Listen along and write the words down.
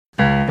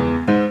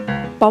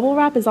Bubble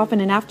wrap is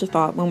often an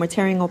afterthought when we're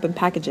tearing open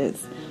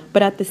packages,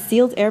 but at the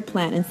Sealed Air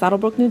plant in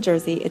Saddlebrook, New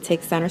Jersey, it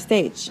takes center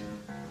stage.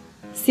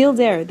 Sealed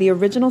Air, the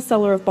original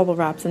seller of bubble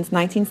wrap since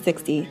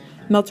 1960,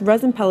 melts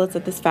resin pellets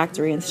at this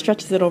factory and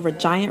stretches it over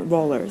giant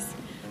rollers.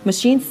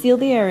 Machines seal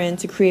the air in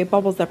to create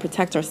bubbles that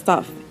protect our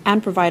stuff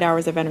and provide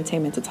hours of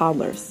entertainment to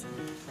toddlers.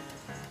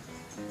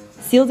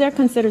 Sealed Air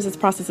considers its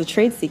process a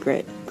trade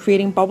secret,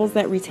 creating bubbles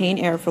that retain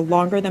air for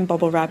longer than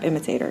bubble wrap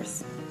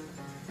imitators.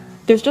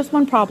 There's just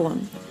one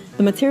problem.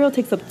 The material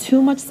takes up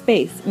too much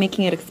space,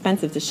 making it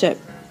expensive to ship.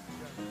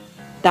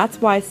 That's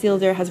why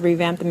Sealed Air has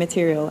revamped the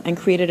material and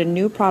created a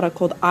new product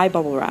called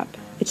iBubble Wrap.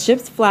 It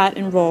ships flat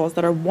in rolls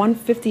that are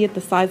 1/50th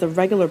the size of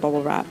regular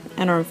bubble wrap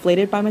and are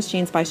inflated by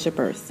machines by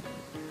shippers.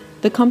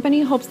 The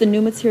company hopes the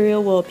new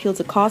material will appeal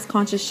to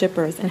cost-conscious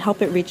shippers and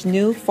help it reach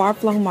new,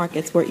 far-flung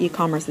markets where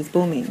e-commerce is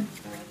booming.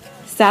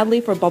 Sadly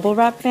for bubble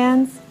wrap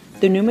fans,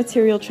 the new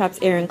material traps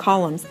air in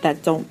columns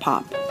that don't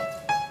pop.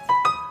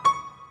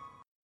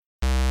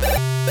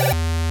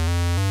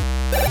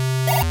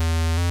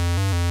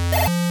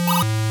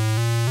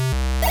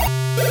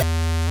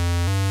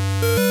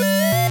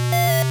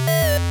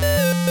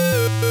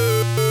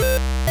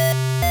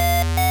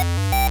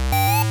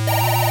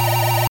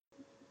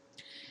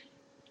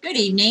 Good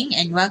evening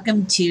and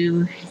welcome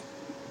to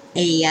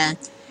a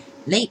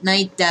late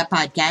night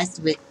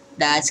podcast with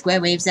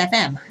Square Waves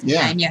FM.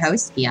 Yeah. I'm your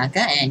host, Bianca,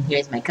 and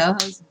here's my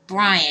co-host,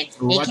 Brian,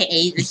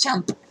 aka the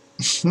Chump.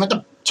 Not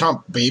the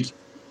chump, babe.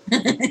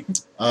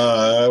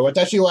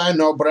 Watashi wa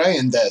no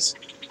Brian desu.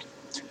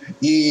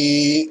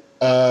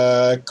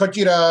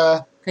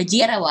 Kojira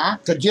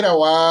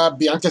wa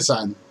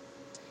Bianca-san.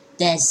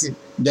 Desu.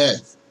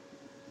 Desu.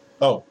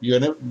 Oh, you're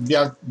gonna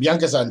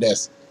Bianca-san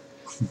desu.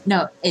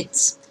 No,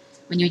 it's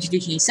when you're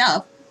introducing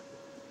yourself.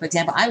 For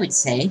example, I would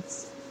say,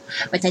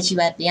 Watashi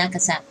wa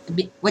Bianca-san.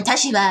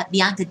 Watashi wa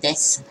Bianca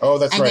desu. Oh,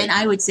 that's and right. And then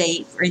I would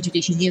say, for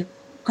introducing you,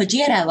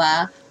 Kojira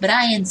wa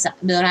Brian-san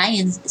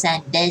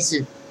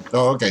desu.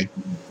 Oh, okay.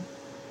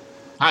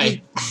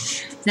 Hi.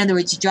 In other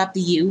words, you drop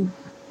the U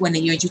when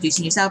you're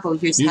introducing yourself, or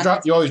You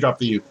always drop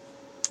the U.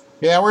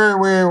 Yeah,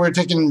 we're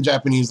taking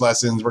Japanese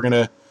lessons. We're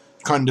gonna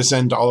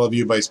condescend to all of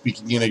you by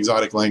speaking in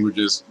exotic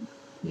languages.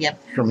 Yep.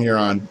 From here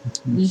on.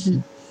 Mm-hmm.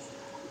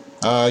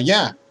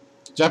 Yeah,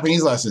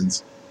 Japanese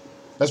lessons.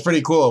 That's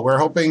pretty cool. We're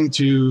hoping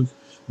to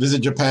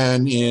visit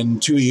Japan in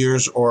 2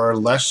 years or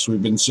less.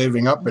 We've been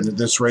saving up, and at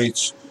this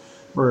rate,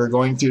 we're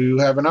going to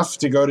have enough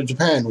to go to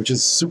Japan, which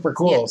is super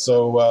cool. Yeah.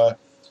 So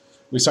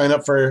we sign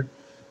up for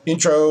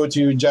Intro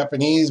to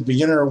Japanese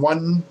Beginner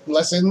 1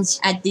 lessons.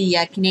 At the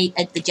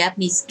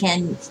Japanese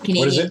Canadian...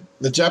 What is it?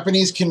 The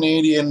Japanese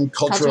Canadian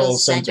Cultural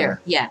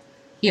Center. Yeah,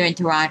 here in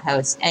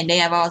Toronto. And they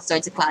have all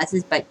sorts of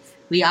classes, but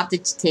we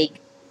opted to take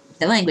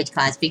the language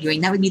class, figuring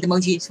that would be the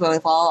most useful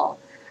of all.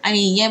 I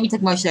mean, yeah, we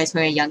took martial arts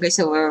when we were younger,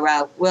 so we're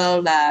well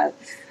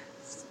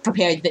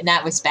prepared in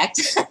that respect.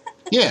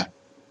 Yeah.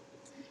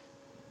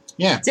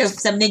 Yeah. So if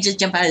some ninjas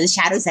jump out of the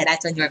shadows,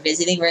 that's when you're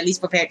visiting, we're at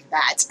least prepared for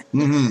that.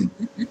 Mm-hmm.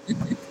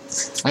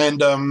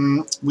 And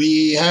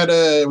we had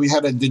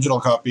a digital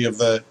copy of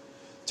the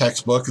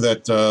textbook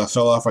that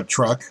fell off a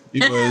truck.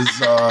 It was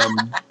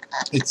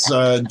it's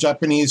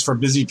Japanese for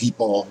Busy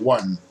People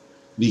 1,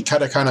 the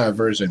katakana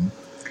version.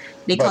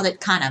 They called it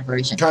kana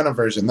version. Kana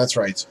version, that's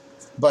right.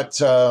 But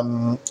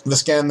the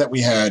scan that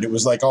we had, it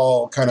was like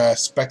all kind of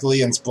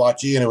speckly and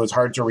splotchy, and it was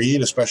hard to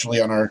read, especially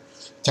on our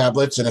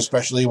tablets, and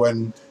especially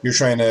when you're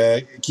trying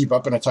to keep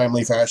up in a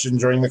timely fashion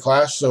during the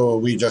class. So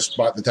we just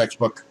bought the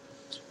textbook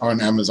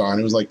on Amazon.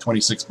 It was like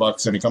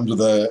 $26, and it comes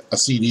with a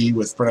CD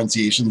with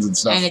pronunciations and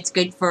stuff. And it's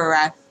good for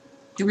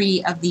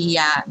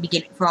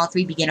for all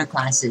 3 beginner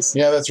classes.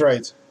 Yeah, that's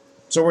right.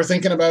 So we're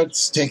thinking about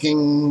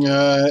taking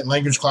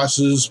language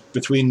classes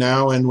between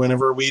now and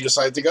whenever we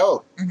decide to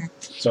go. Mm-hmm.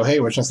 So hey,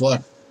 wish us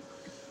luck.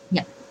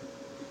 Yeah.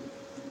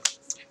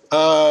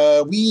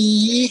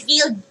 We...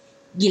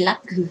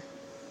 Gilaku.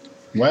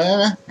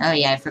 What? Oh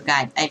yeah, I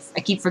forgot. I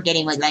keep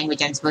forgetting what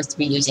language I'm supposed to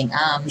be using.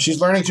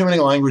 She's learning too many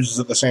languages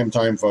at the same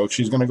time, folks.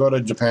 She's gonna go to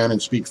Japan and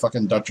speak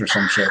fucking Dutch or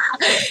some shit.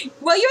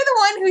 Well, you're the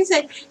one who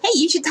said, "Hey,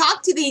 you should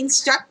talk to the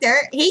instructor.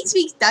 He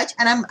speaks Dutch,"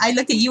 and I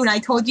looked at you and I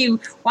told you,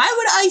 "Why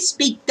would I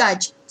speak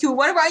Dutch to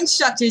one of our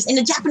instructors in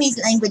the Japanese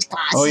language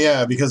class?" Oh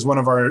yeah, because one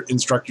of our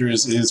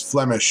instructors is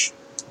Flemish,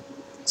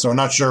 so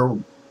not sure.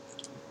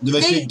 Do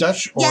they speak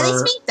Dutch? Or yeah, they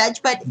speak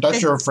Dutch, but...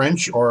 Dutch or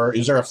French, or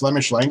is there a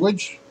Flemish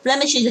language?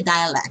 Flemish is a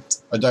dialect.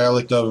 A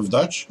dialect of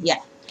Dutch? Yeah.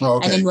 Oh,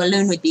 okay. And then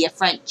Walloon would be a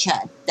French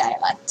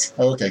dialect.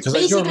 Oh, okay, because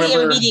I do remember...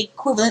 Basically, it would be the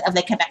equivalent of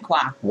the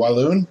Quebecois.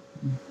 Walloon?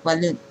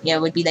 Walloon, yeah,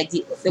 it would be like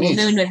the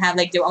Walloon would have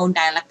like their own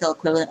dialectal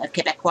equivalent of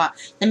Quebecois.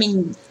 I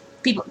mean,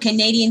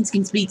 Canadians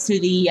can speak to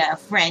the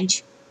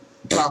French.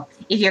 Well,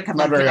 if you're coming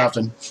not very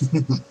often.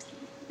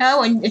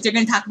 Oh, and if they're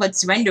going to talk about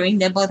surrendering,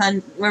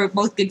 we're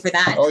both good for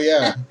that. Oh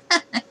yeah,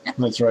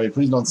 that's right.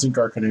 Please don't sink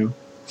our canoe.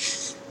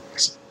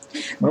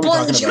 What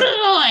are we talking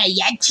about?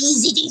 Yeah,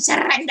 cheesy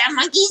surrender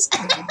monkeys.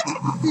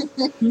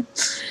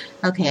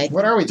 Okay.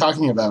 What are we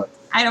talking about?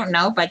 I don't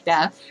know, but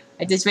at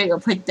this rate,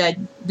 we'll put the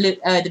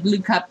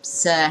blue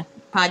cups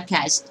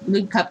podcast,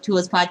 Loot Cup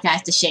Tools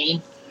podcast, to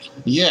shame.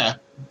 Yeah.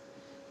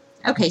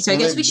 Okay, so I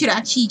guess we should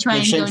actually try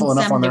and go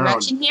in some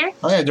direction here.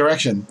 Oh, yeah,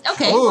 direction.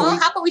 Okay, well,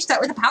 how about we start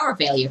with a power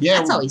failure? Yeah,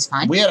 that's always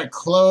fun. We had a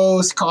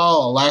close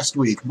call last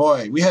week.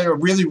 Boy, we had a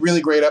really,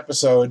 really great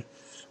episode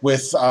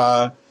with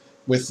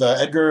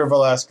Edgar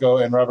Velasco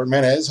and Robert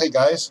Menez. Hey,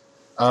 guys.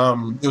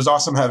 It was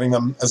awesome having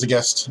them as a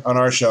guest on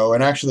our show.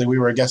 And actually, we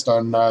were a guest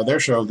on their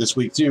show this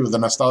week, too, the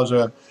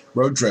Nostalgia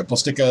Road Trip. We'll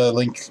stick a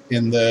link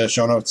in the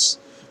show notes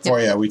for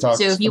you. We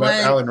talked about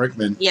Alan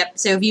Rickman. Yep,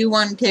 so if you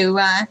want to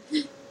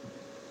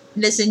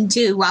listen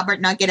to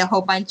Robert not get a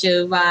whole bunch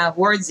of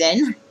words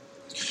in.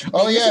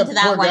 Oh, yeah,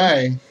 poor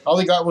guy. All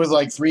he got was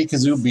like 3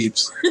 kazoo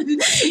beeps.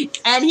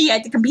 And he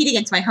had to compete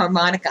against my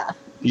harmonica.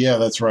 Yeah,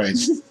 that's right.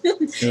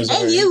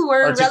 And you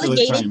were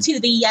relegated to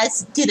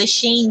the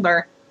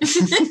chamber.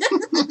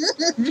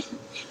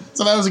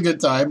 So that was a good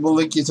time. We'll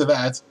link you to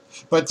that.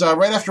 But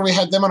right after we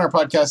had them on our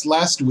podcast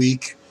last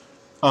week,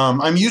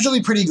 I'm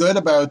usually pretty good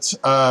about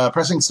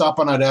pressing stop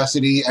on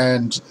Audacity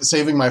and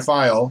saving my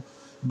file.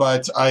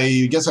 But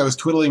I guess I was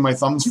twiddling my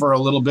thumbs for a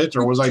little bit,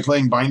 or was I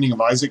playing Binding of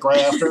Isaac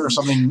right after, or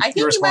something I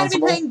think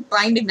irresponsible? you might have been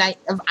playing Binding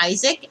of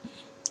Isaac.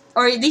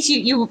 Or at least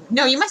you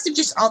must have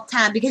just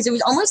alt-tab, because it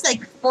was almost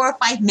like 4 or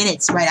 5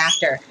 minutes right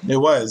after. It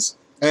was.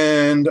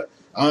 And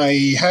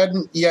I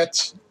hadn't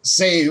yet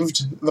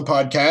saved the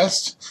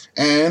podcast,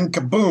 and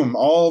kaboom,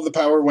 all of the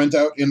power went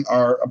out in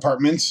our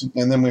apartment,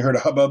 and then we heard a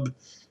hubbub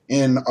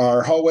in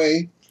our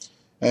hallway,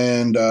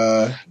 and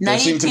there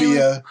seemed to be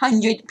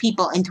 9,200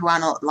 people in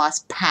Toronto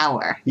lost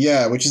power.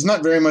 Yeah, which is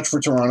not very much for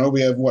Toronto.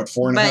 We have,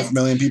 4.5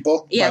 million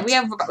people? Yeah, we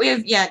have,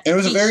 yeah. It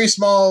was a very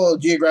small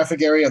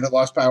geographic area that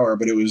lost power,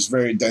 but it was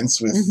very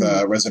dense with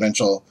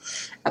residential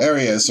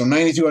areas. So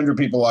 9,200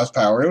 people lost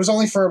power. It was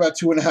only for about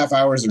 2.5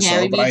 hours or so.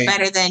 Yeah, it would be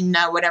better than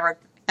whatever.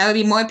 That would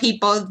be more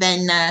people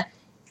than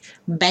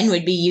Ben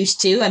would be used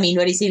to. I mean,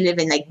 what does he live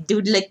in, like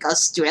Doodlick,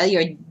 Australia,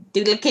 or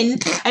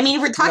Doodlikin? I mean,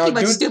 if we're talking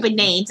about stupid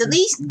names, at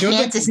least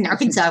Kansas and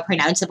Arkansas are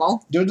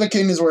pronounceable.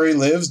 Doodlikin is where he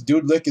lives.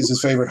 Doodlick is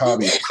his favorite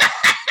hobby.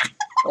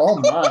 Oh,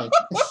 my.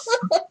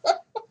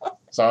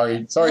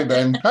 Sorry,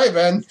 Ben. Hi,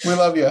 Ben. We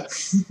love you.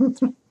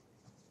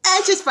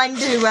 It's just fun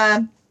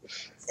to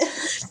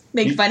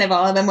make fun of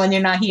all of them when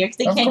you're not here, because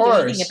they can't do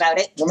anything about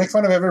it. We'll make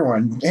fun of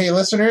everyone. Hey,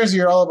 listeners,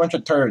 you're all a bunch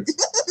of turds.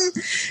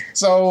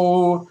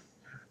 So,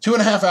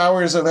 2.5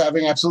 hours of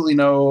having absolutely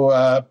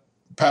no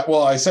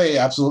well, I say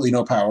absolutely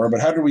no power, but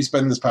how did we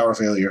spend this power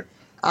failure?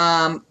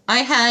 I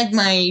had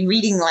my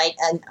reading light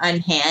on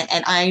hand,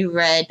 and I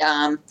read,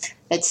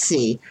 let's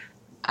see,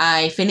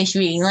 I finished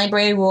reading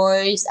Library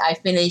Wars, I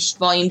finished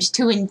volumes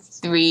 2 and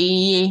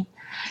 3,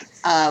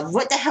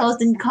 what the hell is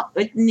the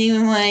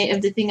name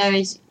of the thing I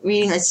was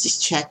reading? Let's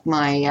just check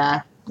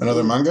my,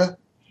 Another manga?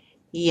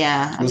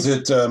 Yeah. Was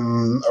it,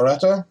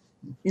 Arata?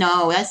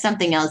 No, that's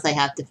something else I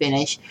have to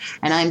finish,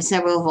 and I'm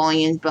several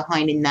volumes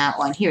behind in that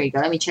one. Here we go,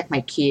 let me check my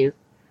queue.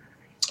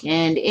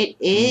 And it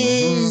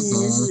is...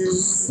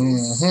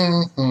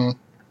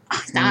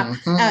 Stop.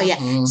 Oh, yeah.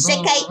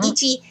 Sekai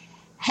Ichi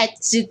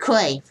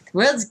Hetsukoi,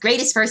 world's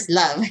greatest first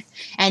love.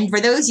 And for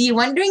those of you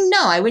wondering,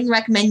 no, I wouldn't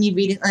recommend you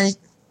read it.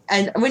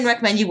 I wouldn't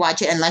recommend you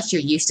watch it unless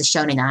you're used to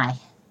Shonen Ai.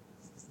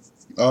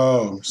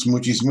 Oh,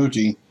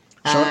 smoochy.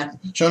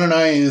 Shonen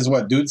Ai is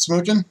what, dude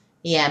smooching?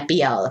 Yeah,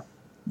 BL.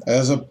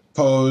 As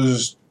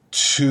opposed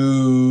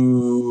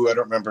to... I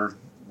don't remember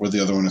what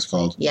the other one is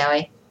called.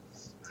 Yaoi?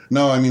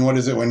 No, I mean, what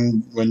is it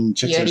when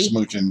chicks Yuri? are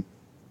smooching?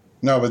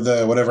 No, but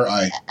the whatever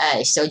I.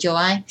 Shoujo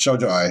Ai?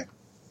 Shoujo Ai.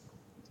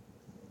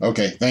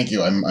 Okay, thank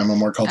you. I'm a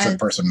more cultured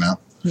person now.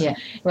 Yeah.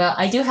 Well,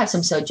 I do have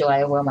some Shoujo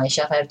Ai over on my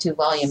shelf. I have 2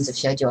 volumes of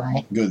Shoujo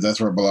Ai. Good, that's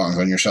where it belongs,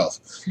 on your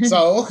shelf.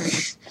 So,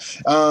 we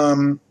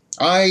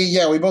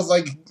both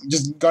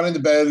just got into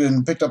bed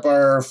and picked up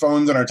our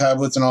phones and our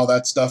tablets and all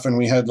that stuff, and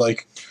we had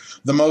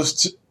the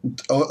most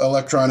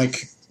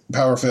electronic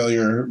power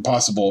failure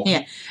possible.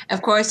 Yeah.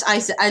 Of course,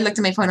 I looked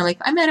at my phone. I'm like,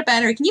 I'm out of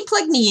battery. Can you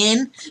plug me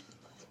in?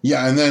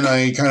 Yeah, and then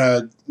I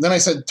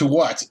said, to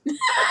what?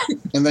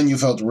 And then you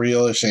felt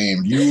real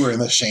ashamed. You were in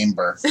the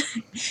chamber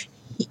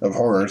of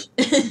horrors.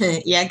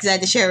 Yeah, because I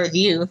had to share with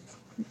you.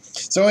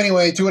 So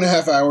anyway,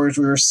 2.5 hours.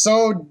 We were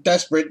so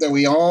desperate that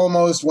we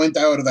almost went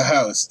out of the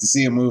house to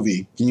see a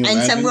movie. Can you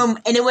imagine?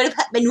 And it would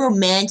have been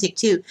romantic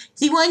too.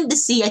 So he wanted to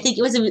see. I think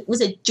it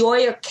was a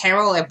Joy or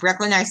Carol or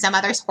Brooklyn or some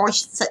other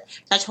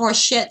such horse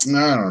shit.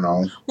 I don't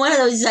know. One of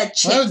those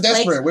chick. I was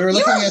desperate. We were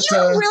looking at. You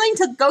were willing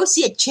to go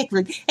see a chick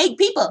flick. Hey,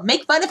 people,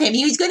 make fun of him.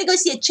 He was going to go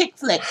see a chick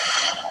flick.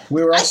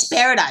 I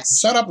spared us.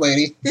 Shut up,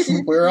 lady.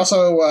 We were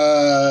also.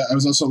 I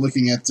was also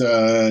looking at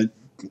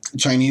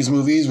Chinese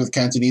movies with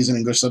Cantonese and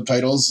English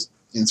subtitles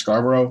in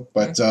Scarborough,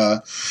 but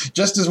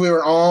just as we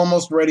were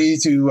almost ready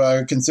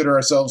to consider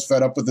ourselves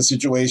fed up with the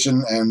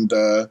situation and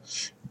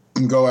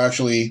go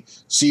actually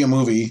see a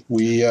movie,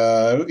 we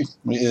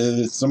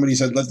somebody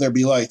said, "Let there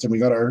be light," and we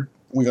got our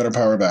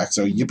power back.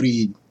 So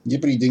yippity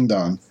ding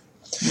dong.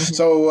 Mm-hmm.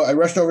 So I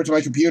rushed over to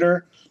my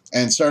computer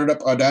and started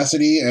up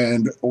Audacity,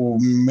 and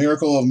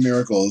miracle of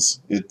miracles,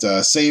 it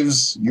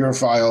saves your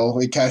file,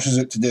 it caches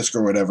it to disk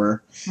or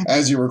whatever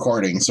as you're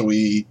recording. So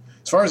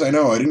as far as I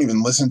know, I didn't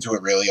even listen to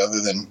it really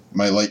other than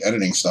my light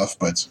editing stuff,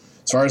 but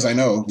as far as I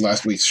know,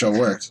 last week's show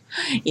worked.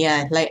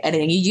 Yeah, light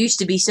editing. You used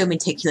to be so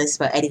meticulous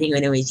about editing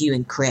when it was you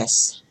and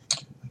Chris.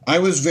 I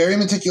was very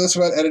meticulous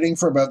about editing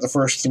for about the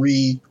first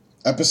 3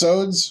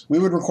 episodes. We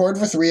would record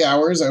for 3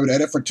 hours, I would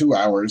edit for 2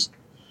 hours.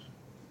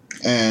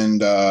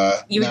 And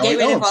you would get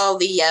rid of all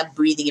the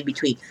breathing in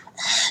between.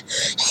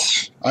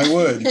 I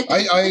would.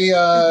 I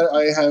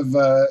have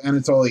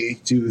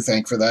Anatoly to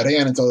thank for that. Hey,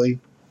 Anatoly.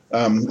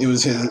 It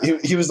was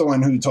he was the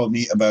one who told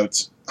me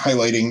about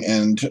highlighting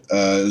and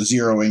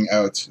zeroing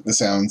out the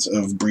sounds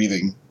of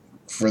breathing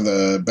for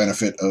the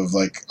benefit of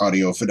like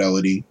audio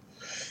fidelity.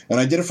 And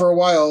I did it for a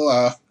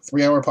while.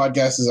 3-hour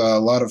podcast is a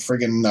lot of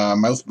friggin'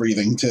 mouth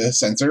breathing to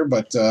censor,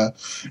 but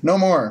no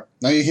more.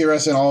 Now you hear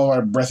us in all of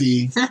our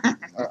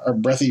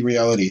breathy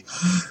reality.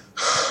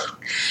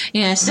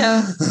 Yeah,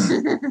 so...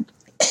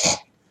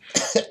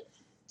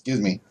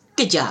 Excuse me.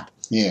 Good job.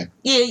 Yeah.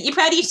 You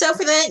proud of yourself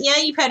for that? Yeah,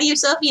 you proud of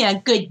yourself? Yeah,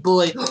 good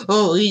boy.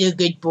 Oh, he's a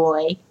good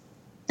boy.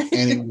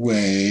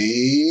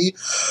 Anyway...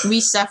 We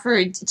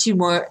suffered 2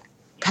 more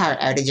power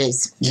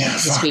outages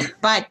this week,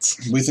 but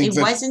it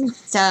wasn't...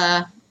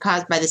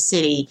 caused by the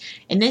city.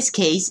 In this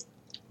case,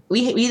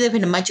 we live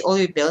in a much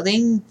older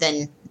building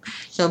than...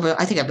 So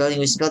I think our building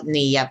was built in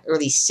the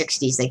early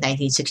 60s, like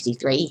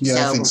 1963.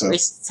 Yeah, I think so. We're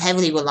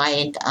heavily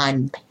reliant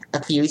on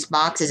a fuse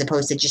box as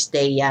opposed to just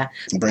a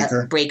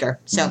breaker.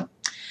 So,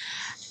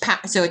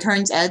 so it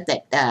turns out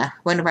that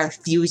one of our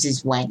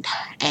fuses went,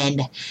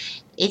 and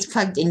it's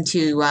plugged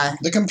into...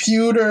 the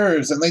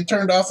computers, and they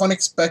turned off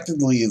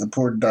unexpectedly, the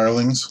poor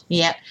darlings.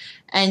 Yep.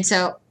 And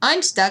so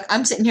I'm stuck.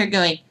 I'm sitting here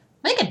going,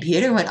 my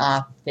computer went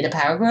off. Did the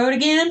power go out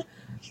again?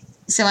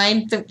 So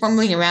I'm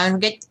fumbling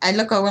around. I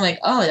look over and I'm like,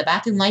 oh, the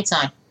bathroom light's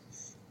on.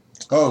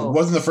 Oh,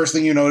 wasn't the first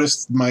thing you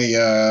noticed my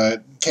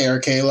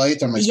KRK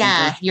light on my speaker?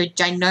 Yeah, your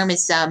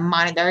ginormous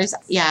monitors.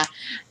 Yeah,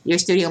 your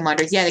studio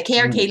monitors. Yeah, the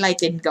KRK light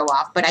didn't go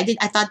off, but I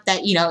thought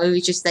that, it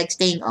was just like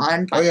staying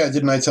on. Oh, yeah,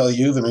 didn't I tell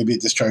you that maybe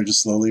it discharges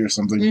slowly or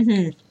something?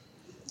 Mm-hmm.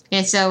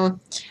 And so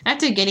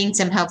after getting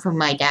some help from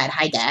my dad,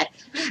 hi, Dad.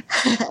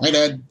 Hi,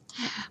 Dad.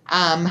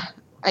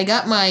 I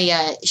got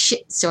my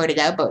shit sorted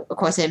out, but of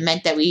course it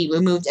meant that we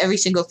removed every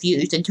single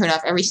fuse and turned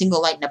off every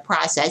single light in the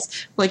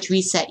process, which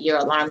reset your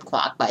alarm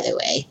clock, by the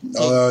way.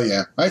 Oh,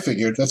 yeah. I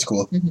figured. That's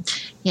cool. Mm-hmm.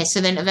 Yeah, so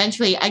then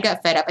eventually I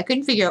got fed up. I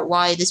couldn't figure out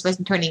why this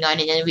wasn't turning on,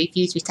 and then every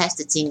fuse we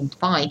tested seemed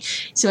fine.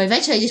 So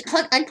eventually I just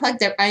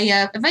unplugged it.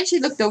 I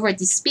eventually looked over at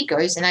the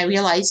speakers, and I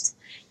realized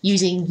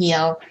using,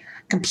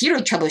 computer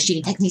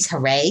troubleshooting techniques,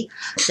 hooray,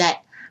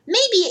 that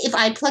maybe if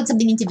I plug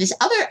something into this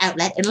other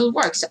outlet, it'll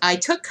work. So I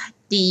took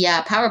the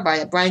power bar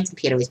that Brian's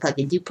computer was plugged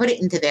into, put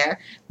it into there,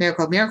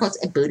 miracle of miracles,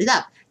 and booted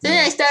up. So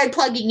then I started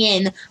plugging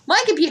in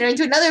my computer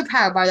into another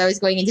power bar that was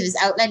going into this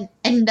outlet,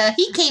 and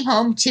he came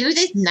home to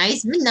this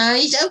nice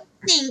menage of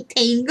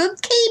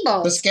tangled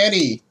cables.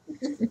 Biscotti.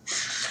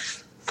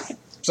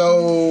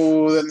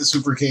 So then the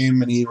super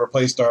came and he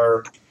replaced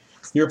our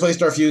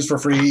fuse for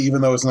free,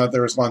 even though it's not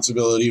their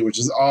responsibility, which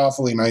is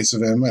awfully nice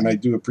of him, and I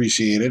do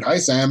appreciate it. Hi,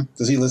 Sam.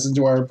 Does he listen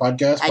to our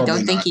podcast? Probably I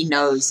don't think he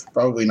knows.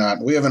 Probably not.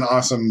 We have an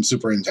awesome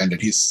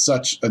superintendent. He's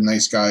such a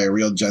nice guy, a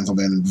real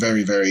gentleman, and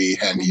very, very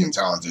handy and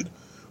talented.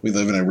 We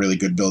live in a really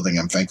good building.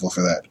 I'm thankful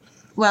for that.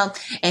 Well,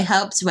 it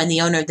helps when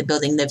the owner of the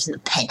building lives in the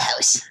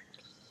penthouse.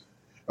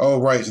 Oh,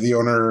 right. The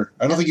owner.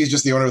 I don't think he's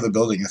just the owner of the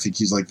building. I think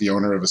he's like the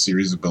owner of a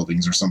series of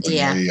buildings or something.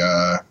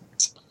 Yeah.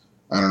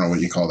 I don't know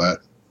what you call that.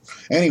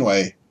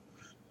 Anyway...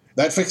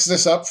 That fixed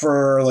this up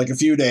for like a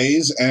few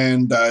days,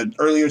 and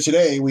earlier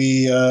today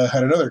we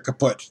had another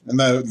kaput, and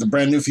the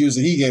brand new fuse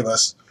that he gave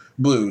us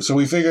blew. So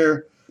we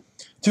figure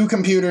 2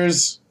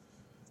 computers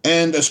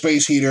and a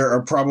space heater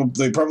are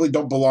probably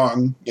don't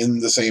belong in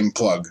the same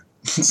plug.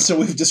 So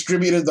we've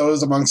distributed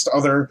those amongst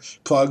other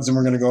plugs, and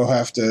we're gonna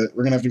have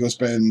to go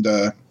spend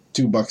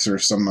 $2 or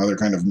some other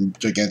kind of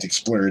gigantic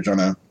splurge on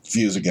a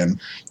fuse again.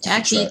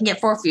 Actually, you can get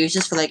 4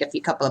 fuses for like a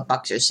couple of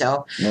bucks or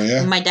so. Oh,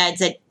 yeah? And my dad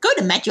said, go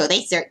to Metro.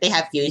 They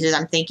have fuses.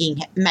 I'm thinking,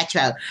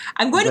 Metro.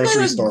 I'm going to go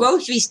to a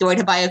grocery store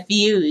to buy a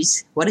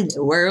fuse. What in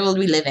the world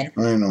we live in?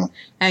 I know.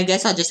 I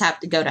guess I'll just have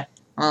to go to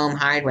Home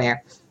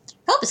Hardware.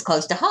 Hope is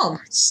close to home.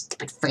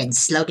 Stupid friggin'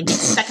 slogan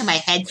gets stuck in my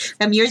head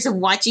from years of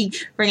watching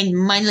friggin'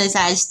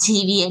 mindless-ass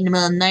TV in the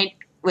middle of the night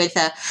with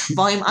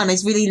volume on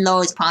as really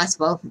low as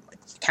possible.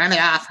 Turn it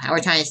off. We're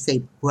trying to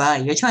sleep. Wow,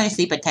 you're trying to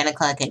sleep at 10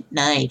 o'clock at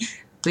night.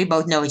 We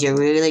both know what you're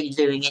really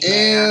doing in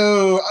there.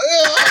 Ew.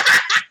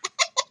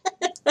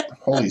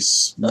 Holy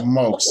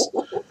smokes.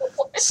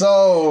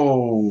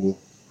 So,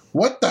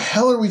 what the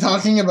hell are we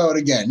talking about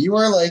again? You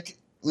were like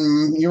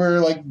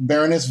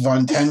Baroness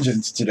von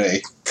Tangent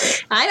today.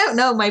 I don't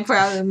know what my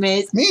problem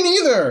is. Me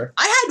neither.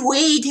 I had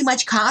way too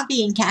much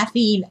coffee and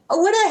caffeine. Oh,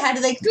 what I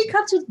had like 3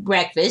 cups with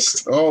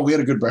breakfast. Oh, we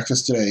had a good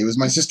breakfast today. It was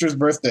my sister's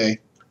birthday.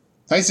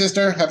 Hi,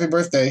 sister. Happy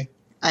birthday.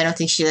 I don't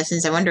think she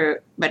listens. I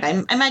wonder, but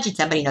I imagine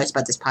somebody knows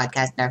about this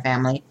podcast in our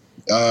family.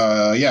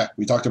 Yeah,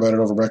 we talked about it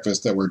over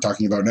breakfast that we're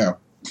talking about now.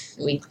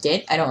 We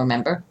did? I don't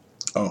remember.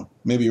 Oh,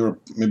 maybe you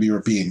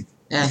were peeing.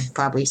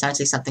 Probably sounds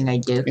like something I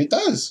do. It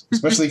does,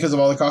 especially because of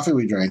all the coffee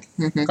we drank.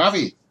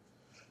 Coffee.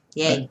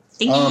 Yay.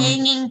 Ding,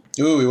 ding, ding.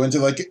 Ooh, we went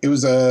to it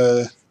was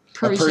a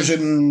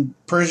Persian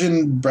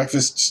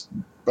breakfast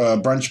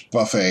brunch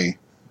buffet.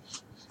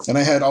 And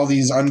I had all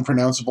these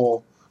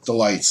unpronounceable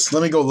delights.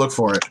 Let me go look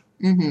for it.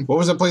 Mm-hmm. What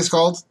was that place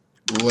called?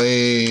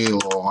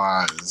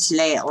 Layla's.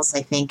 Lails,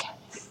 I think.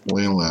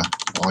 Layla.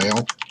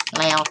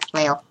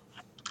 Lail.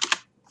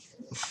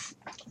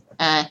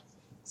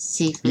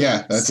 Seafood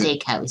that's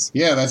steakhouse. it.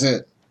 Yeah, that's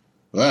it.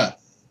 Ah.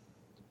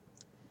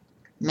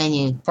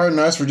 Menu. Pardon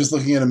us for just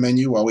looking at a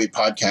menu while we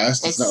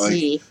podcast. Let's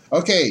see.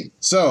 Okay,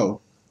 so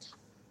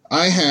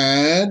I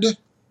had.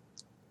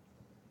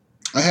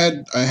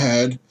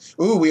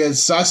 Ooh, we had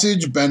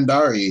sausage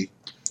bandari.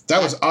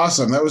 That was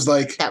awesome. That was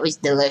That was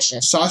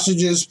delicious.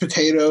 sausages,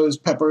 potatoes,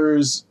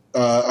 peppers,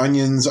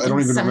 onions. I don't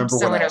even remember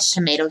what else.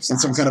 Some sort of tomato sauce. And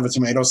some kind of a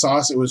tomato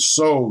sauce. It was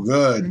so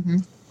good. Mm-hmm.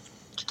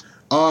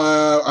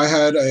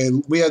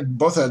 We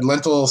both had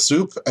lentil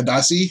soup,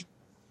 adasi.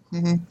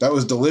 Mm-hmm. That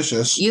was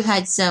delicious. You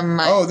had some...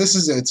 oh, this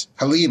is it.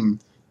 Halim.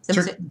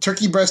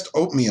 Turkey breast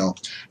oatmeal.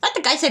 I thought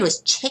the guy said it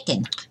was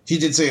chicken. He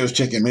did say it was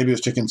chicken. Maybe it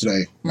was chicken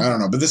today. I don't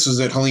know. But this was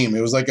it, Halim.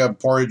 It was like a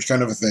porridge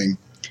kind of a thing.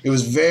 It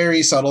was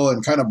very subtle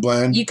and kind of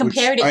bland. You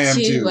compared it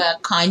to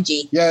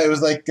congee. Yeah, it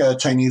was like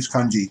Chinese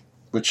congee,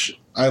 which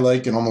I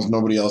like and almost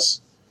nobody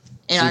else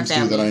seems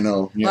to that I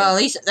know. Yeah. Well,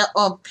 at least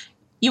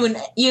you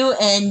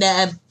and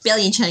a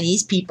billion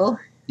Chinese people.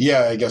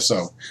 Yeah, I guess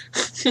so.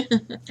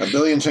 A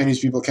billion Chinese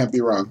people can't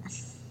be wrong.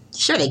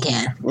 Sure they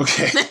can.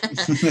 Okay.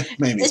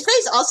 Maybe. This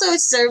place also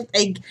served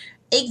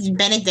eggs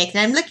Benedict, and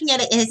I'm looking at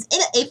it, and it's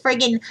in a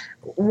friggin'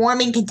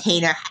 warming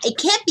container. It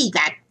can't be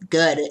that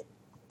good.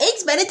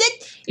 Eggs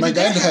Benedict? My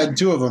dad had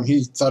 2 of them.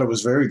 He thought it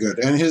was very good.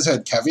 And his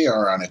had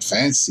caviar on it.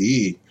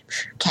 Fancy.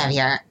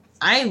 Caviar.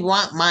 I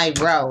want my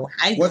roe.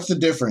 What's the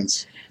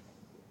difference?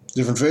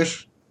 Different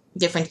fish?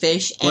 Different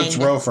fish. What's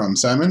roe from?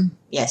 Salmon?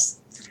 Yes.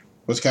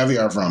 What's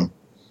caviar from?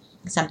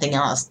 Something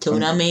else.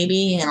 Tuna,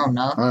 maybe? I don't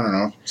know. I don't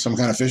know. Some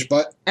kind of fish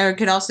butt? Or it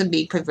could also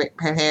be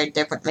prepared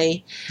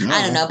differently. No.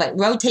 I don't know, but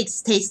roe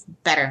tastes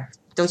better.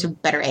 Those are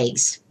better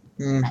eggs.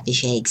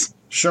 Fish eggs.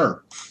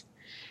 Sure.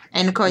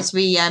 And of course,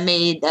 we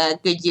made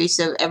good use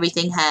of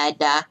everything.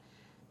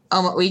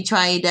 We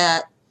tried.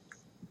 I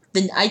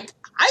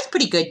was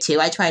pretty good too.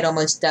 I tried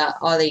almost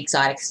all the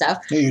exotic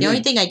stuff. Yeah, the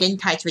only thing I didn't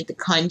touch was the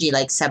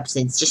congee-like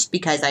substance, just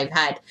because I've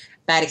had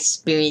bad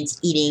experience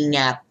eating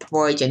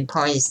porridge and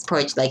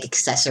porridge-like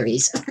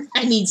accessories.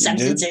 I mean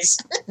substances.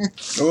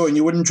 Oh, and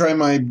you wouldn't try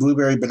my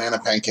blueberry banana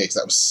pancakes.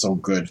 That was so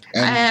good.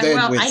 And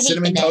then with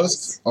cinnamon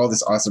toast, all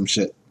this awesome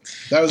shit.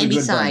 That was a good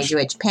brunch. And besides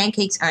which,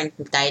 pancakes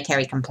aren't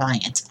dietary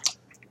compliant.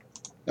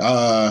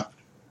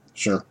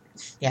 Sure.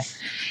 Yeah.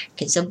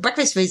 Okay, so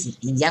breakfast was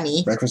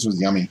yummy.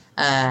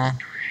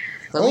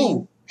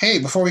 Hey,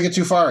 before we get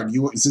too far,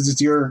 since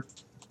it's your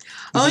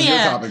your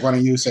topic, why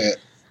don't you say it?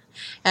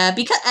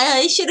 Because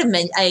I should have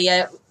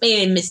I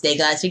made a mistake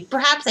last week.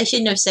 Perhaps I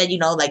shouldn't have said,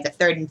 like the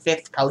 3rd and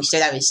 5th poster.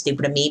 That was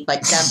stupid of me.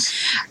 But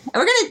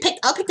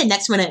I'll pick the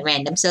next one at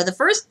random. So the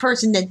first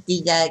person that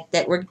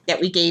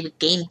we gave a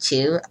game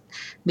to,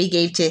 we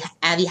gave to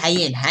Avi. How you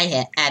doing?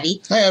 Hi,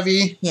 Avi. Hi,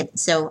 Avi. Yep.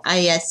 So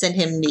I sent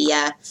him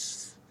the.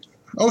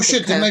 Oh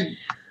shit! Didn't I?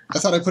 I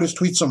thought I put his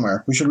tweet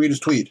somewhere. We should read his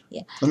tweet.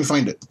 Yeah. Let me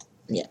find it.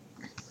 Yeah.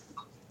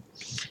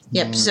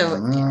 Yep. So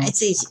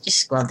it's easy. Just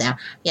scroll down.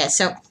 Yeah.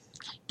 So.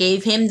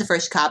 Gave him the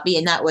first copy,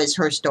 and that was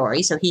her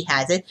story, so he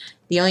has it.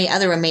 The only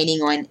other remaining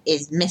one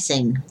is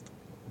Missing.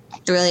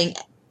 Thrilling.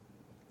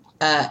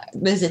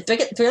 Was it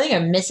Thrilling or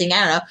Missing? I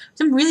don't know.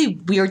 Some really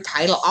weird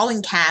title, all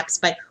in caps,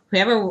 but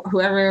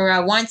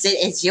whoever wants it,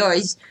 it's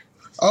yours.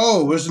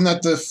 Oh, wasn't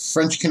that the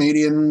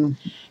French-Canadian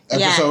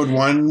episode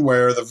 1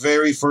 where the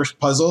very first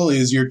puzzle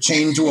is you're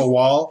chained to a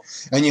wall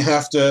and you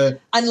have to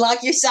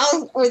unlock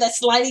yourself with a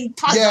sliding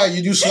puzzle? Yeah,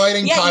 you do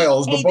sliding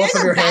tiles, but both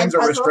of your hands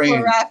are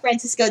restrained. For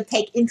Francisco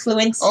take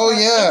influence. Oh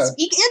yeah,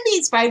 you can be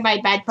inspired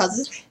by bad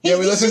puzzles. Yeah,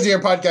 we listened to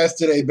your podcast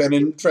today, Ben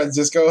and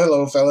Francisco.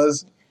 Hello,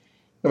 fellas,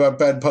 about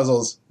bad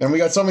puzzles, and we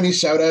got so many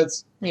shout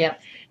outs. Yeah.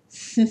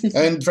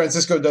 And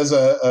Francisco does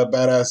a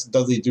badass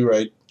Dudley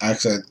Do-Right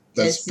accent.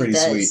 That's pretty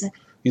sweet.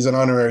 He's an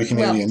honorary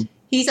Canadian. Well,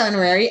 he's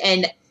honorary,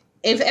 and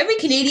if every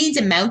Canadian's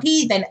a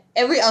Mountie, then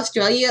every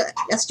Australian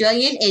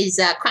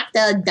is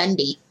Crocodile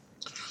Dundee.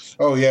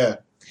 Oh, yeah.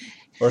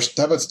 Or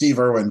how about Steve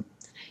Irwin?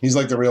 He's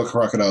like the real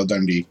Crocodile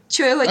Dundee.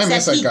 True, except I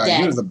miss that guy.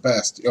 Dead. He was the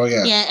best. Oh,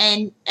 yeah. Yeah,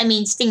 and, I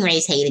mean,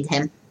 Stingrays hated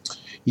him.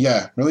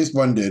 Yeah, or at least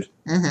one did.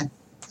 Mm-hmm.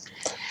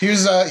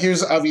 Here's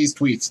Avi's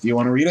tweets. Do you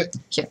want to read it?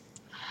 Sure.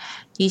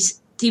 He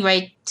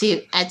writes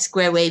to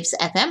 @SquareWaves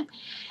FM.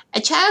 A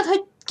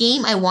childhood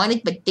game I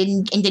wanted but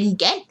didn't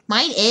get.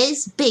 Mine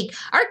is big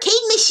arcade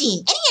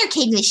machine. Any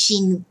arcade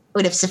machine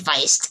would have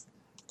sufficed.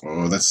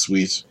 Oh, that's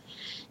sweet.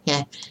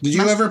 Yeah. Did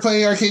you ever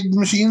play arcade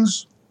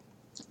machines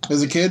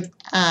as a kid?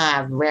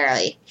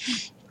 Rarely.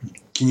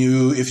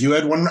 If you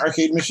had one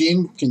arcade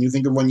machine, can you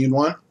think of one you'd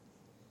want?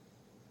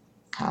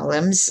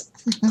 Columns.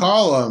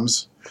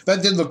 Columns.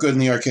 That did look good in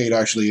the arcade,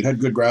 actually. It had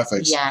good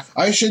graphics. Yeah.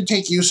 I should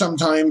take you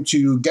sometime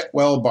to Get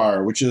Well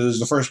Bar, which is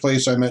the first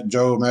place I met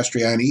Joe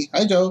Mastriani.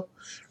 Hi, Joe.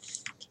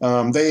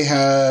 They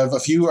have a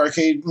few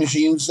arcade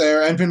machines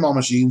there and pinball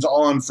machines,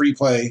 all on free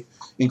play,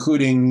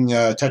 including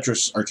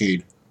Tetris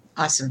Arcade.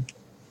 Awesome.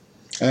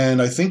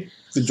 And I think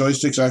the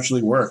joysticks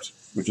actually worked,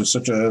 which is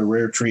such a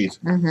rare treat.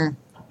 Mm-hmm.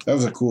 That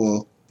was a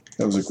cool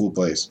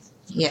place.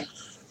 Yeah.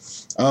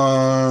 We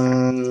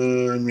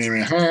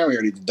already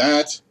did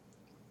that.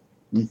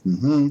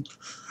 Mm-hmm.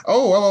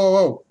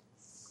 Oh.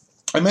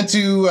 I meant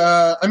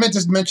to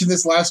mention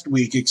this last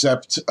week,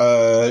 except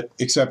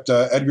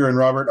Edgar and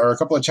Robert are a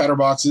couple of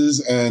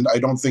chatterboxes, and I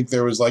don't think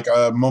there was like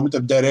a moment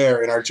of dead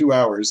air in our 2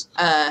 hours.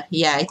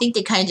 Yeah, I think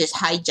they kind of just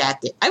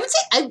hijacked it. I would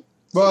say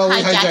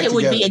hijacked it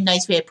would together. be a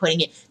nice way of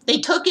putting it. They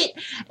took it.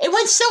 It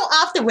went so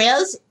off the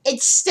rails.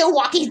 It's still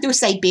walking through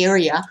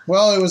Siberia.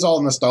 Well, it was all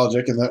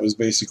nostalgic, and that was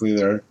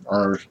basically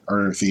our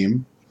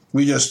theme.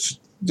 I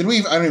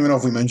don't even know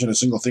if we mentioned a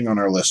single thing on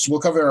our list.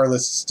 We'll cover our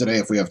lists today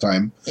if we have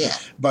time. Yeah.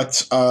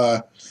 But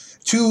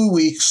 2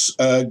 weeks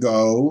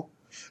ago,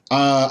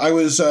 I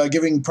was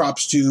giving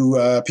props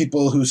to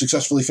people who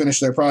successfully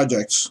finished their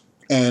projects,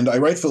 and I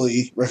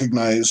rightfully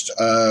recognized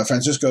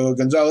Francisco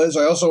Gonzalez.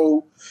 I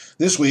also,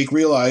 this week,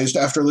 realized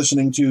after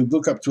listening to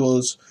Blue Cup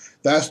Tools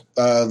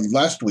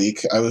last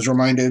week, I was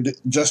reminded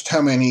just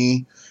how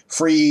many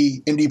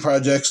free indie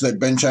projects that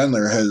Ben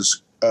Chandler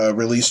has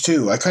released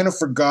too. I kind of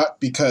forgot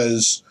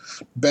because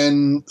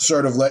Ben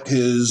sort of lost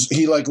his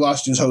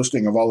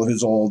hosting of all of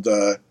his old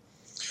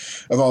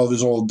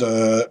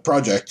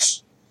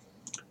projects,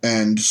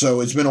 and so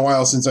it's been a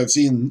while since I've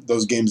seen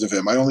those games of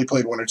him. I only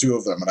played 1 or 2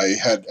 of them, and I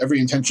had every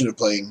intention of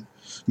playing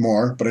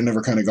more, but I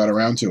never kind of got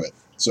around to it.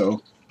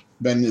 So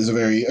Ben is a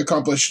very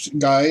accomplished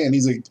guy, and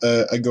he's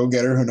a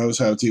go-getter who knows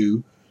how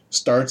to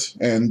start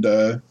and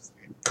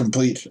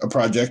complete a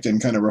project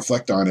and kind of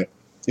reflect on it.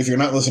 If you're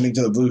not listening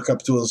to the Blue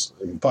Cup Tools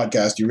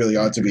podcast, you really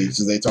ought to be,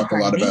 because they talk a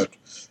lot about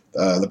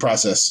the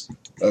process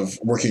of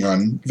working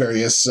on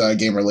various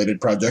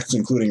game-related projects,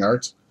 including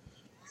art.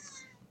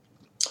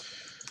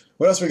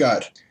 What else we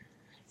got?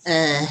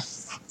 I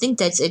think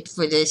that's it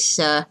for this.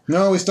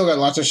 No, we still got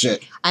lots of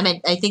shit.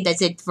 I think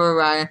that's it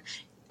for our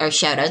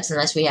shout-outs,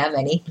 unless we have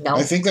any. No.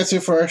 I think that's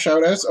it for our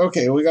shout-outs.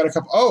 Okay, we got a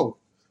couple.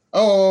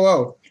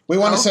 Oh. We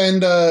want to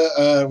send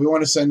a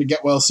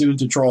get well soon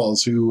to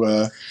Trolls, who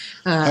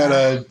had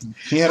a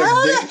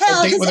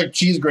date with a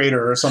cheese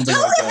grater or something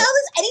like that. How the hell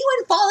does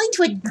anyone fall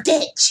into a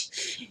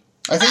ditch?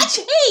 I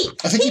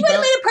think he would have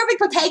made a perfect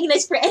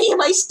protagonist for any of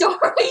my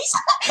stories.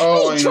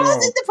 Oh, I know.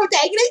 Trolls is the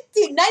protagonist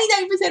to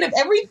 99% of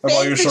every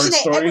fan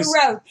fiction I ever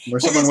wrote. Where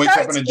someone wakes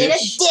up in a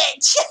ditch.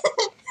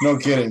 No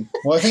kidding.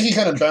 Well, I think he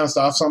kind of bounced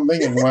off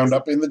something and wound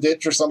up in the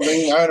ditch or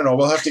something. I don't know.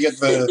 We'll have to get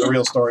the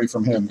real story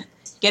from him.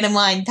 Get him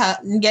on,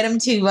 get him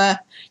to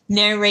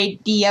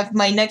narrate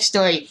my next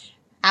story.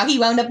 How he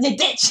wound up in the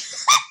ditch.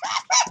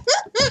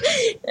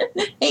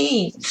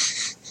 Hey,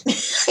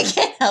 I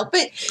can't help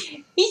it.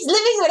 He's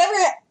living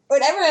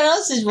whatever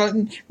else is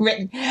written.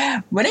 When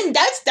in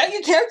doubt, start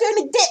your character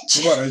in a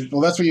ditch.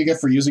 Well, that's what you get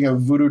for using a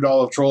voodoo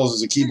doll of Trolls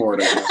as a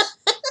keyboard, I guess.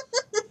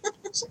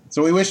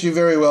 So we wish you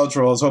very well,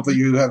 Trolls. Hope that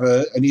you have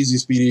an easy,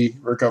 speedy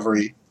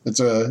recovery. It's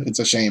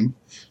a shame.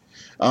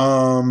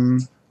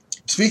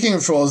 Speaking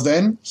of Trolls,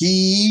 then,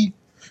 he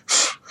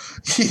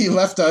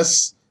left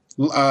us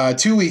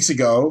 2 weeks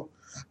ago.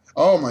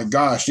 Oh my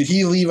gosh, did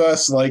he leave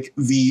us like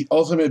the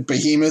ultimate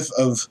behemoth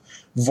of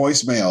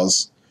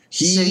voicemails?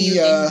 So you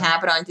didn't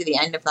have it on to the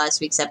end of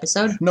last week's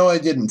episode? No, I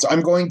didn't.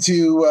 I'm going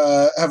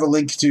to have a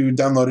link to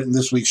download it in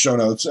this week's show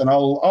notes, and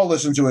I'll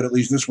listen to it at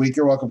least this week.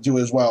 You're welcome to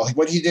as well.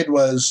 What he did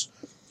was,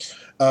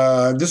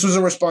 this was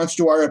a response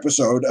to our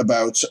episode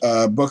about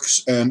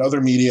books and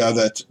other media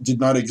that did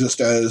not exist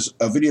as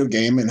a video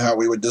game and how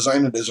we would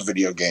design it as a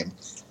video game.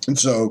 And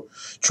so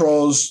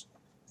Trolls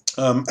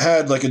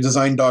had like a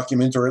design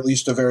document, or at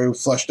least a very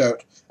fleshed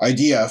out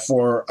idea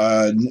for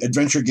an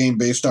adventure game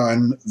based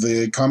on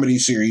the comedy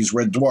series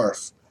Red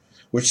Dwarf,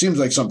 which seems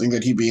like something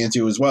that he'd be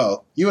into as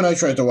well. You and I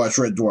tried to watch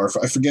Red Dwarf.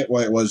 I forget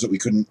why it was that we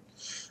couldn't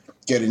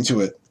get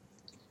into it.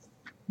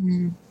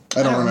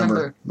 I don't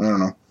remember.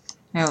 I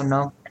don't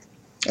know.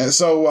 And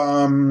so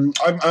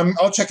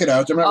I'll check it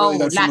out. I'm not really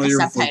that familiar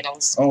with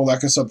subtitles.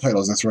 Lack of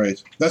subtitles. That's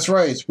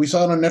right. We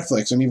saw it on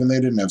Netflix, and even they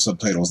didn't have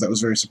subtitles. That was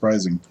very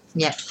surprising.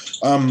 Yeah.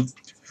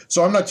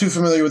 So I'm not too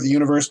familiar with the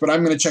universe, but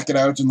I'm going to check it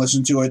out and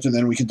listen to it, and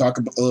then we can talk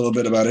a little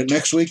bit about it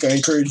next week. I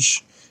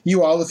encourage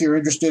you all, if you're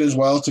interested as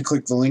well, to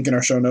click the link in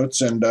our show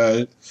notes and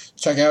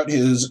check out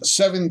his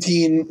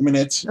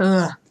 17-minute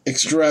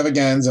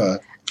extravaganza.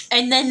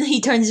 And then he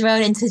turns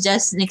around and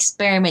suggests an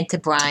experiment to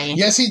Brian.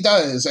 Yes, he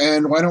does.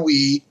 And why don't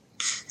we,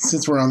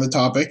 since we're on the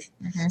topic,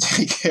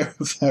 take care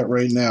of that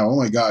right now. Oh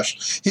my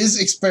gosh.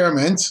 His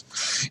experiment,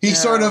 he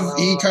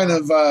kind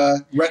of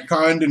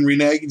retconned and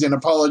reneged and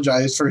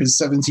apologized for his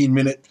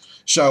 17-minute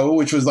show,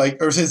 which was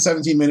like, or his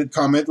 17-minute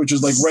comment, which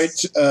was like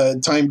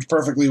timed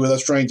perfectly with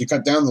us trying to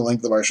cut down the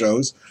length of our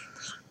shows.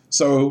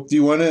 So do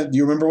you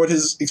remember what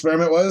his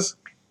experiment was?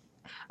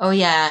 Oh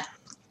yeah.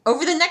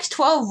 over the next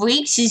 12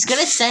 weeks, he's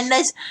going to send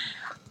us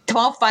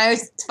 12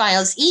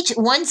 files, each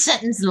one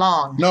sentence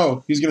long.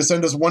 No, he's going to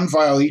send us one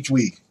file each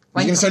week.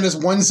 He's going to send us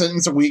one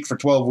sentence a week for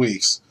 12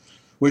 weeks,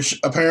 which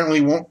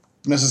apparently won't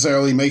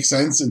necessarily make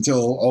sense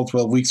until all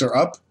 12 weeks are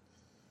up.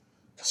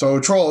 So,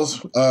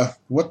 trolls,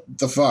 what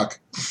the fuck?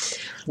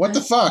 What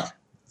the fuck?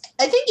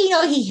 I think,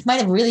 he might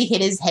have really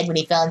hit his head when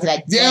he fell into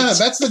that ditch. Yeah,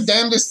 that's the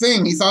damnedest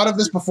thing. He thought of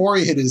this before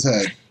he hit his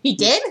head. He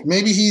did?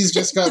 Maybe he's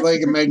just got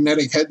like a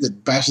magnetic head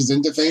that bashes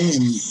into things,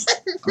 and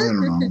I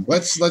don't know.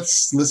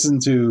 Let's listen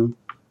to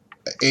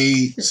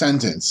a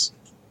sentence.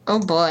 Oh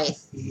boy.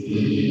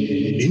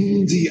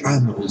 In the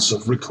annals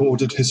of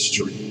recorded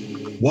history,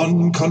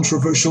 one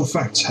controversial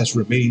fact has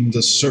remained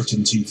a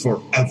certainty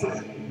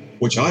forever,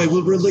 which I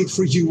will relate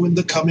for you in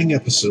the coming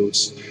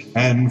episodes,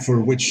 and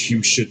for which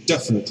you should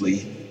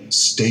definitely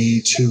stay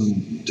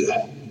tuned.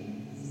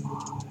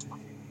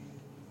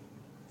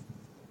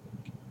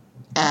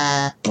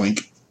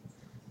 Blink.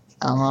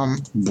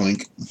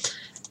 Blink.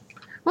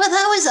 Well,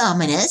 that was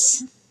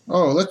ominous.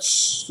 Oh,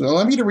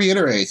 allow me to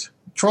reiterate.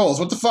 Trolls,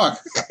 what the fuck?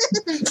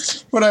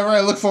 Whatever,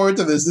 I look forward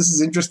to this. This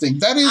is interesting.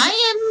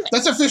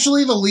 That's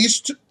officially the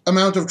least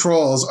amount of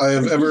trolls I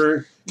have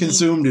ever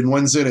consumed in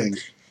one sitting.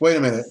 Wait a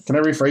minute. Can I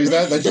rephrase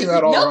that? That came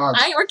out all wrong.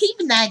 We're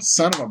keeping that.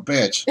 Son of a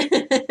bitch.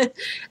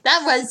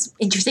 That was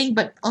interesting,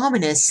 but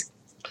ominous.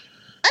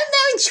 I'm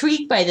now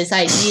intrigued by this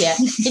idea.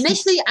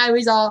 Initially, I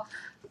was all,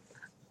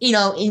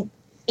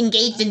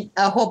 engaged in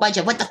a whole bunch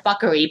of what the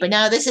fuckery, but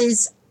now this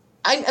is...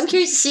 I'm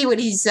curious to see what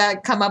he's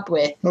come up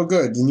with. Oh,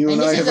 good. And you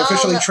and I have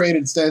officially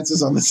traded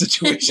stances on the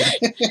situation.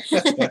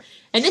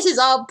 And this is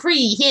all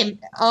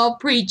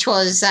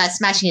pre-Trolls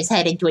smashing his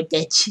head into a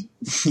ditch.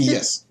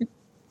 Yes.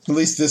 At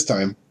least this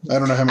time. I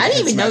don't know how many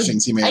head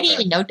smashings he made. I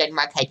didn't even know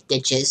Denmark had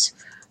ditches.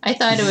 I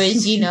thought it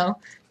was,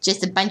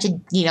 just a bunch of,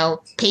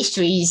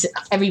 pastries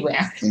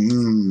everywhere.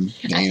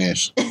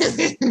 Danish.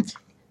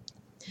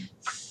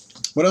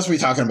 What else are we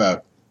talking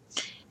about?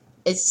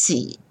 Let's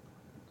see.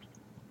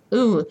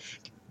 Ooh.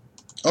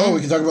 Oh,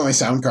 we can talk about my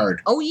sound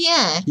card. Oh,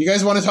 yeah. You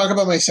guys want to talk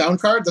about my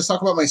sound card? Let's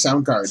talk about my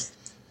sound card.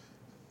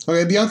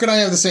 Okay, Bianca and I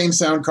have the same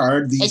sound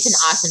card. It's an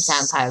awesome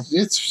sound card.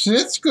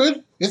 It's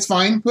good. It's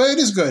fine, but it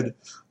is good.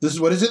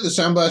 What is it? The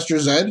Sound Blaster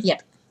Z?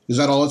 Yep. Is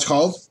that all it's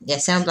called? Yeah,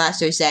 Sound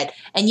Blaster Z.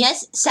 And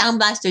yes, Sound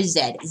Blaster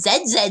Z.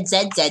 Z, Z,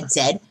 Z, Z,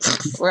 Z.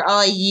 For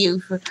all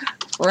you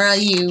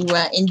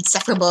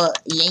insufferable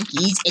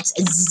Yankees, it's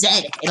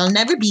Z. It'll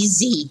never be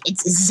Z.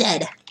 It's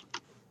Z.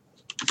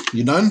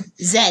 You done?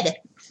 Z.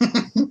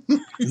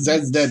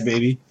 Zed's dead,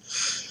 baby.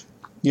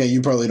 Yeah,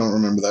 you probably don't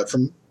remember that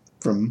from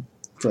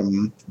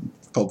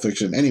Pulp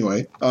Fiction.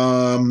 Anyway, what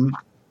are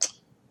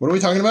we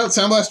talking about?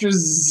 Sound Blaster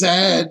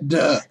Z.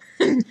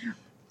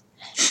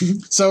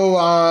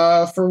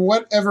 So, for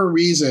whatever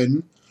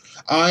reason,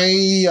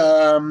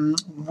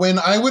 when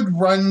I would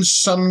run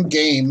some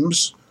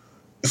games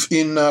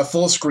in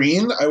full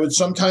screen, I would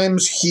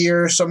sometimes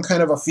hear some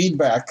kind of a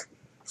feedback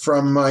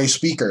from my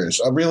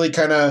speakers, a really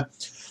kind of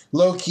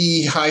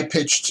low-key,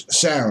 high-pitched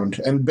sound.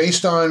 And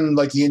based on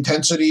like the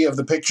intensity of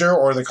the picture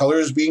or the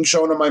colors being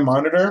shown on my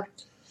monitor,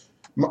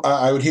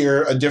 I would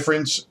hear a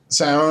different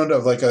sound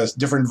of like a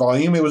different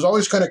volume. It was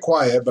always kind of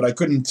quiet, but I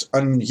couldn't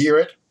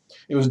unhear it.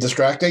 It was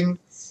distracting.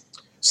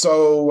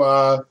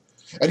 So,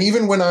 and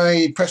even when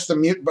I pressed the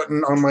mute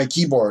button on my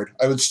keyboard,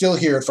 I would still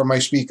hear it from my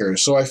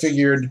speakers. So I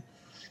figured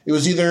it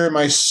was either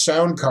my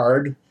sound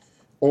card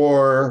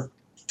or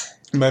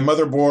my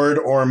motherboard,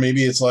 or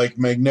maybe it's like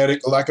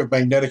lack of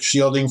magnetic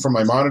shielding from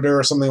my monitor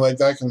or something like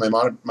that,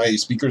 because my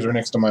speakers are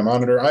next to my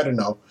monitor. I don't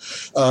know.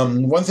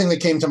 One thing that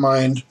came to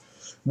mind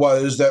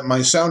was that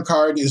my sound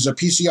card is a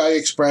PCI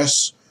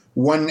Express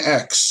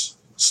 1X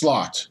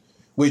slot,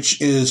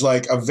 which is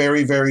like a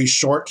very, very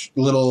short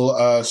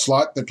little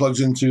slot that plugs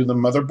into the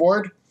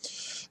motherboard.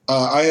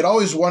 I had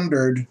always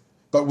wondered,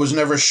 but was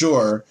never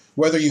sure,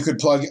 whether you could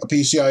plug a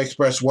PCI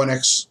Express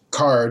 1X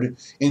card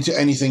into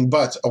anything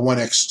but a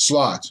 1X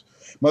slot.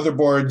 Modern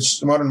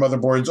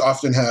motherboards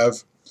often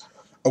have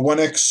a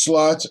 1X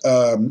slot,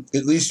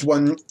 at least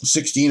one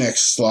 16X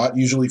slot,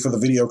 usually for the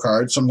video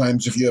card.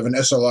 Sometimes if you have an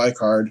SLI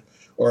card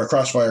or a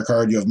Crossfire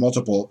card, you have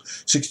multiple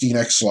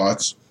 16X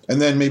slots. And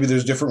then maybe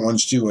there's different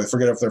ones too. I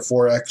forget if they're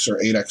 4X or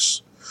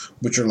 8X,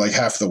 which are like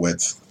half the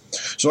width.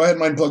 So I had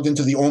mine plugged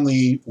into the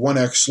only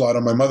 1X slot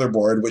on my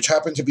motherboard, which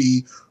happened to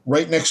be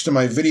right next to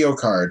my video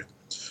card,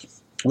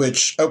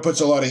 which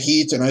outputs a lot of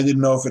heat, and I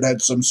didn't know if it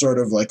had some sort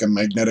of like a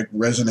magnetic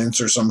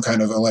resonance or some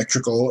kind of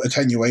electrical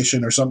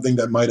attenuation or something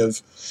that might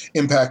have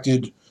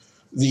impacted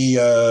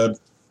the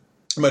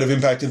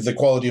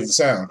quality of the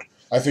sound.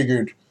 I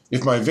figured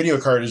if my video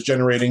card is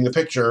generating the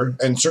picture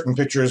and certain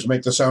pictures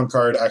make the sound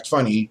card act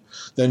funny,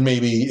 then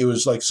maybe it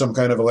was like some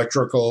kind of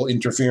electrical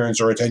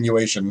interference or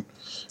attenuation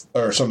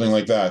or something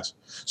like that.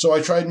 So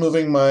I tried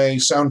moving my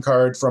sound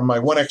card from my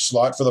 1X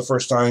slot for the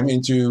first time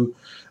into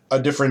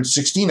a different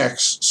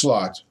 16X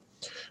slot,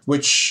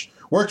 which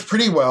worked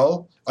pretty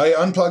well. I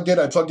unplugged it.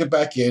 I plugged it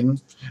back in.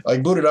 I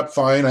booted up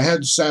fine. I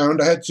had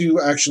sound. I had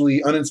to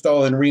actually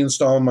uninstall and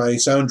reinstall my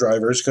sound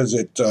drivers because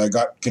it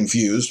got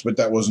confused, but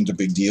that wasn't a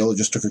big deal. It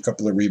just took a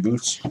couple of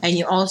reboots. And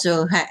you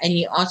also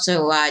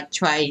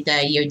tried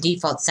your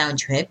default sound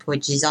trip,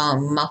 which is all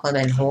muffled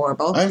and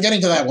horrible. I'm getting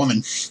to that,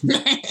 woman.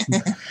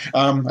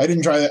 I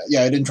didn't try that.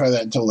 Yeah, I didn't try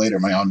that until later.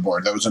 My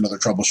onboard. That was another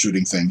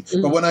troubleshooting thing.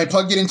 Mm. But when I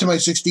plugged it into my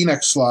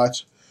 16x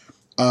slot,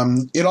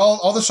 it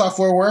all the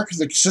software worked.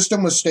 The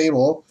system was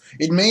stable.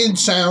 It made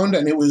sound,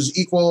 and it was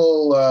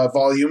equal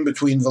volume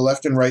between the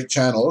left and right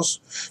channels,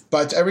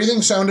 but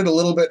everything sounded a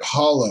little bit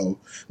hollow,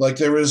 like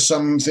there was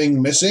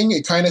something missing.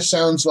 It kind of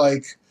sounds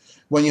like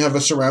when you have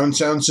a surround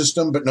sound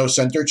system but no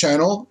center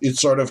channel. It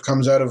sort of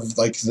comes out of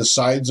like the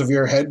sides of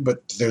your head,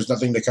 but there's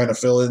nothing to kind of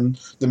fill in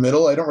the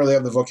middle. I don't really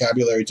have the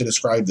vocabulary to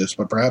describe this,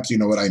 but perhaps you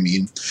know what I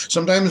mean.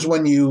 Sometimes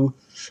when you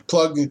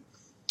plug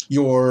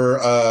your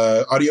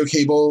audio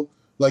cable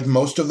like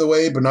most of the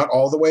way, but not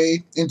all the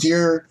way into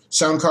your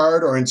sound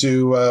card or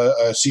into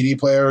a CD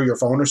player or your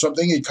phone or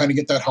something, you kind of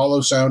get that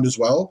hollow sound as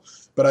well.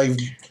 But I've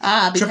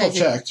triple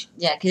checked.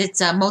 Yeah,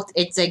 because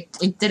it's like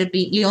instead of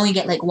you only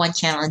get like one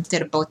channel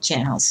instead of both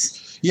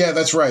channels. Yeah,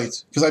 that's right.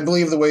 Because I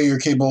believe the way your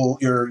cable,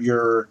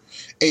 your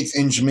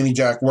 1/8-inch mini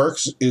jack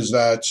works is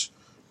that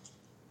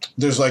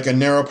there's like a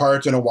narrow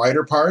part and a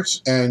wider part,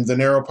 and the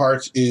narrow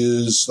part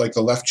is like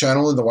the left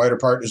channel and the wider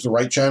part is the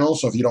right channel.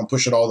 So if you don't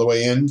push it all the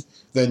way in,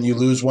 then you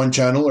lose one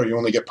channel or you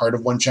only get part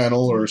of one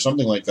channel or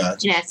something like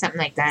that. Yeah, something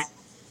like that.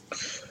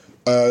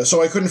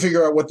 So I couldn't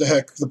figure out what the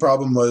heck the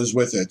problem was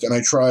with it, and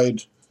I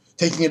tried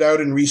taking it out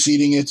and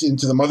reseating it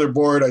into the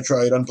motherboard. I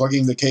tried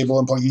unplugging the cable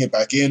and plugging it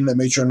back in. I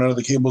made sure none of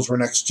the cables were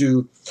next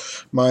to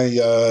my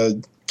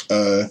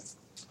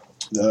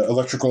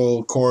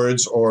electrical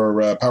cords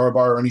or power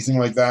bar or anything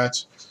like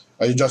that.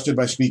 I adjusted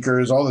my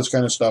speakers, all this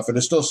kind of stuff, and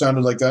it still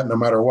sounded like that no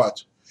matter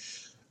what.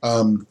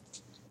 Then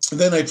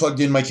I plugged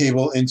in my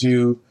cable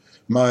into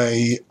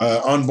my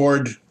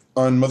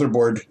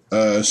motherboard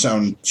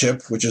sound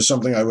chip, which is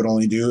something I would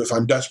only do if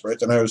I'm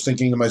desperate. And I was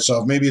thinking to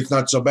myself, maybe it's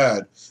not so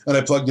bad. And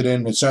I plugged it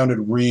in. It sounded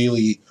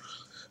really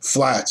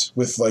flat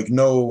with like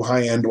no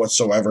high end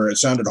whatsoever. It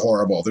sounded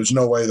horrible. There's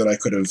no way that I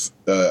could have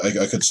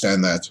I could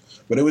stand that.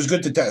 But it was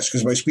good to test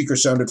because my speaker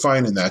sounded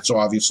fine in that. So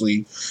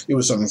obviously it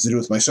was something to do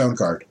with my sound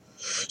card.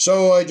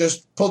 So I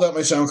just pulled out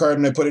my sound card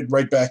and I put it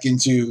right back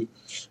into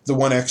the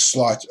 1X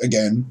slot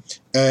again.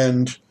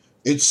 And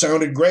it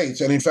sounded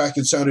great. And in fact,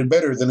 it sounded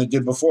better than it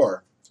did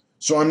before.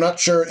 So I'm not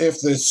sure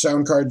if the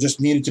sound card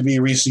just needed to be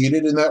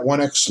reseated in that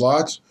 1X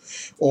slot,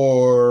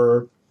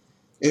 or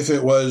if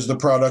it was the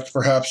product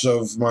perhaps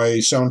of my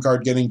sound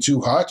card getting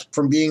too hot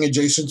from being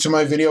adjacent to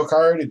my video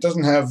card. It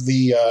doesn't have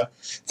the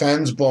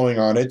fans blowing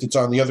on it. It's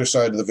on the other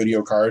side of the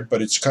video card,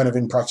 but it's kind of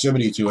in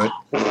proximity to it.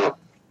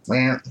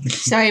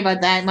 Sorry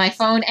about that. My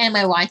phone and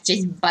my watch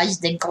just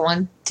buzzed and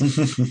gone.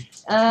 Does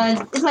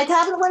my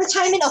tablet want to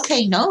chime in?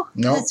 Okay, no?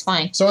 No. That's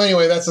fine. So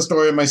anyway, that's the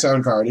story of my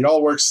sound card. It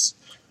all works.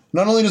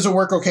 Not only does it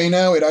work okay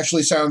now, it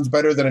actually sounds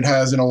better than it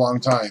has in a long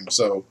time.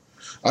 So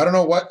I don't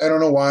know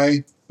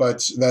why,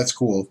 but that's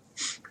cool.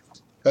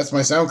 That's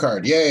my sound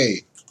card.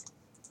 Yay.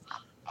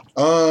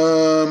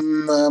 Oh,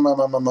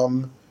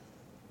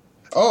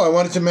 I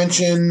wanted to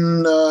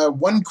mention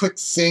one quick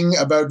thing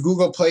about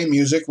Google Play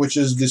Music, which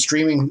is the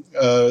streaming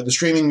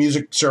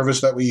music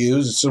service that we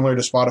use. It's similar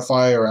to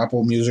Spotify or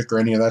Apple Music or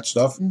any of that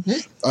stuff.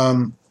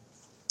 Mm-hmm.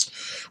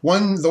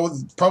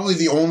 Probably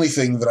the only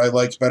thing that I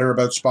liked better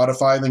about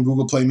Spotify than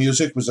Google Play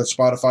Music was that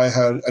Spotify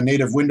had a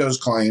native Windows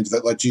client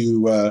that let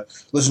you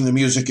listen to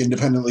music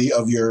independently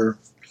of your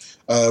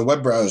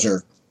web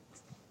browser.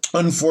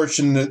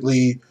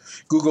 Unfortunately,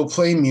 Google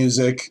Play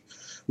Music,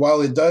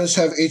 while it does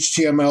have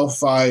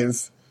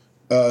HTML5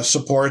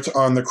 support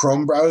on the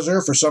Chrome browser,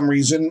 for some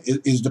reason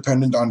it is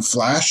dependent on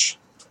Flash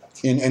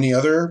in any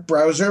other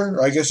browser.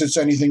 I guess it's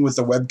anything with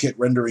the WebKit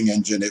rendering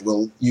engine. It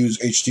will use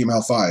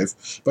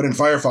HTML5. But in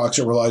Firefox,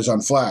 it relies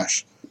on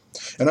Flash.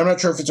 And I'm not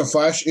sure if it's a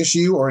Flash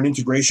issue or an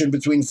integration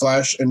between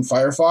Flash and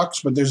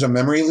Firefox, but there's a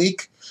memory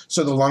leak.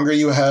 So the longer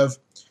you have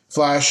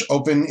Flash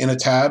open in a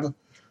tab,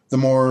 the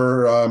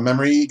more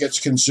memory gets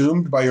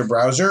consumed by your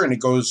browser, and it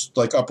goes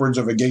like upwards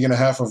of 1.5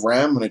 gigs of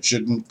RAM, and it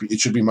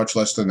should be much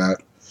less than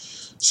that.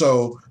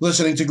 So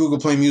listening to Google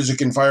Play Music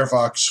in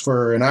Firefox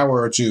for an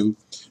hour or two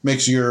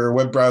makes your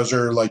web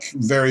browser like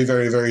very,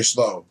 very, very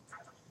slow,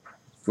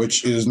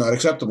 which is not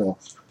acceptable.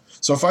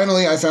 So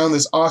finally, I found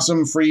this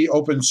awesome free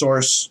open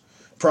source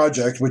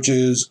project, which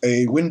is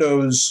a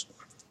Windows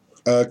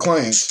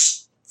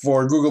client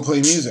for Google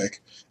Play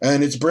Music.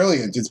 And it's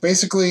brilliant. It's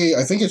basically,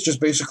 I think it's just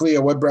basically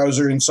a web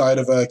browser inside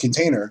of a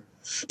container.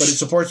 But it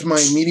supports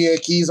my media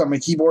keys on my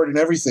keyboard and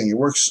everything. It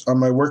works on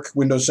my work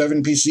Windows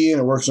 7 PC, and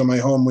it works on my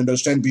home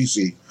Windows 10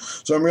 PC.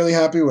 So I'm really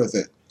happy with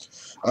it.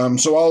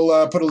 So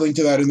I'll put a link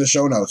to that in the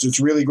show notes. It's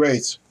really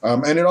great.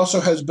 And it also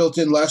has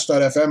built-in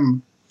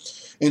Last.fm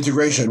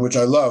integration, which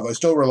I love. I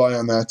still rely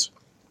on that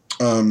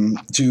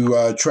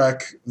to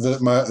track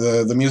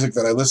the music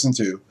that I listen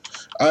to.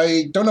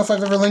 I don't know if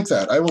I've ever linked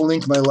that. I will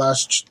link my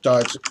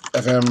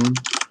Last.fm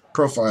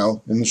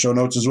profile in the show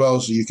notes as well,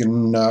 so you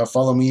can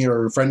follow me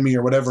or friend me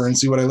or whatever and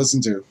see what I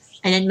listen to.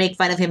 And then make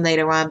fun of him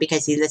later on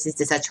because he listens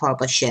to such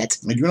horrible shit.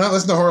 I do not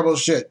listen to horrible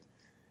shit.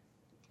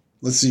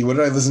 Let's see, what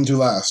did I listen to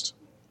last?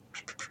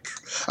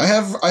 I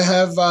have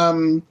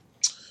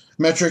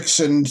metrics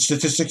and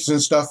statistics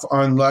and stuff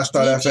on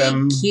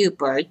last.fm. DJ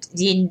Qbert,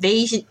 the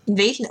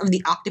invasion of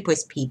the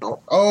octopus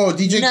people. Oh,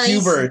 DJ Nice.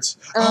 Qbert.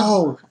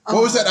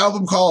 What was that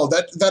album called?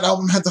 That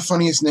album had the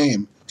funniest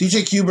name.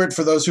 DJ Qbert,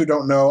 for those who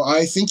don't know,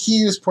 I think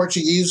he is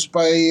Portuguese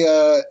by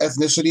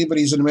ethnicity, but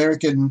he's an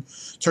American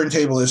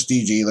turntablist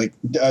DJ,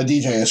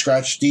 a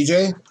scratch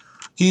DJ.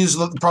 He's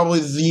probably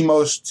the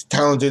most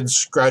talented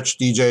scratch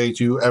DJ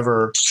to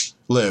ever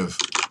live.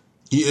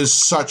 He is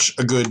such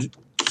a good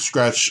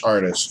scratch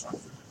artist.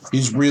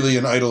 He's really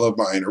an idol of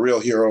mine, a real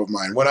hero of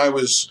mine. When I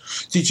was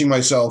teaching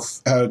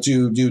myself how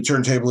to do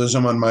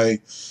turntablism on my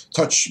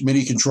touch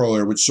MIDI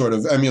controller, which sort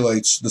of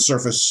emulates the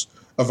surface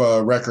of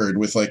a record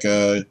with like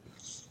a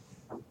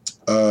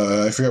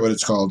I forget what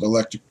it's called,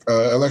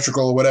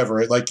 electrical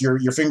whatever. Like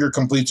your finger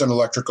completes an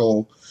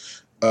electrical,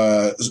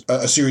 a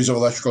series of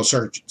electrical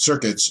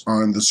circuits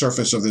on the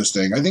surface of this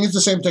thing. I think it's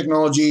the same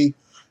technology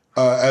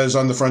as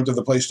on the front of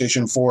the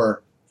PlayStation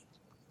 4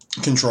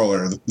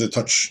 controller, the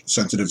touch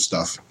sensitive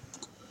stuff.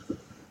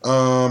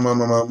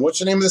 What's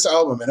the name of this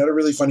album? It had a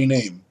really funny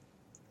name.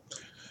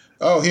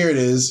 Oh, here it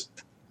is.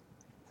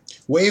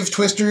 Wave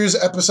Twisters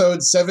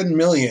Episode 7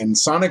 Million,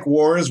 Sonic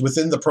Wars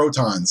Within the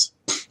Protons.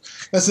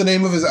 That's the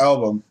name of his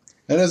album.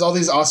 It has all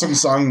these awesome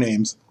song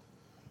names.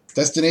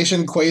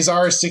 Destination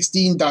Quasar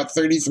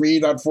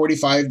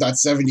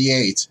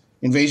 16.33.45.78.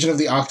 Invasion of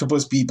the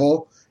Octopus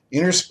People.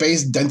 Inner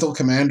Space Dental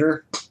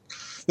Commander.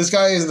 This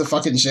guy is the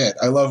fucking shit.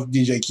 I love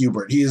DJ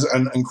Qbert. He is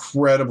an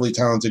incredibly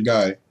talented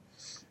guy.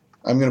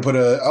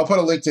 I'll put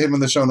a link to him in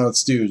the show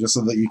notes too, just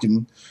so that you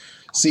can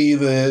see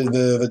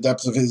the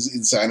depth of his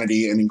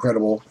insanity and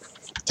incredible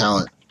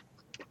talent.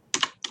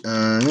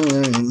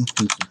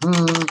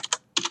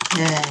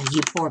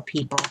 You poor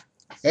people.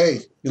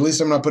 Hey, at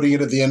least I'm not putting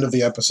it at the end of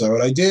the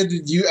episode.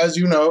 As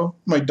you know,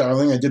 my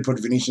darling, I did put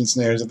Venetian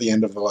snares at the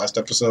end of the last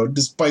episode,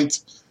 despite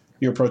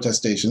your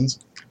protestations.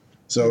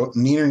 So,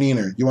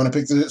 neener. You want to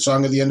pick the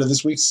song at the end of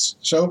this week's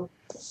show?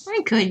 I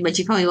could, but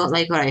you probably won't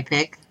like what I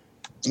pick.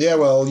 Yeah,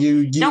 well,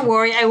 you don't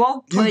worry, I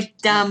won't put,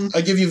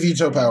 I give you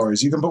veto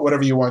powers. You can put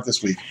whatever you want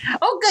this week.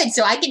 Oh, good,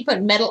 so I can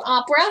put metal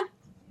opera?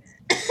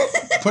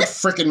 Put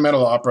frickin'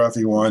 metal opera if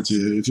you want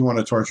to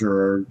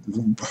torture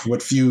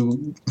what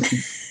few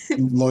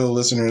loyal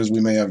listeners we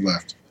may have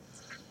left.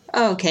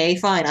 Okay,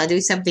 fine, I'll do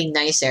something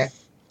nicer.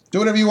 Do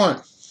whatever you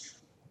want.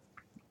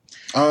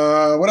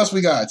 What else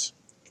we got?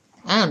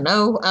 I don't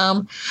know,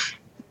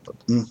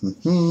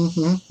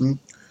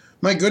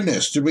 My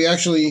goodness, did we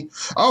actually...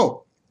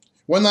 Oh!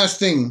 One last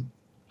thing.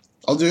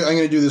 I'm going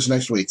to do this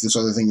next week. This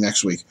other thing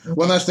next week. Okay.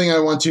 One last thing I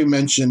want to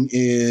mention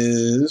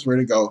is... Where'd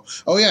it go?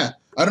 Oh, yeah.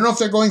 I don't know if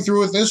they're going through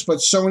with this, but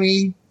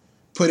Sony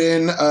put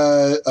in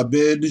a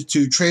bid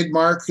to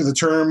trademark the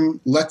term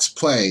Let's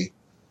Play.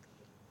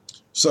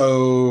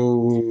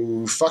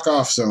 So, fuck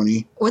off,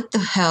 Sony. What the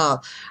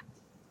hell?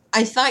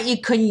 I thought you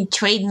couldn't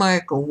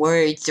trademark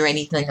words or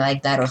anything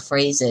like that, or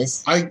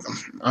phrases. I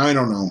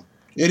don't know.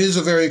 It is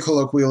a very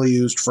colloquially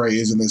used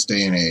phrase in this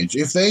day and age.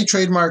 If they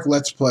trademark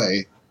Let's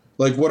Play,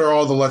 like, what are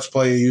all the Let's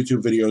Play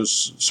YouTube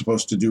videos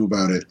supposed to do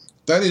about it?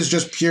 That is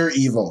just pure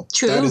evil.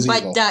 True,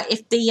 but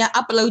if the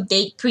upload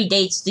date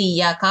predates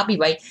the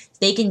copyright,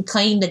 they can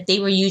claim that they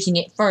were using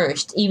it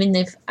first, even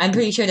if... I'm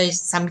pretty sure there's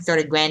some sort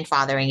of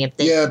grandfathering if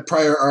they... Yeah,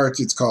 prior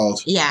art, it's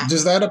called. Yeah.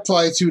 Does that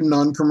apply to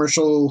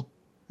non-commercial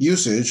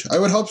usage? I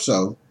would hope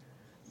so.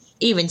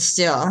 Even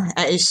still,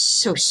 it's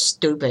so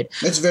stupid.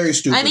 It's very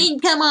stupid. I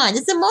mean, come on.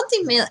 It's a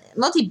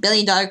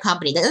multi-billion-dollar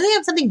company. Doesn't they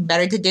have something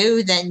better to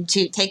do than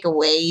to take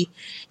away...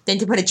 than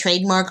to put a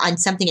trademark on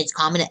something as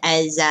common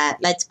as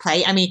Let's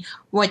Play? I mean,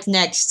 what's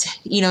next?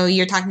 You know,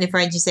 you're talking to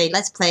friends, you say,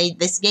 let's play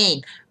this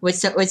game.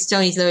 What's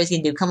Sony's lawyers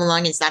going to do? Come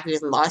along and slap you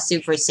with a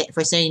lawsuit for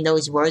saying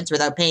those words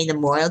without paying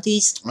them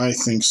royalties? I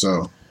think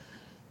so.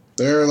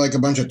 They're like a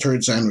bunch of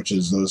turd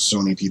sandwiches, those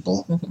Sony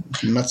people.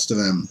 Nuts to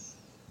them.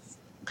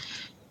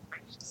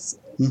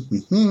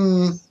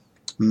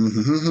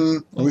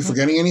 Are we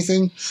forgetting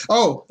anything?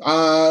 Oh,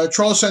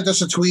 Troll sent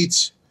us a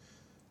tweet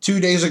 2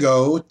 days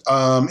ago,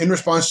 in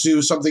response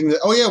to something that,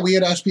 we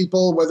had asked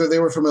people whether they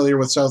were familiar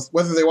with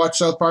whether they watched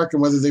South Park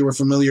and whether they were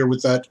familiar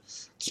with that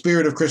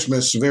Spirit of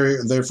Christmas,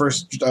 their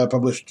first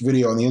published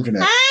video on the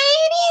internet.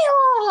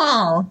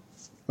 Oh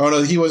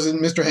no, he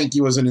wasn't. Mr. Hanky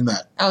wasn't in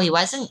that. Oh, he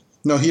wasn't?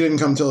 No, he didn't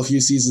come till a few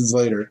seasons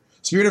later.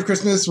 Spirit of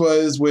Christmas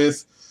was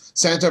with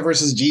Santa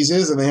versus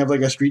Jesus, and they have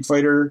like a Street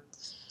Fighter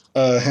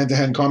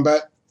hand-to-hand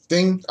combat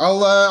thing.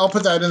 I'll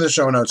put that in the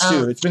show notes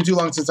too. It's been too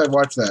long since I've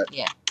watched that.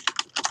 Yeah.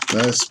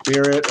 The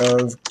Spirit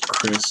of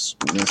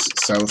Christmas,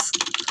 South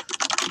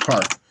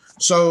Park.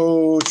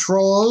 So,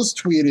 Trolls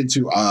tweeted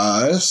to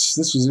us.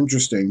 This was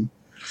interesting.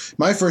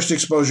 My first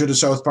exposure to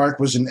South Park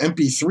was an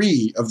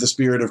MP3 of The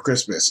Spirit of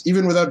Christmas.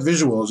 Even without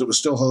visuals, it was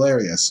still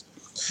hilarious.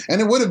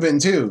 And it would have been,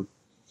 too.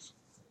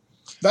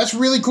 That's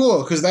really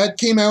cool because that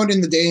came out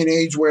in the day and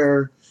age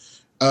where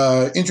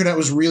internet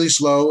was really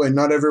slow and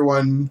not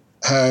everyone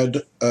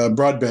had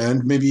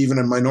broadband. Maybe even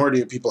a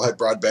minority of people had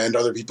broadband.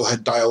 Other people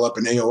had dial-up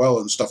and AOL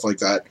and stuff like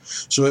that.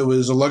 So it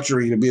was a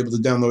luxury to be able to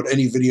download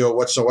any video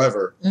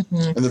whatsoever.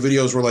 Mm-hmm. And the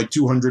videos were like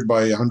 200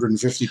 by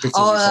 150 pixels.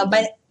 Oh,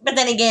 but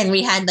then again,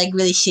 we had like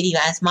really shitty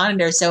ass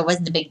monitors, so it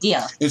wasn't a big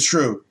deal. It's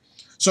true.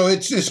 So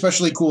it's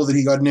especially cool that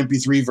he got an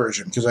MP3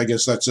 version because I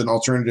guess that's an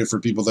alternative for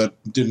people that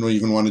didn't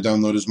even want to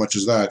download as much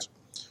as that.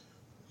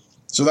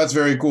 So that's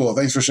very cool.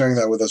 Thanks for sharing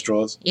that with us,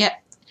 Jules. Yep.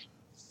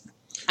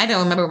 I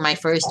don't remember my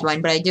first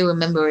one, but I do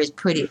remember it was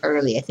pretty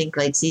early. I think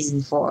like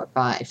season 4 or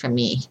 5 for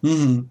me.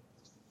 Mm-hmm.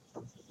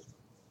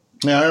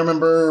 Yeah, I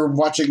remember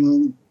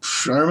watching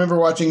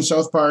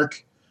South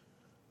Park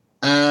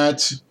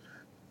at...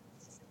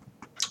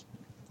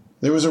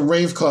 There was a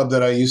rave club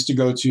that I used to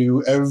go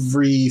to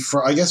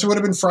I guess it would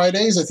have been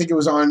Fridays. I think it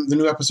was the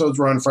new episodes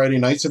were on Friday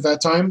nights at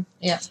that time.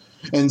 Yeah.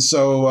 And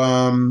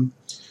so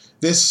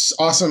this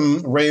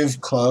awesome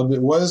rave club,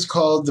 it was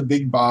called the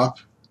Big Bop.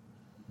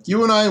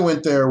 You and I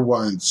went there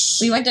once.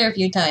 We went there a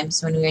few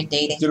times when we were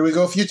dating. Did we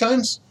go a few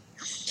times?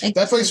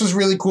 That place was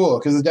really cool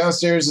because the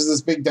downstairs is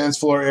this big dance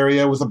floor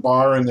area with a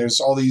bar and there's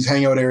all these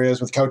hangout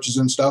areas with couches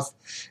and stuff.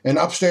 And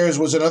upstairs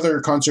was another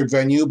concert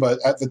venue, but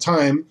at the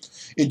time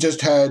it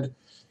just had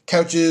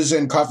couches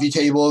and coffee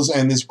tables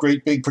and this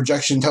great big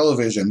projection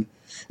television.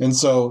 And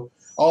so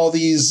all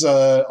these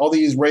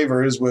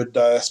ravers would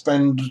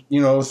spend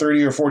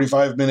 30 or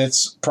 45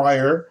 minutes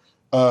prior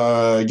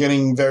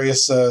getting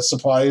various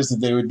supplies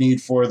that they would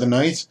need for the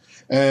night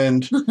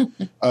and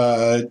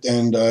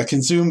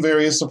consume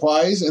various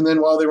supplies, and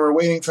then while they were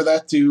waiting for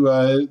that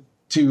to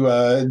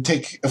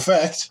take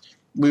effect,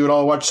 we would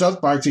all watch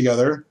South Park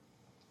together,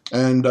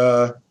 and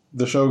the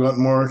show got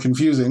more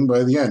confusing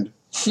by the end.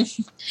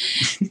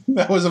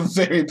 That was a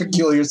very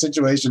peculiar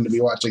situation to be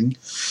watching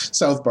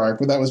South Park,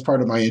 but that was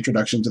part of my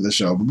introduction to the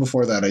show. But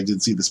before that, I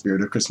did see the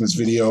Spirit of Christmas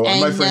video on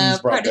my friend's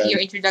broadband. Part of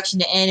your introduction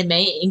to anime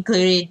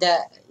included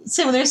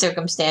similar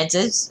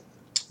circumstances.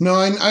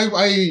 No,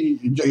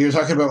 you're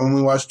talking about when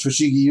we watched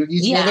Toshigi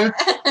Yugi together?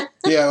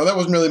 Yeah, well, that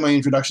wasn't really my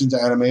introduction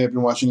to anime. I've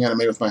been watching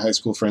anime with my high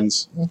school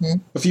friends. Mm-hmm.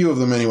 A few of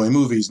them anyway,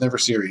 movies, never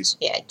series.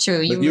 Yeah,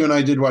 true. But you and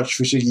I did watch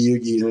Fushigi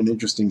Yugi in an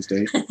interesting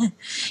state.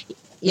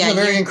 Yeah, it's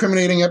a very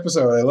incriminating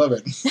episode. I love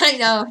it. I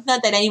know.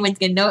 Not that anyone's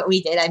going to know what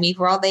we did. I mean,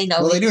 for all they know.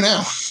 Well, they do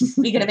now.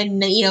 We could have been,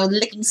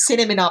 licking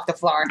cinnamon off the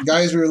floor.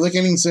 Guys, we were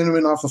licking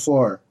cinnamon off the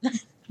floor.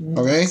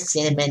 Okay?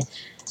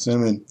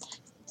 Cinnamon.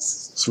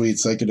 Sweet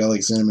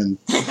psychedelic cinnamon.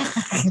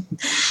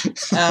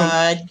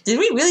 Did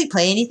we really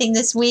play anything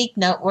this week?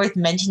 Not worth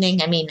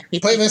mentioning. I mean,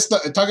 play this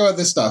stuff. Talk about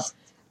this stuff.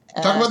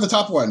 Talk about the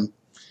top one.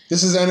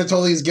 This is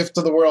Anatoly's gift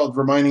to the world,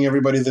 reminding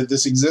everybody that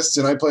this exists.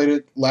 And I played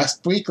it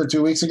last week or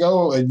 2 weeks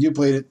ago, and you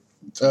played it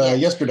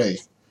yesterday.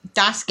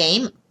 DOS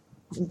game.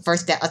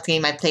 First DOS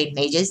game I played in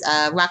ages.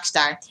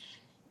 Rockstar.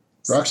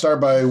 Rockstar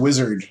by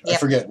Wizard. Yep. I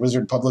forget.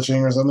 Wizard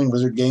Publishing or something.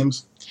 Wizard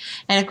Games.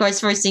 And of course,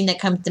 first thing that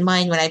comes to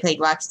mind when I played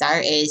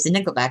Rockstar is the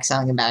Nickelback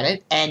song about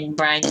it. And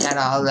Brian got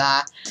all...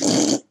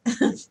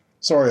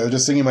 Sorry, I was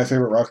just singing my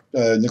favorite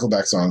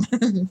Nickelback song.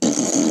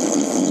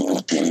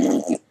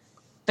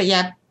 But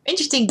yeah,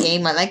 interesting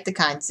game. I like the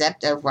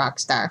concept of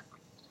Rockstar.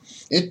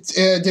 Did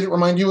it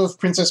remind you of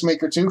Princess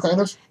Maker 2, kind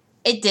of?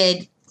 It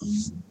did.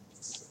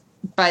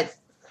 But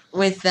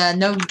with the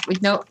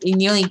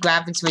only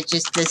graphics were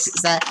just this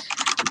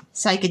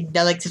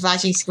psychedelic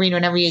flashing screen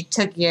whenever you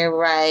took your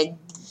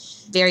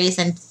various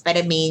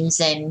amphetamines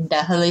and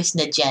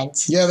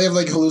hallucinogens. Yeah, they have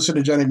like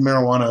hallucinogenic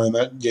marijuana in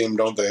that game,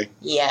 don't they?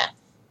 Yeah.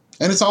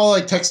 And it's all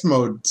like text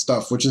mode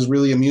stuff, which is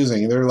really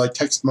amusing. They're like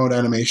text mode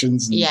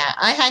animations. Yeah,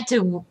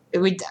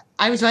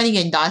 I was running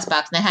in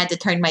DOSBox and I had to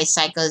turn my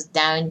cycles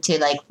down to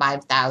like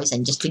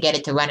 5,000 just to get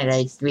it to run at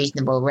a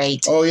reasonable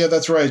rate. Oh yeah,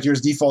 that's right.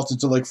 Yours defaulted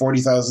to like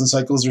 40,000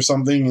 cycles or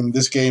something, and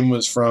this game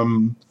was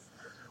from...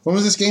 When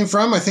was this game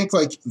from? I think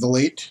like the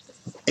late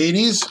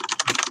 80s.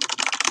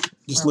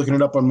 Just looking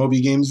it up on Moby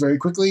Games very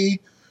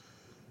quickly.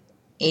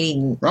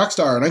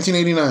 Rockstar,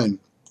 1989.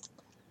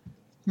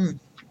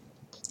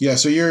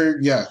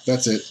 Yeah,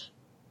 that's it.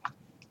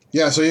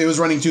 Yeah, so it was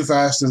running too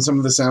fast, and some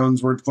of the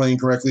sounds weren't playing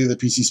correctly. The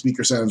PC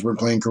speaker sounds weren't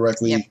playing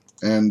correctly,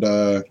 and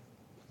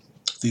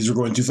these were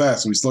going too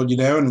fast. So we slowed you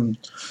down, and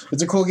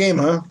it's a cool game,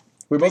 huh?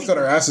 We both got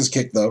our asses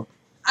kicked, though.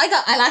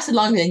 I lasted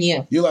longer than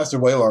you. You lasted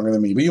way longer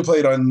than me, but you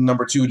played on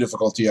number 2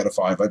 difficulty out of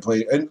 5. I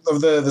played, and of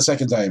the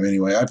second time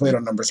anyway. I played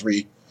on number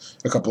 3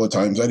 a couple of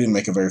times. I didn't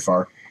make it very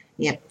far.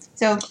 Yep.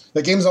 So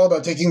the game's all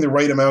about taking the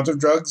right amount of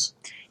drugs.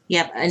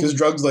 Yep. Because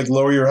drugs like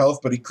lower your health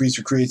but increase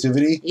your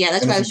creativity. Yeah,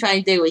 that's what I was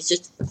trying to do, was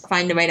just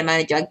find the right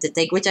amount of drugs to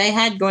take, which I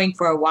had going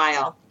for a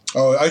while.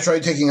 Oh, I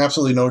tried taking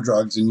absolutely no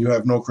drugs, and you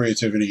have no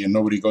creativity, and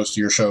nobody goes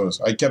to your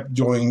shows. I kept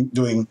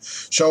doing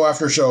show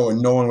after show,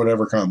 and no one would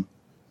ever come.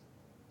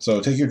 So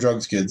take your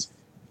drugs, kids.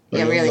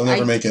 Yeah, really. You'll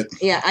never make it.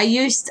 Yeah,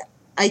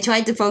 I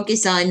tried to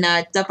focus on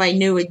stuff I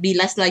knew would be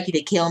less likely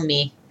to kill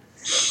me.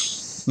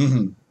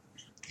 Mm-hmm.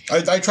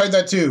 I tried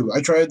that too.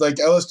 I tried like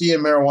LSD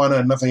and marijuana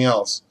and nothing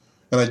else.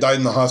 And I died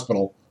in the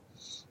hospital.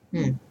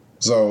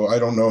 So I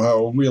don't know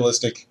how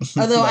realistic.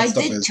 Although that I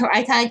stuff did, is.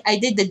 I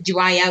did the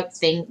dry out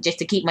thing just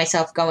to keep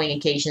myself going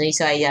occasionally.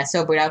 So I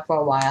sobered out for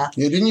a while.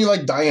 Yeah, didn't you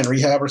like die in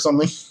rehab or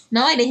something?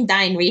 No, I didn't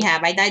die in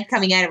rehab. I died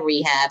coming out of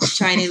rehab,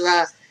 trying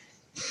to.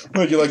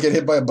 Would you like get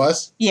hit by a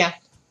bus? Yeah.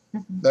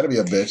 That'd be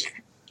a bitch.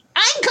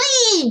 I'm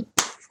clean.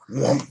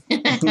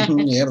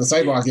 Yeah, the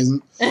sidewalk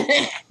isn't.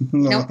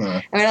 Nope.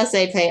 What else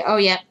did I play? Oh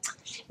yeah.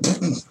 I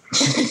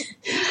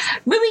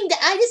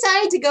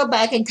decided to go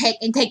back and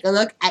take a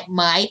look at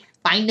my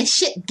Find the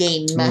Shit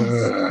game.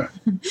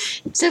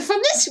 So from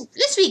this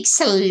week's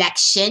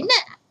selection,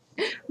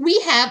 we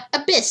have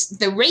Abyss,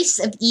 the Race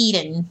of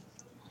Eden.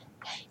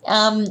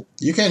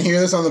 You can't hear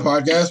this on the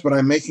podcast, but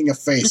I'm making a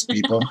face,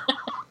 people.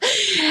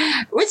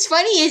 What's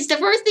funny is the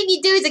first thing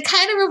you do is it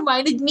kind of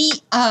reminded me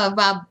of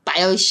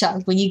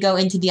Bioshock when you go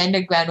into the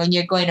underground when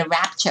you're going to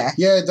Rapture.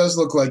 Yeah, it does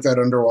look like that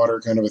underwater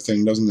kind of a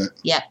thing, doesn't it?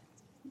 Yep.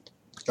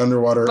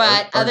 Underwater.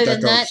 But other than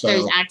Deco that,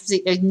 style.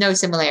 there's no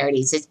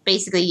similarities. It's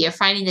basically you're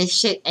finding the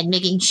shit and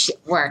making shit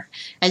work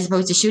as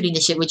opposed to shooting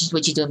the shit, which is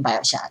what you do in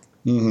Bioshock.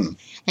 Mm-hmm.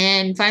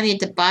 And finally,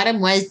 at the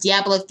bottom was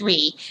Diablo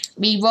 3.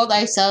 We rolled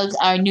ourselves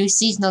our new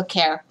seasonal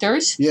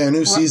characters. Yeah, a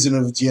new season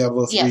of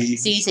Diablo 3. Yeah,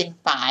 season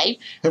 5.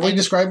 Have we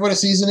described what a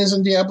season is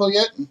in Diablo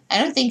yet? I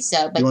don't think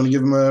so. But You want to give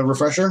them a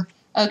refresher?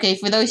 okay,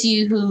 for those of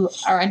you who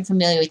are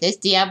unfamiliar with this,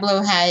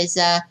 Diablo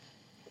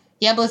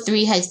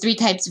 3 has 3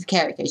 types of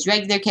characters.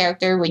 Regular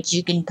character, which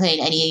you can play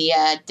in any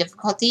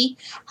difficulty.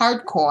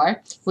 Hardcore,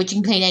 which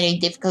you can play in any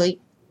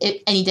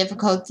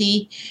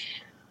difficulty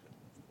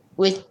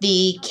with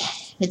the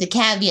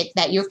caveat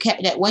that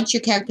that once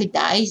your character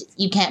dies,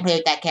 you can't play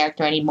with that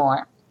character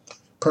anymore.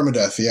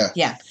 Permadeath, yeah.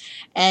 Yeah.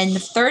 And the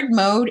third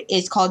mode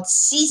is called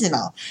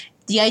seasonal.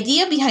 The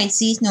idea behind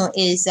seasonal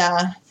is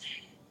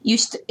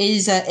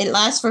it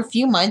lasts for a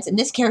few months, and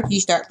this character you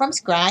start from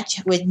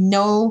scratch with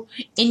no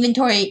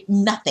inventory,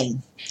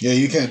 nothing. Yeah,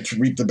 you can't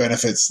reap the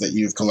benefits that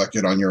you've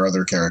collected on your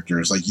other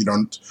characters. Like, you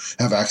don't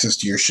have access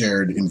to your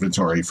shared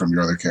inventory from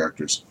your other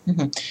characters.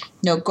 Mm-hmm.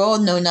 No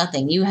gold, no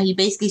nothing. You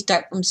basically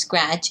start from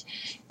scratch,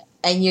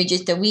 and you're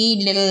just a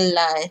wee little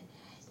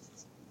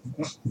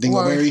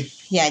Dingleberry?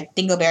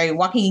 Dingleberry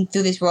walking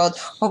through this world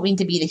hoping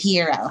to be the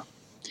hero.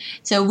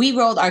 So we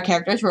rolled our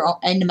characters.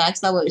 And the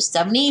max level was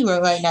 70.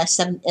 We're right now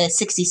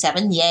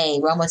 67. Yay,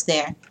 we're almost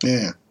there.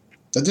 Yeah.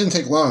 That didn't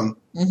take long.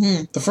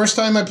 Mm-hmm. The first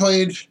time I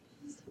played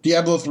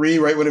Diablo 3,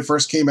 right when it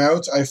first came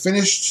out, I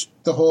finished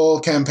the whole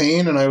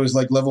campaign and I was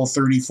like level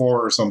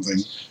 34 or something.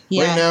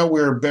 Yeah. Right now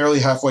we're barely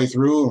halfway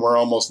through and we're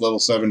almost level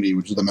 70,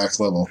 which is the max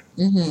level.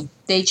 Mm-hmm.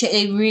 They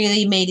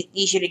really made it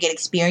easier to get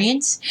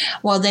experience.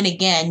 Well, then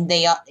again,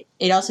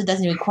 it also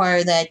doesn't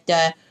require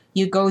that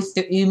you go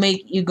through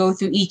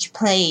each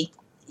play.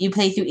 You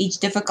play through each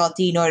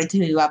difficulty in order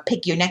to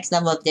pick your next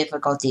level of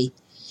difficulty.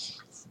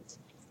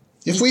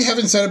 If we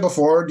haven't said it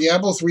before,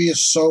 Diablo 3 is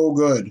so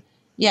good.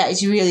 Yeah,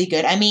 it's really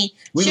good. I mean,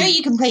 sure,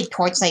 you can play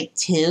Torchlight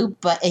too,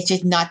 but it's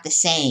just not the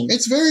same.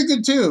 It's very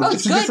good too. Oh,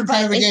 it's a different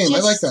kind of a game. I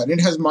like that. It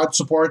has mod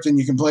support and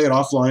you can play it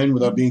offline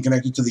without being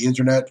connected to the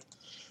internet.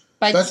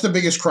 But that's the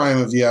biggest crime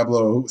of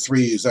Diablo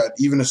 3 is that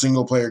even a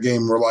single player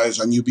game relies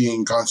on you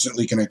being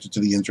constantly connected to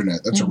the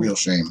internet. That's a real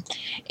shame.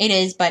 It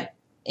is, but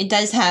it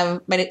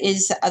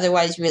is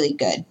otherwise really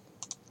good.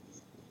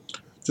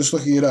 Just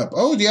looking it up.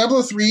 Oh,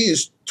 Diablo 3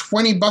 is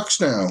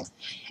 $20 now.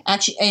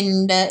 Actually,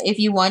 and if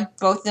you want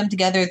both of them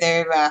together,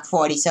 they're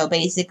 $40. So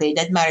basically, it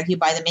doesn't matter if you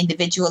buy them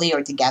individually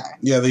or together.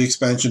 Yeah, the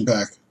expansion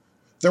pack.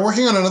 They're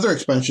working on another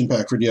expansion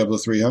pack for Diablo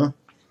 3, huh?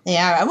 They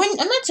are. I'm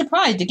not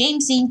surprised. The game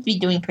seems to be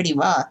doing pretty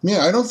well.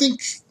 Yeah, I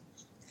think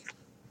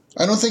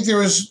there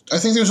was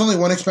only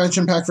one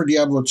expansion pack for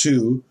Diablo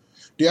 2.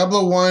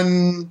 Diablo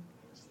 1,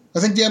 I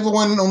think Diablo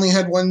 1 only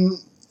had one,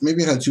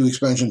 maybe it had 2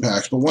 expansion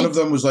packs, but one of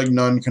them was like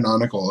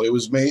non-canonical. It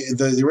was made,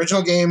 the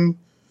original game,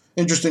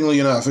 interestingly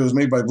enough, it was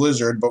made by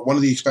Blizzard, but one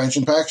of the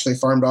expansion packs they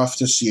farmed off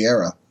to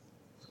Sierra,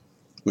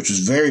 which was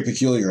very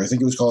peculiar. I think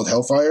it was called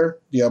Hellfire,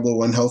 Diablo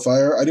 1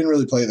 Hellfire. I didn't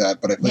really play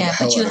that, but I played the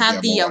hell out of Diablo 1. Yeah,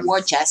 but you have the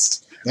war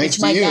chest. Thanks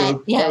to you. Dad,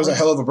 that was a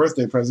hell of a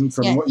birthday present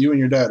from you and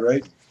your dad,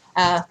 right?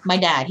 My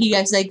dad. He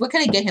was like, what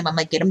can I get him? I'm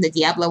like, get him the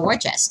Diablo war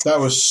chest. That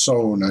was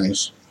so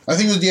nice. I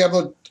think it was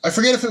Diablo... I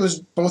forget if it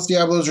was both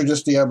Diablos or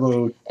just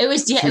Diablo It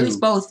was 2. It was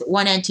both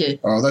 1 and 2.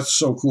 Oh, that's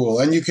so cool.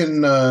 And you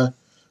can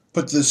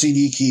put the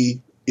CD key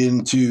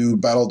into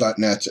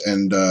battle.net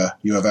and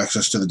you have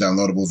access to the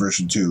downloadable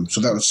version too. So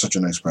that was such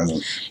a nice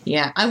present.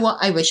 Yeah,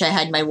 I wish I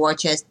had my war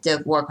chest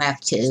of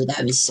Warcraft 2.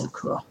 That was so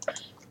cool.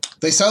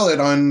 They sell it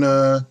on,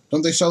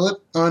 don't they sell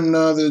it on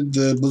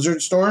the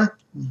Blizzard store?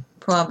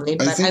 Probably,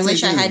 but I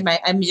wish I had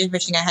I'm just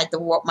wishing I had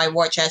my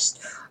war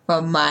chest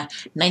from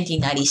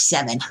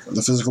 1997.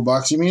 The physical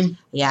box, you mean?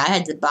 Yeah, I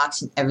had the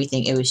box and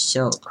everything. It was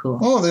so cool.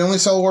 Oh, they only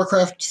sell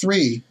Warcraft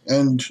 3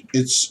 and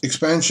its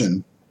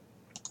expansion.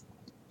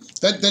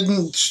 That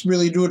didn't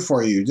really do it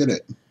for you, did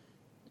it?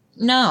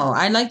 No,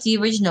 I like the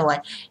original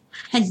one.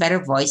 Had better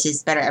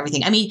voices, better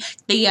everything. I mean,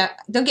 they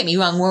don't get me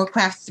wrong.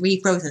 Warcraft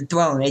 3: Frozen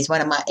Throne is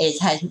one of my is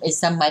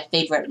some of my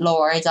favorite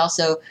lore. It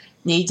also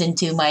leads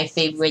into my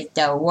favorite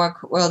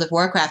World of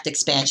Warcraft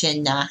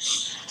expansion,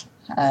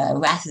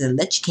 Wrath of the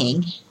Lich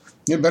King.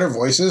 Yeah, better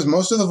voices.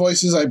 Most of the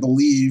voices, I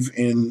believe,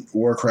 in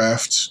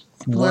Warcraft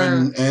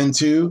 1 and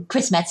 2.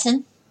 Chris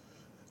Metzen.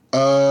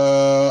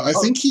 I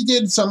think he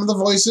did some of the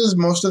voices.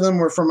 Most of them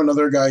were from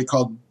another guy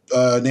called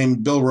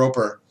named Bill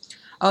Roper.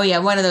 Oh yeah,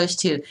 one of those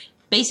two.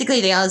 Basically,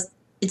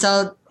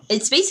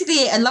 it's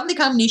basically a lovely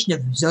combination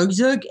of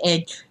Zug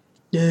and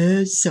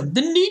there's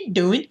something neat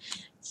doing.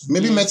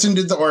 Maybe Metzen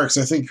did the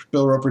orcs. I think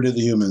Bill Roper did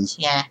the humans.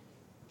 Yeah.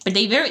 But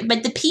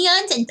the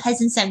peons and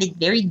peasants sounded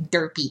very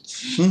derpy.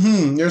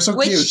 Mm-hmm. They're so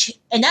cute.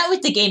 And that was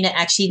the game that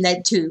actually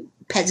led to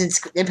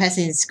the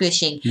peasants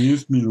squishing.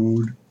 Yes, my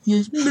lord.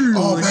 Yes, my lord.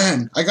 Oh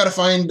man, I gotta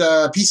find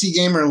PC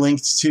Gamer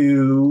linked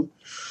to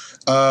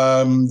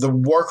the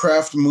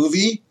Warcraft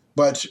movie,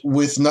 but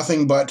with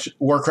nothing but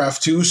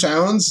Warcraft 2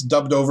 sounds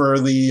dubbed over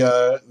the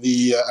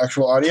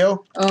actual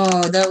audio.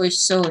 Oh, that was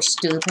so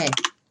stupid.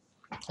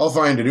 I'll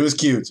find it. It was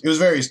cute. It was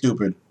very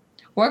stupid.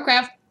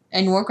 Warcraft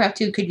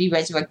 2 could be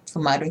resurrected for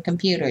modern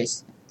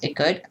computers. It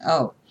could?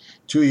 Oh.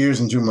 2 years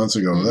and 2 months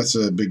ago. Mm. That's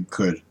a big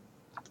could.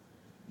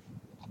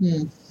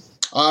 Hmm.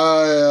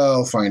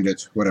 I'll find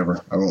it.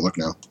 Whatever. I won't look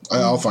now.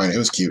 I'll find it. It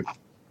was cute.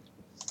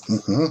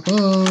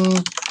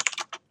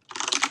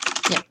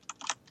 Yep.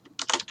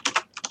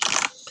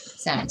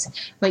 Sounds.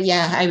 But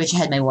yeah, I wish I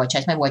had my war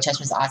chest. My war chest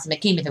was awesome.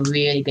 It came with a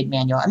really good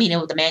manual. I mean,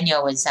 the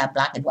manual was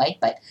black and white,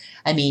 but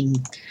I mean,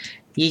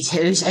 it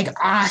was like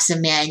awesome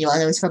manual.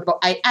 And it was for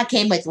I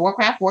came with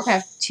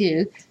Warcraft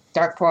 2,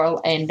 Dark Pearl,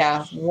 and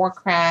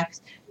Warcraft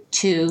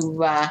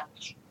 2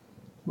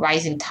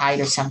 Rising Tide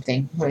or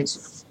something.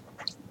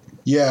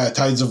 Yeah,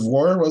 Tides of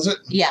War, was it?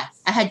 Yeah,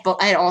 I had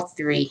all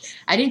three.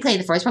 I didn't play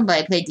the first one, but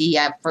I played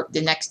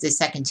the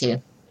second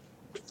two.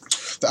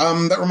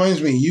 That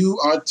reminds me, you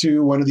ought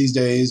to, one of these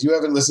days, you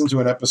haven't listened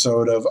to an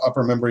episode of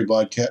Upper Memory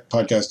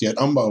podcast yet,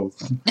 Umbo.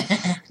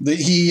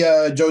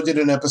 Joe did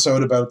an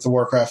episode about the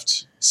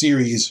Warcraft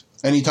series,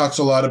 and he talks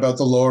a lot about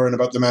the lore and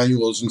about the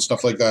manuals and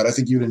stuff like that. I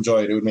think you'd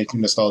enjoy it. It would make you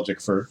nostalgic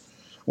for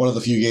one of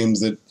the few games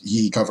that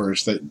he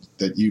covers that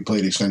you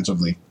played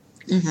extensively.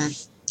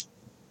 Mm-hmm.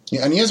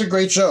 Yeah, and he has a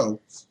great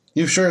show.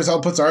 He sure as hell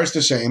puts ours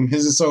to shame.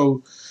 His is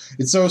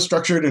it's so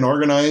structured and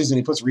organized, and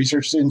he puts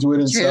research into it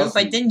and stuff.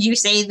 True, but didn't you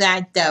say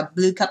that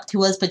Blue Cup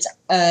Tools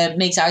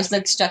makes ours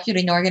look structured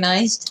and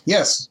organized?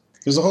 Yes.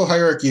 There's a whole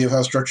hierarchy of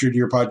how structured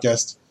your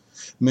podcast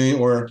may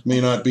or may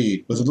not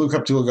be. But the Blue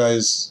Cup Tool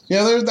guys,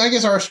 yeah, I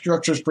guess our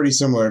structure is pretty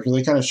similar, because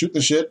they kind of shoot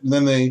the shit, and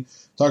then they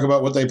talk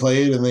about what they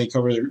played, and they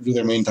do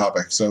their main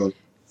topic. So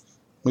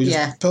we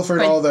just pilfered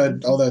all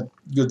that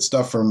good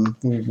stuff from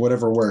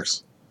whatever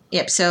works.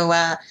 Yep, so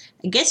I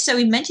guess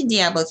we mentioned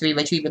Diablo 3,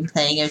 which we've been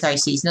playing as our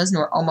seasonals, and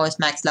we're almost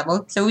max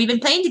level. So we've been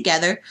playing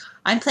together.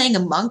 I'm playing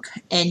a monk,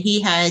 and he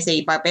has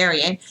a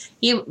barbarian.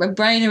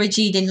 Brian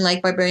originally didn't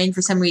like barbarian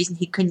for some reason.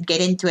 He couldn't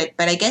get into it,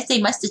 but I guess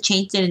they must have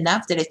changed it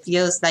enough that it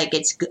feels like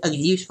it's a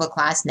useful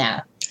class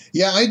now.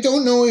 Yeah, I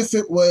don't know if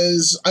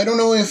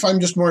I'm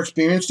just more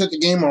experienced at the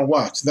game or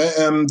what.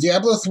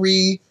 Diablo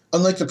 3,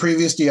 unlike the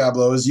previous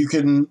Diablos, you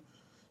can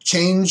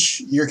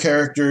change your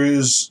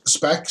character's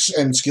specs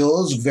and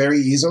skills very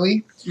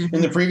easily. Mm-hmm.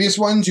 In the previous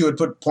ones, you would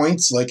put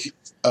points like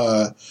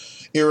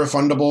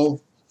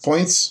unrefundable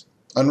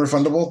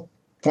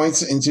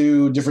points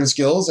into different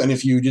skills, and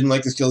if you didn't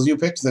like the skills you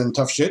picked, then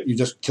tough shit, you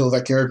just kill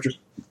that character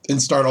and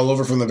start all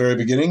over from the very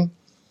beginning.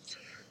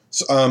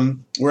 So,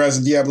 whereas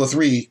in Diablo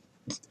 3,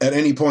 at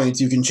any point,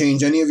 you can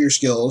change any of your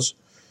skills,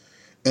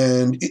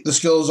 and the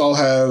skills all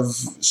have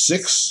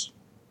 6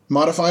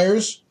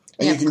 modifiers.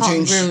 And you can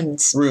change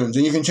runes,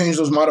 and you can change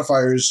those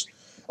modifiers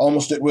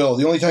almost at will.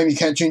 The only time you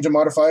can't change a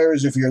modifier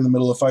is if you're in the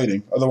middle of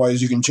fighting.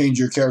 Otherwise, you can change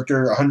your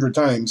character 100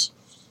 times.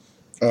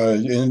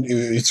 And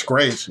it's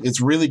great.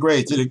 It's really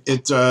great.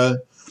 It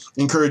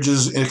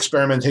encourages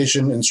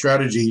experimentation and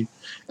strategy,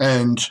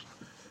 and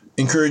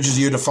encourages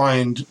you to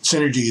find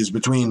synergies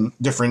between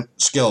different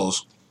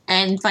skills.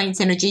 And find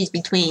synergies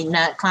between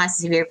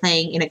classes if you're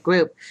playing in a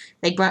group.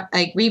 Like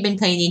we've been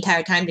playing the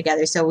entire time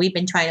together, so we've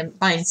been trying to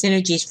find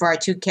synergies for our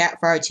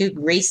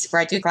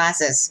two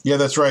classes. Yeah,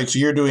 that's right. So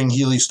you're doing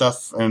Healy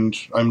stuff, and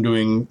I'm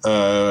doing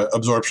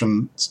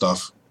absorption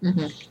stuff.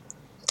 Mm-hmm.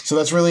 So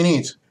that's really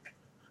neat.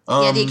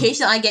 I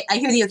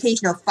hear the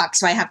occasional fuck,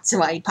 so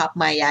I pop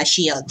my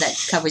shield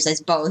that covers us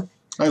both.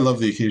 I love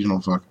the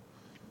occasional fuck.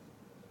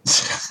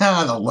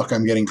 The look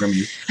I'm getting from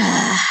you.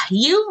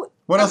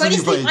 What else have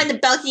you played? On the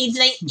balcony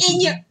tonight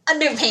in your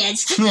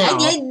underpants. Yeah. I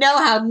didn't know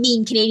how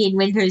mean Canadian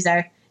winters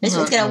are. This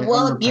one's going to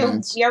wall up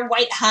your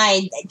white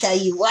hide, I tell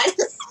you what.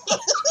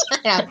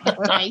 I don't know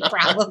what my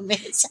problem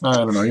is. I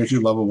don't know. You're too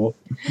lovable.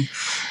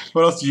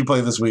 What else did you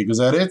play this week? Was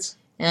that it?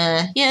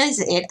 Yeah,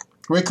 that's it.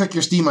 Right-click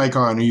your Steam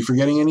icon. Are you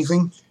forgetting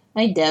anything?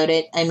 I doubt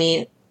it. I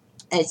mean,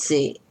 let's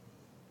see.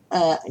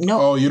 No.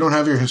 Oh, you don't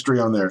have your history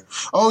on there.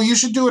 Oh, you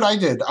should do what I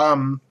did.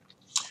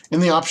 In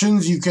the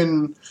options, you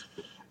can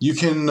You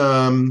can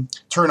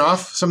turn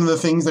off some of the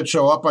things that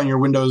show up on your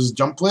Windows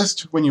jump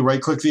list when you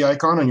right-click the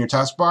icon on your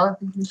taskbar,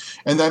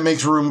 and that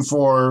makes room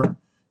for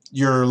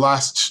your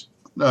last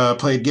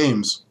played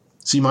games.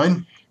 See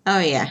mine? Oh,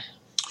 yeah.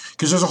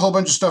 Because there's a whole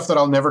bunch of stuff that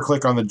I'll never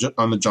click on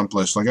the jump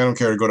list. Like, I don't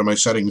care to go to my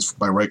settings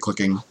by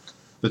right-clicking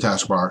the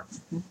taskbar,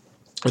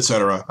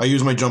 etc. I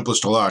use my jump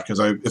list a lot because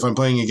if I'm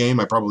playing a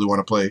game, I probably want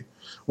to play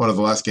one of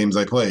the last games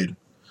I played.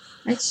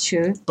 That's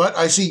true. But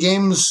I see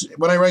games,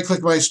 when I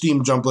right-click my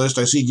Steam jump list,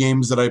 I see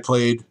games that I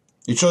played.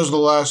 It shows the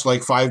last,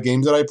 5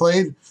 games that I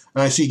played, and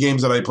I see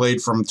games that I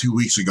played from 2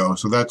 weeks ago.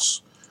 So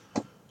that's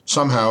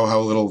somehow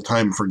how little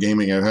time for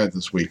gaming I've had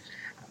this week.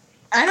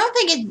 I don't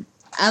think it's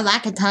a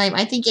lack of time.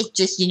 I think it's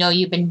just,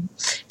 you've been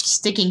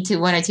sticking to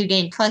 1 or 2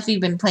 games. Plus,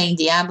 we've been playing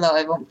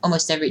Diablo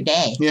almost every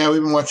day. Yeah,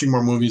 we've been watching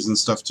more movies and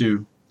stuff,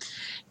 too.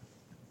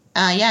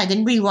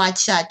 Didn't we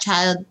watch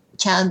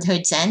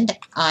Childhood's End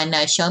on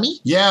Show Me?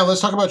 Yeah, let's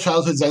talk about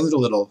Childhood's End a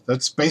little.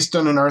 That's based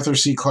on an Arthur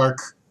C.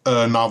 Clarke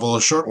novel,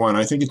 a short one.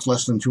 I think it's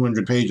less than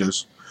 200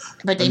 pages.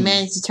 But they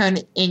managed to turn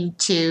it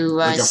into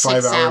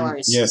 6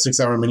 hours. Yeah,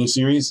 6-hour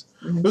miniseries.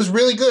 Mm-hmm. It was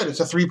really good. It's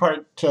a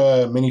 3-part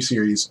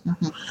miniseries.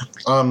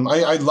 Mm-hmm.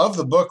 I loved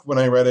the book when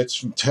I read it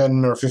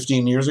 10 or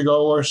 15 years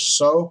ago or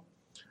so.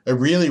 I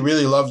really,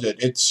 really loved it.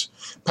 It's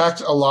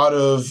packed a lot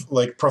of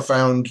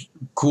profound,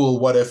 cool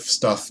what-if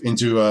stuff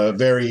into a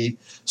very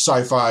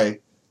sci-fi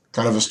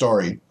kind of a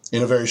story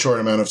in a very short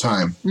amount of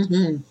time.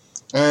 Mm-hmm.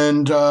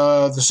 And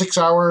the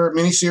 6-hour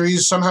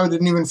miniseries somehow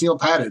didn't even feel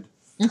padded.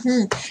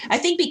 Mm-hmm. I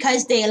think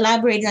because they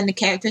elaborated on the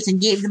characters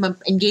and gave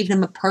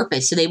them a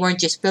purpose, so they weren't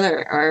just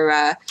filler. Or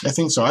I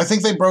think so. I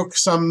think they broke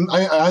some.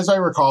 As I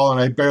recall,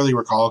 and I barely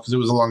recall because it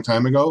was a long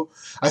time ago.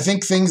 I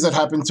think things that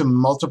happened to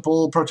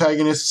multiple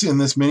protagonists in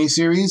this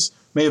miniseries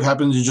may have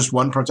happened to just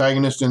one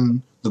protagonist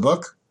in the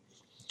book.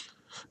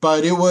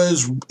 But it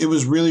was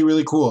really,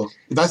 really cool.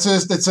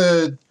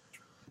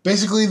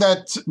 Basically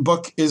that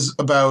book is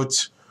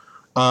about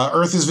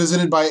Earth is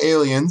visited by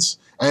aliens.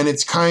 And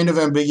it's kind of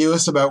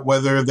ambiguous about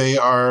whether they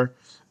are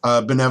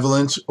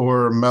benevolent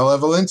or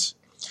malevolent.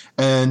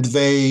 And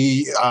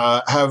they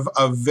have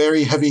a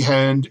very heavy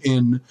hand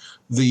in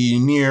the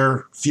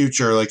near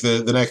future, like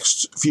the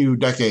next few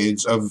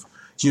decades of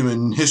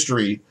human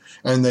history.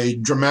 And they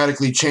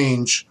dramatically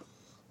change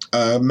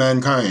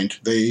mankind.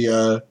 They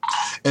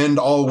end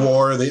all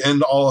war. They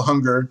end all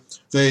hunger.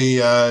 They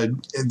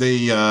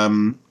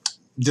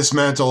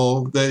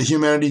dismantle,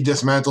 humanity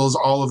dismantles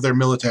all of their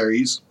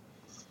militaries.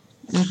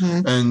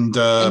 Mm-hmm. And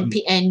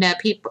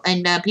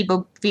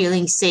people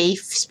feeling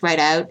safe, spread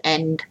out,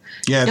 and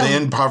they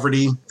end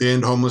poverty, they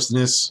end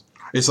homelessness.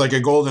 It's like a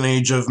golden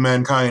age of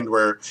mankind,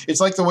 where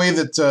it's like the way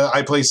that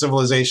I play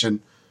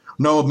Civilization.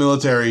 No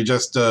military,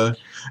 just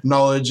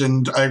knowledge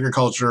and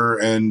agriculture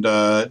and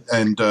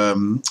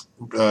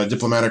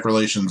diplomatic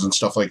relations and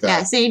stuff like that.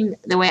 Yeah, same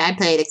the way I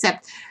play it,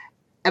 except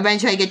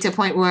eventually I get to a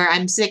point where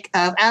I'm sick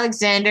of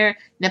Alexander,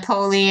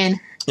 Napoleon,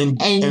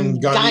 and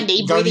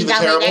Gandhi breathing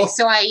down my neck.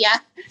 So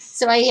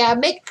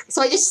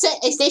I just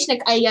set a station.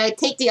 I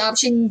take the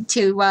option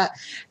to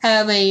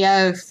have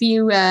a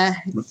few.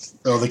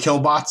 The kill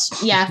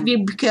bots. Yeah, a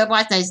few kill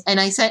bots, and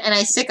I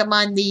stick them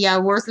on the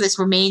worthless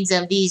remains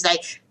of these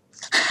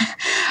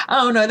I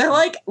don't know. They're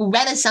like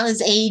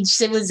Renaissance age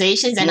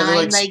civilizations, and they're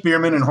like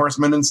spearmen and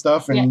horsemen and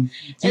stuff. And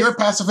you're a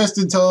pacifist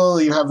until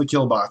you have the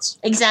kill bots.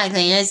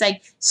 Exactly, and it's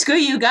like, screw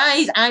you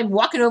guys! I'm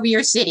walking over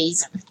your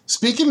cities.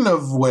 Speaking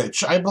of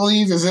which, I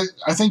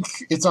think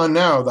it's on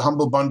now. The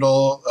Humble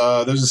Bundle.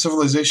 There's a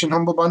Civilization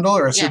Humble Bundle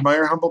or a Sid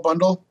Meier Humble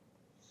Bundle.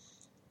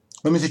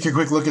 Let me take a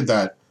quick look at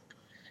that.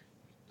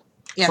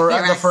 Yeah,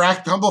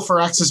 the Humble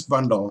Firaxis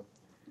Bundle.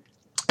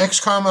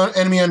 XCOM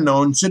Enemy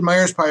Unknown, Sid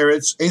Meier's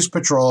Pirates, Ace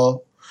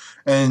Patrol,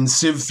 and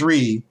Civ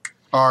 3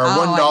 are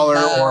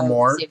 $1 or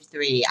more. Civ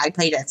 3. I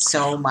played it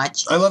so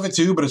much. I love it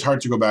too, but it's hard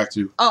to go back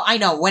to. Oh, I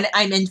know. When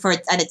I'm in for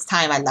it at its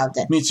time, I loved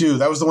it. Me too.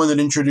 That was the one that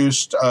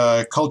introduced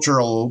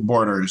cultural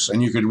borders,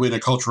 and you could win a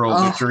cultural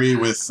victory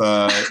with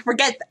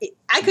forget.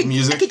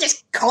 Music. I could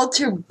just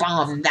culture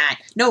bomb that.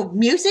 No,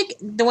 music.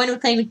 The one who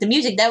played with the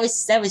music, that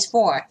was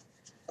 4.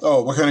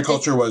 Oh, what kind of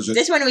culture was it?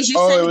 This one was you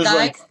sent a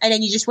guy, and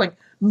then you just went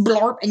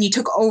blorp, and you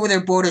took over their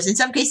borders. In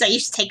some cases, I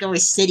used to take over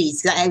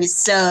cities. I was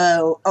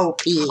so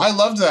OP. I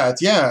loved that.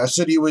 Yeah, a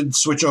city would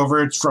switch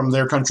over from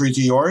their country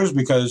to yours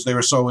because they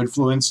were so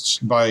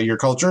influenced by your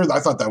culture. I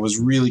thought that was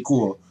really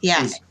cool.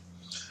 Yeah. You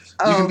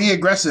can be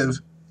aggressive.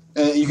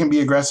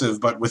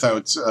 But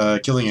without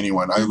killing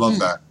anyone. I love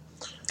that.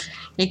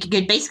 You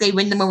could basically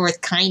win them over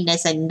with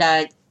kindness and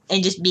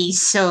just be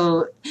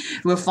so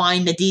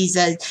refined that these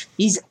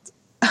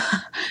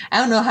I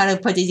don't know how to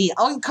put these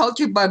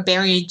uncultured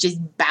barbarians just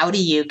bow to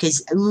you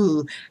because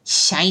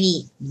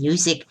shiny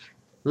music.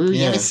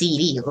 You have a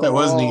CD. That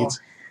was neat.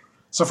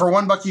 So for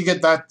 $1 you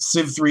get that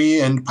Civ 3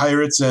 and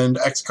Pirates and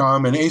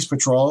XCOM and Ace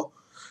Patrol.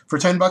 For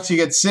 $10 you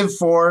get Civ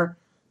 4,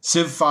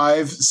 Civ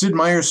 5, Sid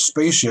Meier's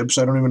Spaceships.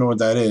 I don't even know what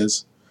that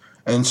is,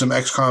 and some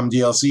XCOM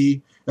DLC.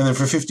 And then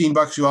for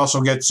 $15 you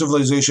also get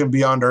Civilization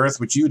Beyond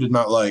Earth, which you did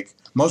not like.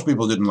 Most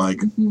people didn't like.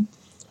 Mm-hmm.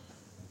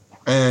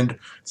 And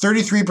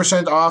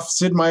 33% off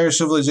Sid Meier's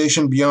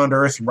Civilization Beyond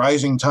Earth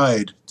Rising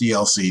Tide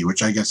DLC,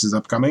 which I guess is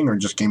upcoming or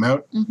just came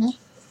out. Mm-hmm.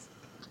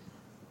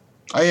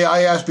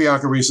 I asked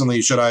Bianca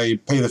recently, should I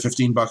pay the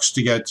 $15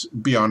 to get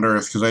Beyond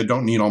Earth, because I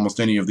don't need almost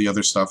any of the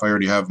other stuff. I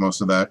already have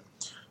most of that.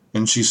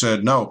 And she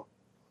said no,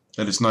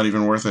 that it's not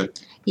even worth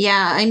it.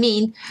 Yeah, I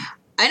mean,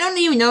 I don't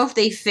even know if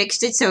they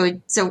fixed it so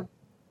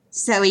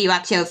you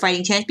actually have a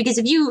fighting chance, because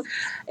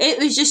it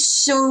was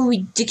just so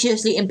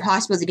ridiculously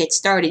impossible to get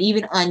started,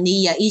 even on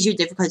the easier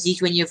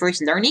difficulties when you're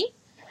first learning.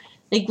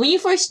 Like, when you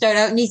first start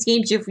out in these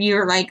games,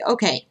 you're like,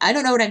 okay, I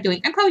don't know what I'm doing.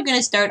 I'm probably going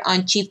to start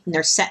on Chieftain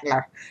or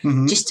Settler,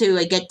 just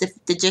to get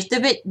the gist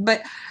of it.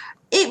 But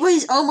it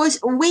was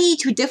almost way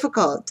too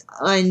difficult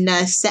on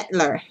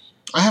Settler.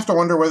 I have to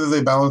wonder whether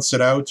they balanced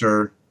it out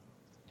or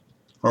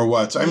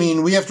what. I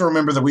mean, we have to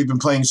remember that we've been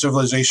playing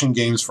Civilization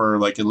games for,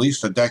 like, at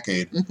least a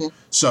decade. Mm-hmm.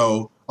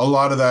 So a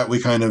lot of that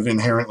we kind of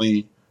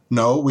inherently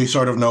know. We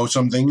sort of know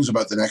some things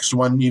about the next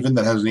one even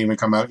that hasn't even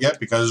come out yet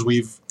because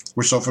we're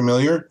so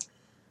familiar.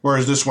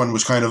 Whereas this one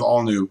was kind of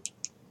all new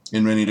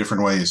in many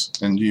different ways,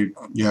 and you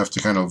have to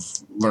kind of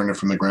learn it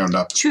from the ground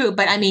up. True,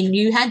 but I mean,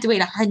 you had to wait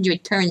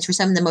 100 turns for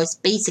some of the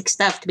most basic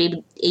stuff to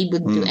be able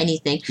to do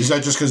anything. Is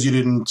that just because you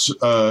didn't?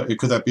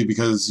 Could that be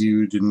because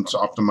you didn't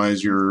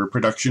optimize your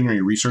production or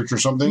your research or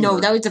something?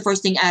 No, that was the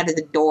first thing out of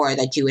the door,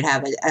 that you would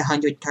have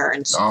 100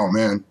 turns. Oh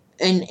man!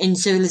 In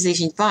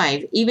Civilization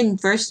 5, even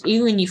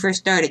when you first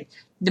started,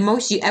 the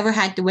most you ever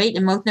had to wait, the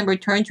most number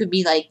of turns would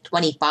be like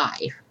 25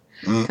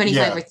 or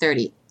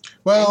 30.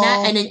 Well,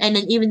 and then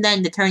even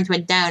then, the turns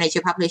went down as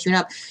your population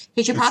went up.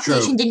 Because your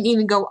population didn't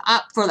even go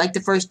up for like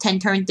the first 10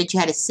 turns that you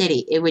had a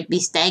city. It would be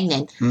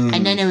stagnant,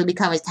 and then it would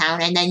become a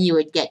town, and then you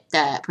would get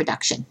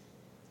production.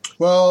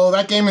 Well,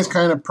 that game is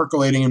kind of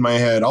percolating in my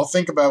head. I'll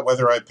think about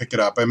whether I pick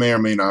it up. I may or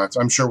may not.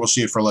 I'm sure we'll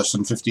see it for less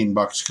than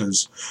 $15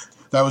 because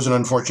that was an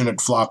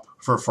unfortunate flop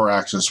for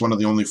 4-Axis, one of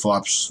the only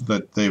flops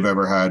that they've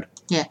ever had.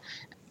 Yeah.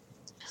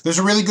 There's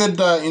a really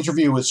good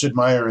interview with Sid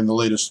Meier in the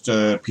latest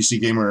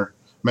PC Gamer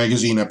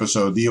magazine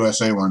episode, the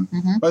USA one.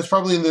 But it's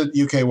probably in the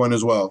UK one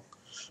as well.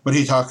 But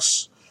he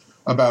talks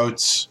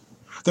about...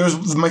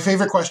 My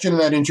favorite question in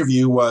that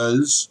interview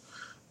was...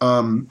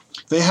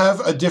 they have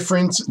a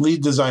different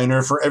lead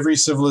designer for every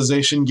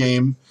Civilization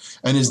game,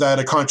 and is that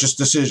a conscious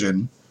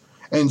decision?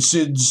 And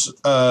Sid's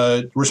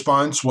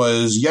response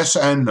was yes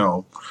and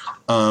no.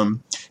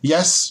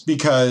 Yes,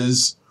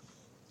 because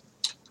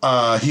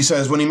he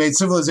says when he made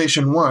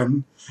Civilization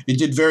 1, it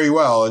did very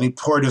well, and he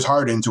poured his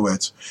heart into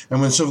it.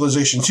 And when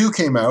Civilization 2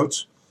 came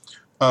out,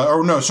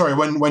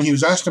 when he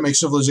was asked to make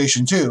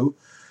Civilization 2,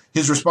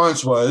 his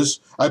response was,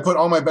 I put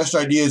all my best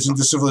ideas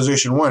into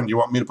Civilization 1. Do you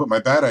want me to put my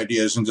bad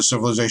ideas into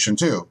Civilization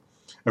 2?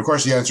 Of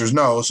course, the answer is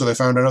no, so they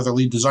found another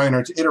lead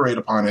designer to iterate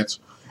upon it,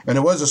 and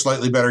it was a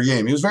slightly better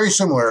game. It was very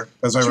similar,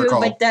 as I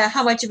recall. But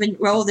how much of a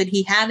role did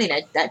he have in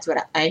it? That's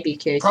what I'd be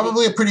curious.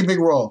 Probably a pretty big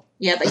role.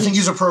 Yeah, but I think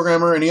he's a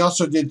programmer, and he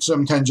also did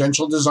some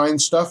tangential design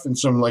stuff and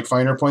some like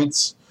finer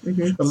points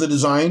of the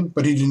design,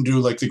 but he didn't do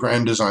like the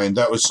grand design.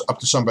 That was up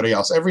to somebody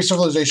else. Every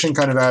Civilization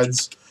kind of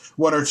adds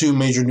one or two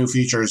major new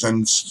features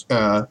and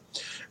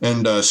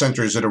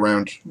centers it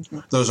around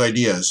those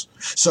ideas.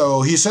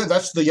 So he said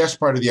that's the yes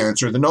part of the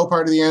answer. The no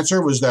part of the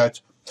answer was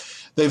that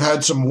they've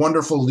had some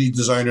wonderful lead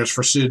designers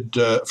for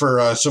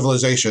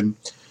Civilization.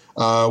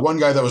 One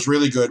guy that was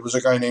really good was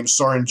a guy named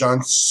Soren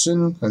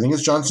Johnson. I think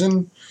it's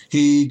Johnson.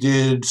 He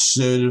did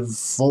Civ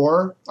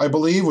 4, I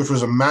believe, which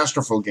was a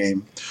masterful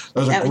game.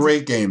 That was a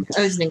great game.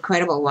 It was an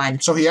incredible one.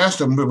 So he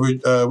asked him,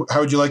 how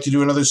would you like to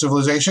do another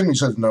Civilization? He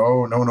says,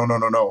 no.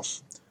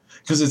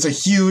 Because it's a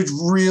huge,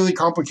 really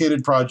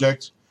complicated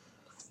project.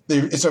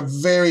 It's a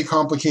very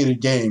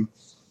complicated game.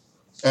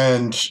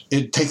 And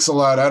it takes a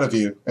lot out of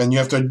you. And you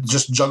have to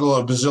just juggle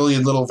a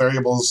bazillion little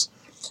variables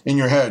in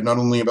your head, not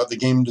only about the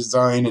game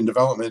design and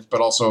development,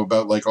 but also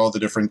about like all the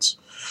different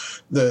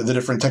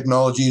different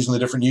technologies and the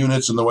different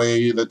units and the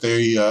way that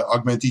they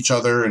augment each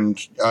other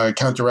and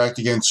counteract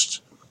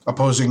against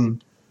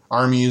opposing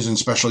armies and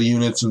special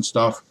units and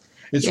stuff.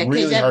 It's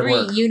really hard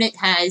work. Every unit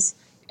has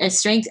a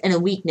strength and a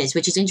weakness,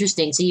 which is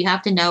interesting. So you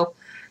have to know,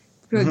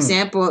 for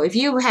example, if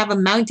you have a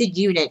mounted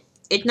unit,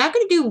 it's not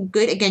going to do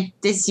good against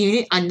this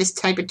unit on this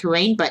type of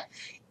terrain, but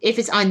if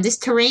it's on this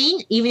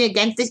terrain, even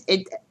against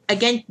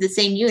the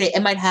same unit,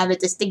 it might have a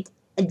distinct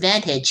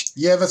advantage.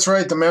 Yeah, that's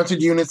right. The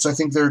mounted units, I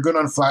think they're good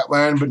on flat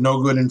land, but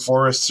no good in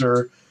forests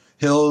or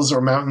hills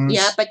or mountains.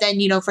 Yeah, but then,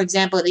 for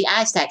example, the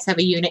Aztecs have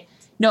a unit.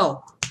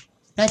 No,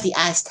 not the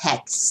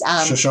Aztecs.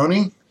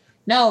 Shoshone?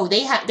 No,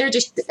 they're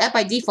just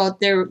by default.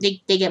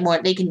 They get more.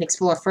 They can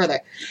explore further.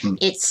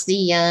 It's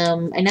the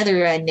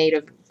another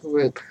native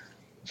group.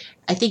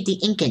 I think the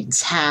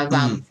Incans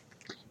have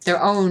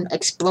their own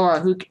explorer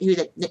who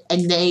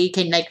and they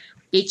can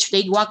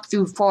they walk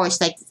through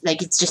forest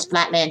like it's just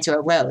flat land to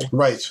a road.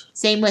 Right.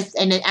 Same with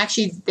and then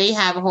actually they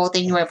have a whole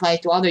thing where it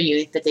applies to all their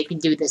units that they can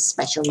do this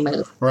special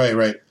move.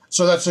 Right.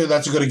 So that's a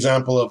good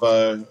example of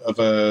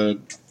a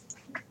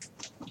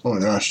Oh my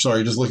gosh,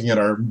 sorry, just looking at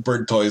our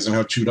bird toys and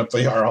how chewed up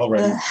they are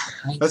already.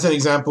 That's an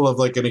example of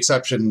like an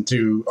exception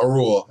to a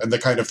rule and the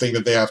kind of thing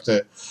that they have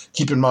to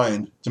keep in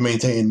mind to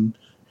maintain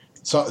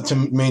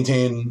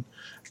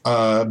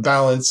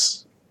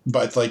balance,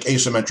 but like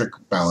asymmetric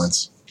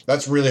balance.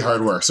 That's really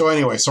hard work. So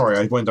anyway, sorry,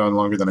 I went on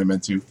longer than I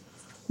meant to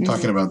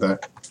talking about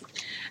that.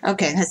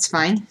 Okay, that's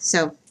fine.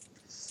 So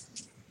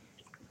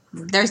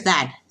there's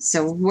that.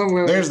 So where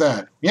were we? There's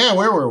that. Yeah,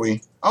 where were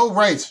we? Oh,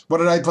 right. What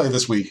did I play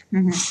this week?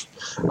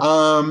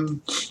 Other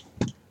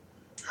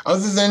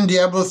than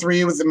Diablo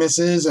 3 with the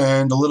misses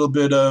and a little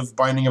bit of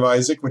Binding of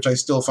Isaac, which I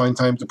still find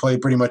time to play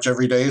pretty much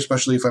every day,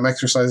 especially if I'm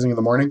exercising in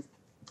the morning,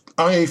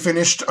 I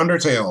finished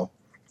Undertale.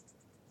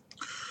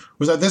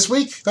 Was that this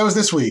week? That was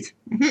this week.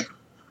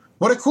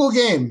 What a cool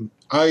game.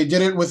 I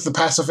did it with the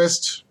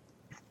pacifist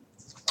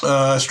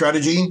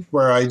strategy,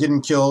 where I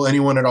didn't kill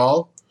anyone at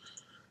all.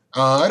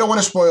 I don't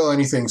want to spoil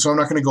anything, so I'm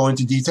not going to go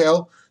into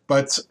detail,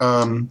 but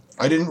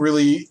I didn't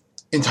really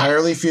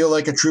entirely feel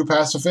like a true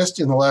pacifist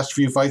in the last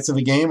few fights of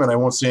the game, and I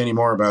won't say any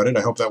more about it.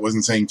 I hope that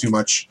wasn't saying too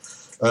much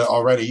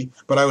already,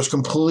 but I was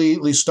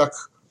completely stuck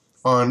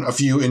on a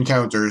few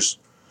encounters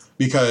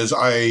because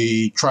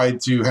I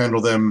tried to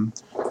handle them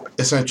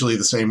essentially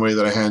the same way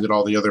that I handled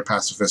all the other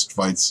pacifist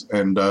fights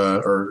and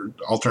or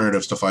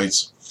alternatives to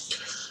fights.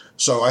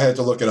 So I had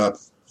to look it up.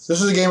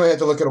 This is a game I had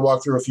to look at a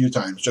walkthrough a few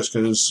times, just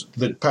because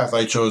the path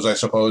I chose, I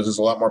suppose, is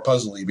a lot more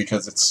puzzly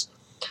because it's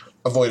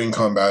avoiding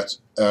combat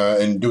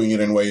and doing it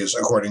in ways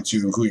according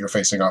to who you're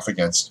facing off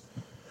against.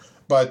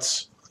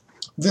 But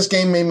this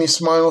game made me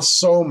smile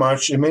so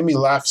much. It made me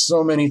laugh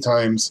so many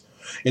times.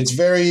 It's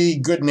very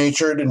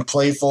good-natured and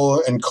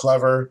playful and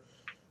clever.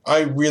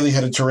 I really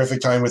had a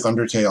terrific time with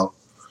Undertale.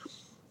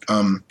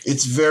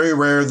 It's very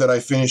rare that I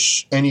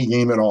finish any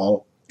game at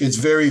all. It's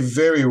very,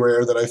 very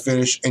rare that I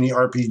finish any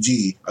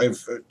RPG.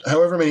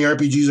 However many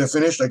RPGs I've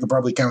finished, I could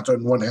probably count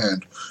on one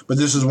hand. But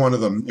this is one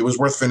of them. It was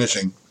worth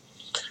finishing.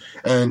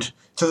 And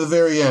to the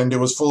very end, it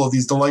was full of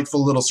these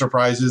delightful little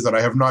surprises that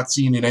I have not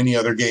seen in any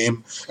other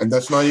game. And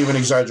that's not even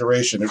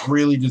exaggeration. It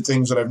really did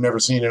things that I've never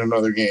seen in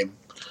another game.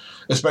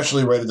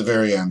 Especially right at the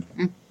very end.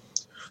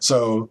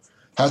 So,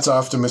 hats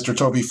off to Mr.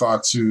 Toby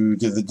Fox, who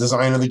did the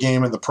design of the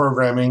game and the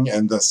programming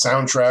and the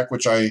soundtrack,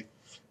 which I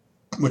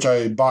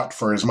bought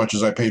for as much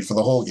as I paid for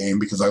the whole game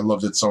because I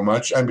loved it so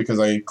much, and because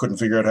I couldn't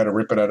figure out how to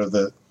rip it out of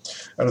the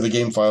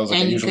game files.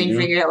 And you couldn't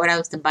figure out what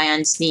else to buy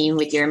on Steam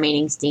with your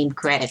remaining Steam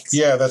credits.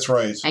 Yeah, that's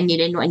right. And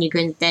you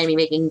couldn't stand me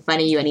making fun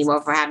of you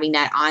anymore for having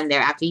that on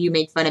there after you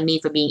made fun of me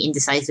for being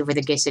indecisive with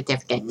a gift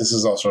certificate. This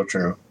is also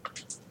true.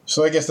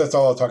 So I guess that's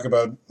all I'll talk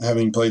about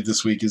having played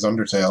this week is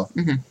Undertale.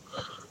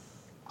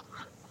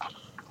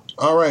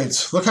 All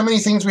right, look how many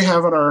things we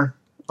have on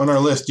our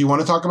list. Do you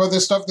want to talk about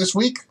this stuff this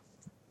week?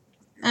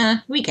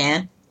 We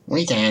can.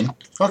 We can.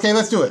 Okay,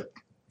 let's do it.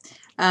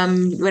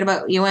 What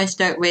about, you want to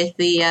start with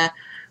the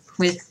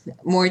with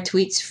more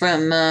tweets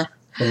from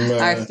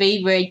our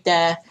favorite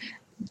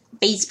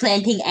face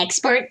planting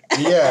expert?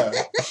 Yeah.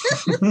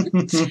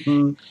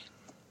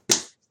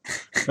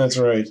 That's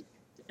right.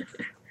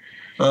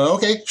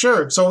 Okay,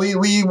 sure. So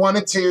we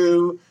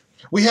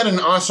had an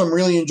awesome,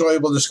 really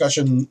enjoyable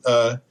discussion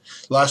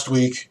last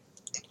week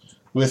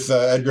with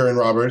Edgar and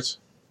Robert.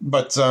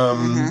 But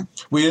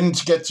we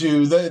didn't get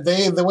to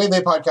the way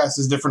they podcast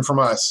is different from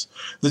us.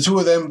 The two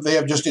of them, they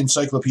have just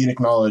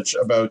encyclopedic knowledge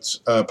about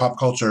pop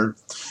culture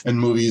and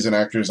movies and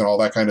actors and all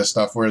that kind of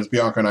stuff. Whereas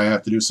Bianca and I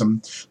have to do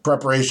some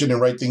preparation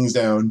and write things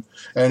down.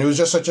 And it was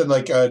just such an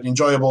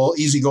enjoyable,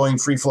 easygoing,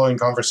 free flowing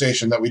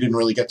conversation that we didn't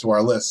really get to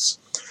our lists.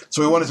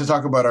 So we wanted to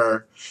talk about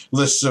our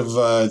lists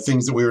of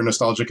things that we were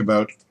nostalgic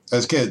about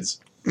as kids.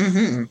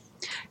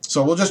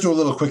 So we'll just do a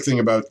little quick thing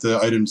about the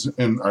items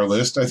in our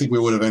list. I think we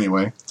would have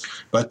anyway.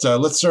 But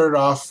let's start it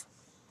off.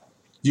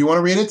 Do you want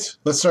to read it?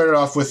 Let's start it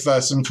off with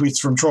some tweets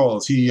from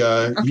Trolls. He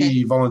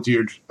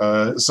volunteered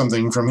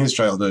something from his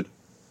childhood.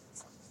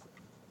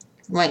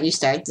 Why don't you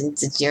start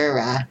since it's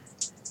your...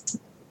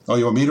 Oh,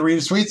 you want me to read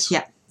his tweets?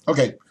 Yeah.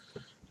 Okay.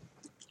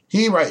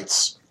 He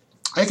writes,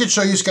 I could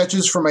show you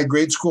sketches from my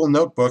grade school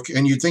notebook,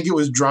 and you'd think it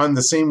was drawn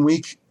the same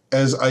week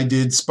as I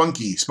did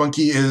Spunky.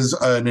 Spunky is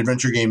an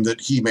adventure game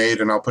that he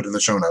made, and I'll put in the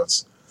show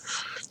notes.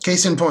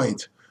 Case in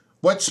point,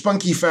 What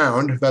Spunky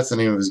Found, that's the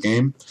name of his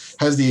game,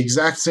 has the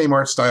exact same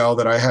art style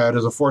that I had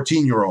as a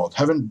 14-year-old.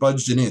 Haven't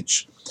budged an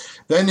inch.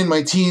 Then in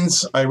my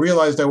teens, I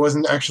realized I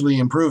wasn't actually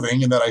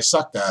improving and that I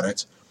sucked at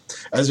it.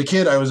 As a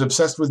kid, I was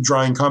obsessed with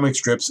drawing comic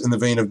strips in the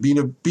vein of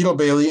Beetle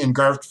Bailey and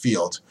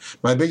Garfield.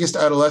 My biggest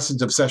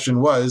adolescent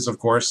obsession was, of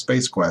course,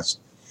 Space Quest.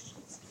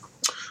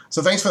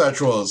 So thanks for that,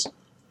 Trolls.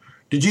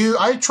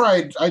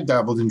 I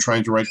dabbled in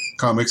trying to write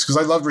comics because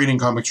I loved reading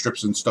comic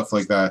strips and stuff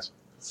like that.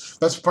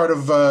 That's part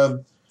of,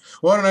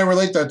 why don't I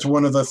relate that to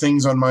one of the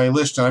things on my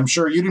list? And I'm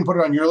sure you didn't put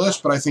it on your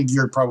list, but I think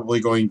you're probably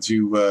going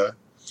to,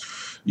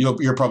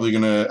 you're probably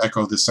going to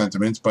echo this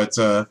sentiment. But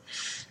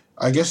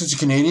I guess it's a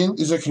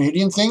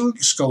Canadian thing?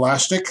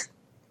 Scholastic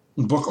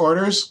book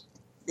orders?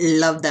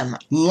 Love them.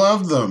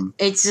 Love them.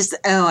 It's just,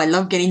 I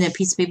love getting that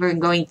piece of paper and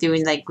going through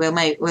and like, what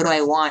do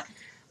I want?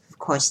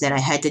 course, then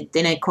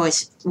of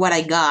course, what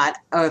I got,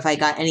 or if I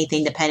got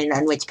anything, depended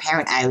on which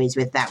parent I was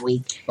with that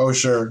week. Oh,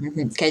 sure.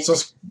 Mm-hmm. So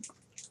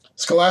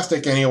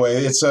Scholastic, anyway,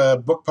 it's a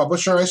book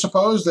publisher, I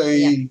suppose.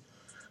 This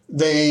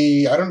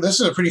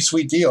is a pretty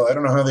sweet deal. I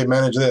don't know how they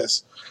manage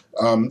this.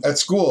 At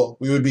school,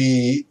 we would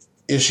be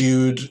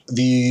issued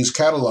these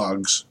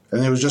catalogs,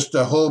 and it was just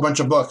a whole bunch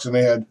of books, and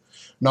they had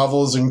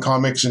novels and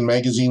comics and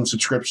magazine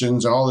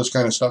subscriptions and all this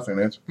kind of stuff in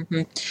it.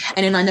 Mm-hmm.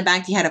 And then on the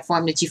back, you had a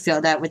form that you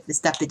filled out with the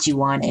stuff that you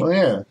wanted. Oh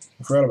yeah,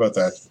 I forgot about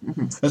that.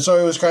 Mm-hmm. And so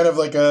it was kind of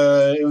like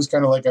a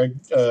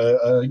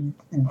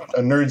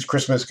nerd's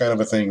Christmas kind of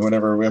a thing.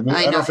 Whenever I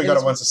don't know if we got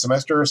it once a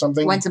semester or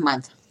something. Once a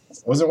month.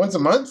 Was it once a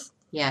month?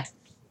 Yeah.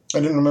 I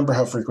didn't remember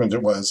how frequent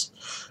it was,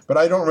 but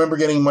I don't remember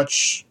getting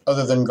much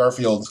other than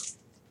Garfield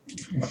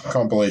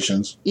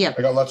compilations. Yeah.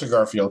 I got lots of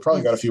Garfield.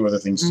 Probably got a few other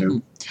things too.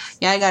 Mm-hmm.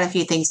 Yeah, I got a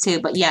few things too,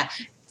 but yeah.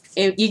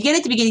 You get it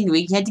at the beginning of the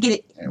week. You had to get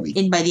it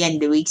in by the end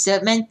of the week. So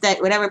it meant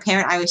that whatever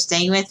parent I was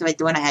staying with was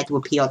the one I had to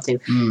appeal to.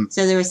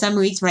 So there were some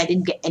weeks when I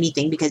didn't get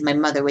anything because my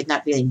mother was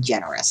not feeling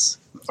generous.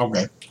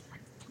 Okay.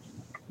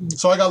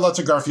 So I got lots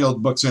of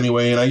Garfield books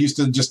anyway, and I used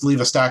to just leave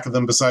a stack of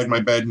them beside my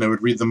bed, and I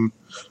would read them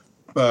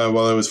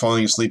while I was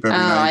falling asleep every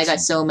night. I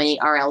got so many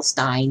R.L.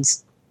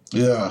 Steins.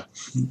 Yeah.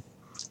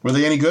 Were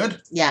they any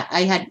good? Yeah,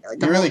 I had...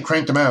 He really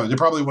cranked them out. It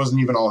probably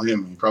wasn't even all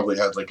him. He probably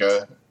had like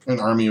an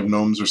army of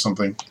gnomes or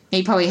something.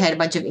 He probably had a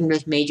bunch of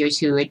English majors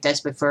who were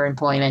desperate for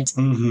employment.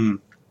 Mm-hmm.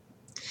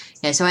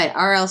 Yeah, so I had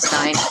R.L.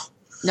 Stein.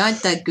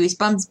 Not the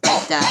Goosebumps,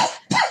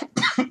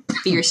 but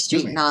Fear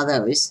Street and all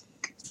those.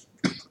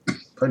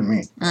 Pardon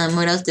me.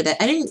 What else did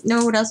I didn't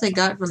know what else I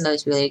got from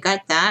those, really. I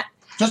got that.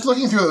 Just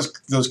looking through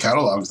those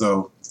catalogs,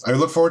 though, I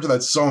look forward to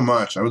that so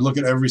much. I would look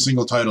at every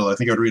single title. I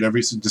think I would read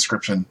every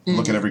description,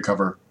 look at every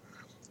cover.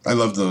 I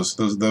loved those.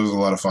 That was a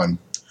lot of fun.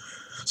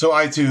 So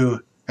I,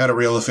 too, had a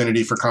real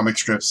affinity for comic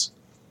strips.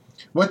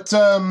 What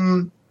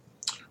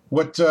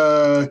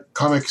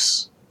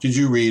comics did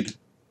you read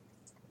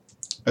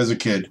as a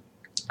kid?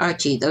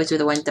 Archie. Those were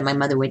the ones that my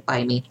mother would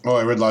buy me. Oh,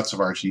 I read lots of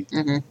Archie.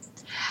 Mm-hmm.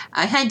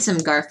 I had some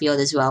Garfield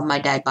as well. My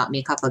dad bought me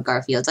a couple of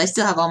Garfields. I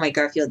still have all my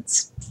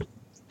Garfields.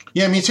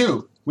 Yeah, me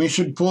too. We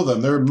should pull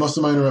them. Most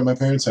of mine are at my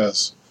parents'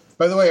 house.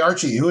 By the way,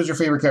 Archie, who was your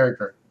favorite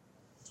character?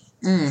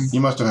 You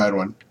must have had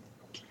one.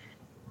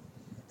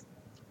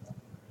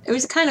 It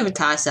was kind of a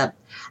toss-up.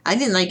 I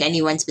didn't like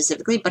anyone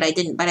specifically, but I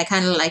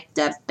kind of liked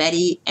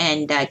Betty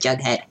and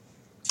Jughead.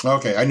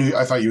 Okay,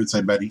 I thought you would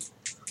say Betty.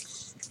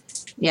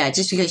 Yeah,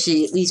 just because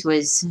she at least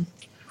was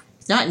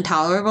not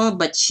intolerable,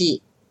 but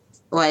she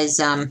was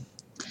one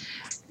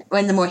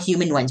of the more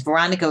human ones.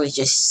 Veronica was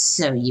just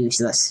so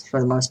useless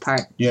for the most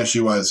part. Yeah, she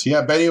was.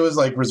 Yeah, Betty was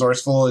like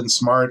resourceful and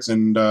smart,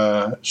 and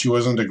she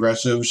wasn't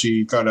aggressive.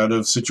 She got out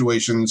of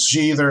situations.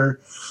 She either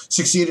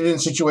succeeded in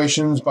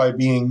situations by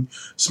being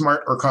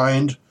smart or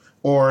kind,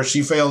 or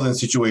she failed in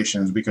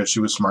situations because she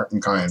was smart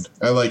and kind.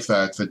 I like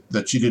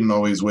that she didn't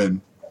always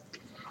win.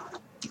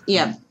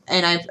 Yeah,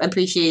 and I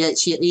appreciate that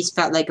she at least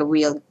felt like a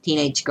real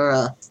teenage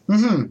girl.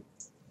 Mm-hmm.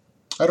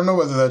 I don't know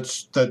whether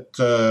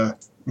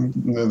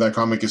that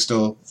comic is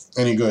still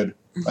any good.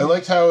 Mm-hmm. I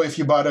liked how if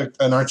you bought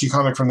an Archie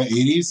comic from the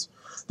 80s,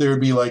 there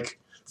would be like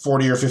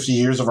 40 or 50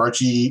 years of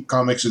Archie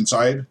comics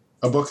inside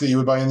a book that you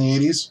would buy in the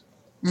 80s.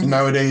 Mm-hmm. And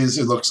nowadays,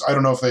 it looks... I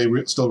don't know if they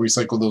still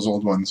recycle those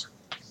old ones.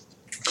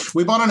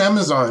 We bought on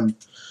Amazon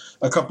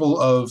a couple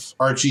of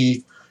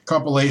Archie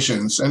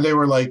compilations, and they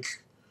were like...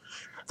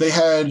 They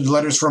had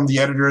letters from the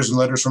editors and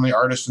letters from the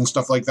artists and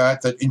stuff like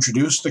that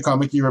introduced the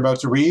comic you were about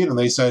to read, and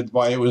they said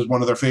why it was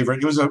one of their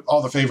favorite... It was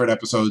all the favorite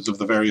episodes of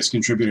the various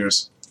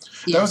contributors.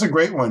 Yeah. That was a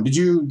great one. Did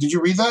you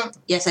read that?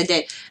 Yes, I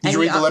did. Did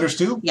you read the letters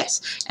too?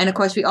 Yes. And of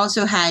course, we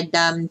also had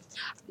the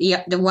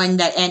one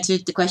that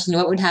answered the question,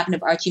 what would happen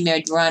if Archie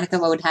married Veronica?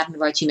 What would happen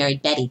if Archie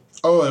married Betty?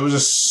 Oh,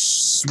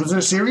 was it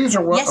a series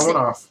or yes, a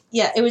one-off?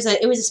 Yeah, it was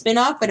a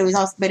spin-off, but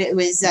it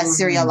was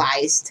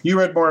serialized. You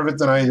read more of it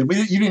than I did.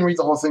 You didn't read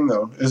the whole thing,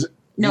 though.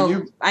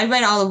 No, I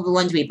read all of the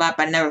ones we bought,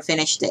 but I never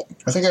finished it.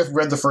 I think I've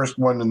read the first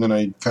one, and then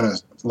I kind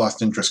of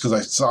lost interest because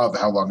I saw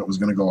how long it was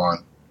going to go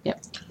on.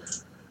 Yep.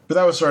 But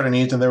that was sort of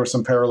neat, and there were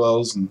some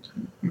parallels. And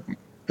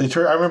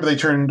I remember they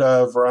turned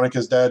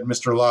Veronica's dad,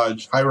 Mr.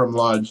 Lodge, Hiram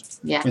Lodge,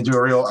 into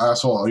a real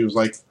asshole. He was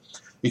like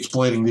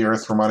exploiting the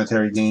earth for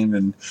monetary gain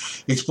and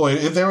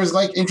there was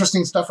like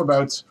interesting stuff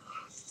about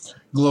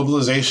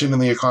globalization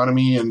and the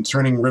economy and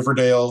turning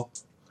Riverdale,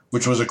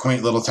 which was a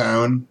quaint little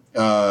town,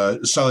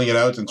 selling it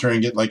out and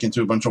turning it like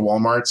into a bunch of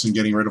Walmarts and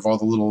getting rid of all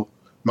the little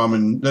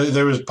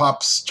there was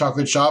Pop's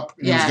chocolate shop.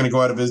 And it was going to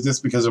go out of business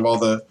because of all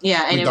the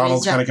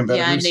McDonald's kind of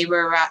competitors. Yeah, and they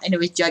were, and it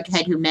was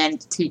Jughead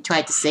who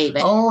tried to save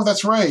it. Oh,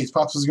 that's right.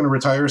 Pops was going to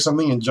retire or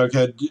something, and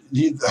Jughead,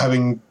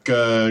 having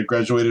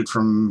graduated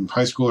from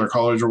high school or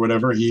college or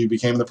whatever, he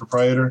became the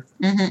proprietor.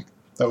 Mm-hmm.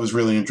 That was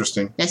really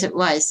interesting. Yes, it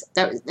was.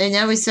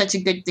 That was such a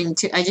good thing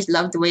too. I just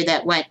loved the way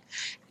that went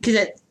because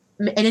it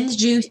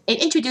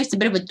introduced a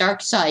bit of a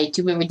dark side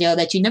to Riverdale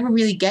that you never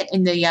really get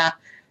in the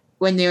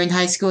when they're in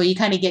high school. You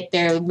kind of get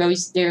their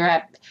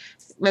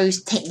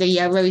rose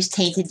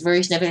tainted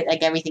version of it,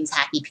 like everything's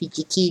happy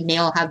peachy keen. They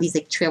all have these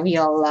like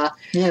trivial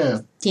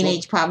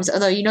teenage problems.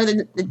 Although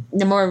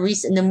the more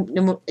recent,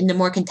 the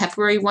more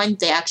contemporary ones,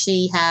 they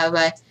actually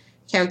have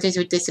characters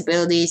with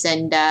disabilities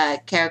and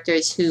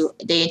characters who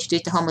they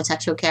introduced a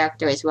homosexual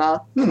character as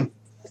well.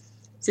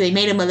 So they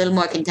made them a little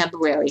more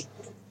contemporary.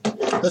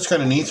 That's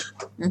kind of neat.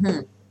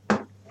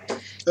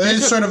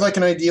 It's sort of like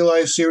an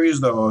idealized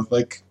series, though.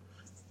 Like,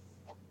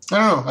 I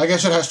don't know. I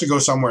guess it has to go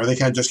somewhere. They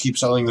can't just keep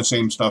selling the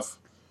same stuff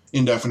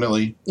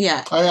indefinitely.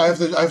 Yeah. I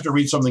have to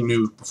read something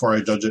new before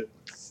I judge it.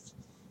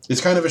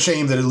 It's kind of a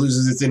shame that it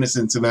loses its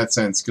innocence in that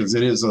sense, because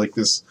it is like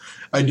this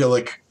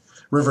idyllic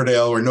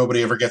Riverdale where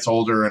nobody ever gets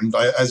older, and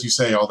as you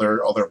say, all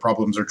their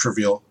problems are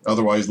trivial.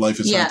 Otherwise, life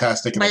is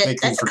fantastic, and they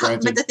take things for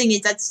granted. But the thing is,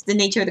 that's the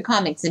nature of the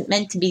comics. It's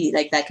meant to be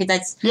like that,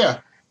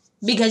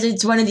 because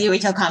it's one of the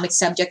original comics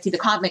subject to the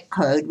comic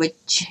code,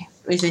 which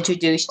was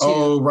introduced to.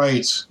 Oh,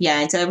 right.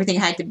 Yeah, and so everything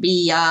had to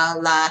be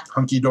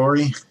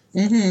hunky-dory.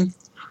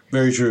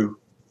 Very true.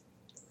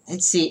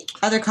 Let's see.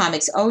 Other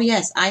comics. Oh,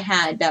 yes. I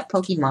had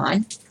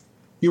Pokemon.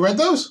 You read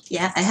those?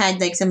 Yeah, I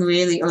had like some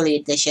really early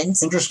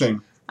editions.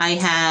 Interesting.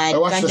 I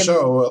watched the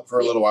show for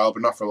a little while,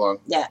 but not for long.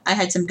 Yeah, I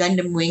had some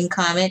Gundam Wing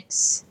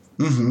comics.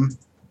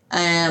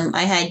 I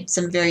had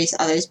some various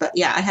others, but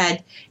yeah, I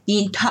had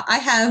the entire. I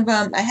had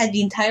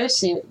the entire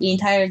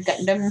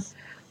Gundam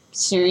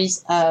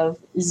series of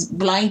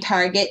Blind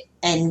Target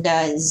and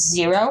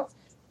Zero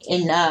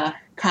in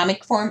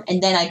comic form,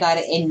 and then I got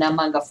it in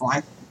manga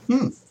form.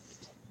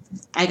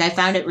 I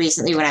found it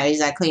recently when I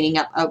was cleaning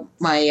up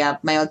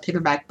my old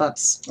paperback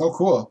books. Oh,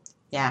 cool.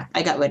 Yeah,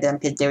 I got rid of them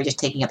because they were just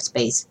taking up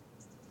space.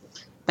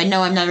 But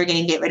no, I'm never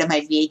going to get rid of my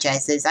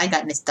VHSs. I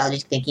got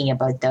nostalgic thinking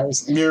about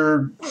those.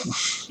 You're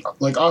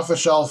like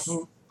off-the-shelf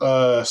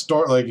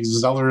store, like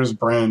Zeller's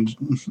brand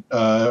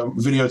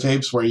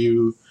videotapes where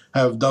you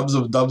have dubs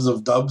of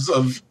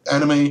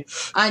anime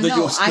that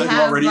you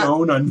already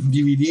own on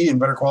DVD in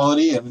better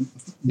quality and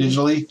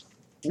digitally.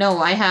 No,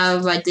 I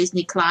have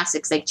Disney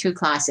classics, like true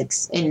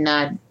classics, in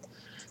that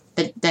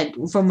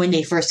from when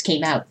they first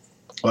came out.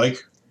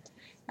 Like?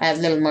 I have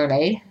Little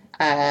Mermaid.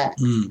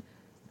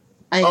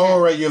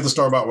 Right, you have the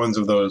store-bought ones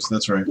of those.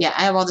 That's right. Yeah,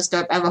 I have I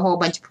have a whole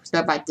bunch of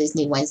store-bought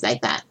Disney ones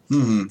like that.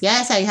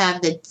 Yes, I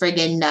have the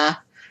friggin'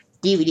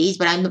 DVDs,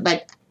 but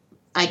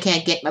I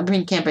can't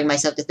bring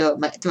myself to throw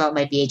out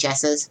my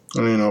VHSs.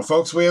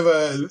 Folks,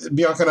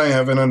 Bianca and I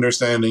have an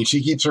understanding.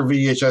 She keeps her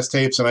VHS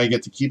tapes, and I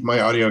get to keep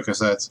my audio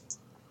cassettes.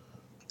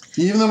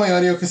 Even though my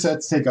audio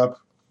cassettes take up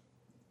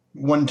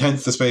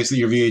 1/10 the space that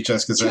your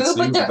VHS cassettes do.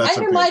 But they're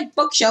under my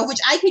bookshelf, which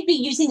I could be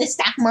using to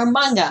stack more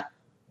manga.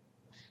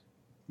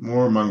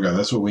 More manga.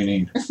 That's what we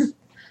need.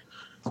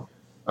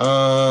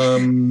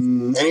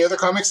 Any other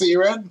comics that you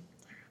read?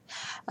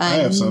 I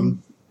have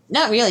some.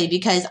 Not really,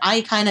 because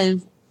I kind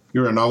of...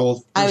 You were a novel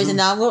person? I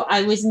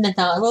was in the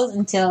novels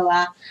until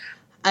I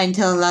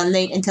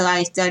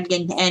started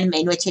getting to anime,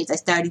 in which case I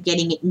started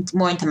getting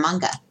more into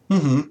manga.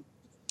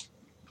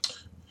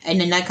 And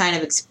then that kind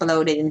of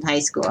exploded in high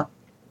school.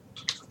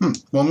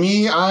 Well,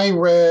 me, I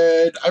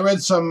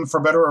read some For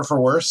Better or For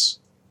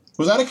Worse.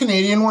 Was that a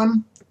Canadian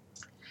one?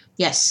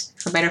 Yes,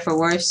 For Better for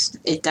Worse.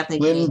 It's definitely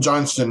Lynn Canadian.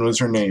 Johnston was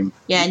her name.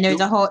 Yeah, and there's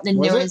a whole... Then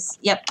there was...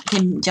 Yep,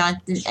 Kim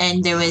Johnston.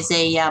 And there was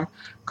a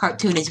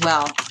cartoon as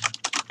well.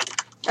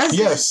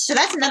 Yes. So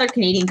that's another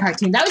Canadian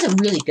cartoon. That was a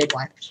really good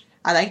one.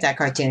 I like that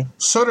cartoon.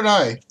 So did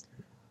I.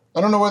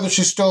 I don't know whether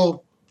she's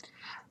still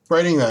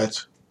writing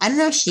that. I don't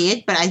know if she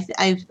is, but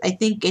I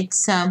think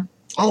it's... Oh,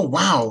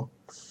 wow.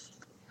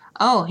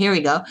 Oh, here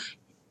we go.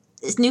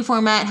 This new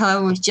format,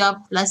 however, was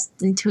dropped less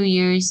than 2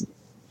 years.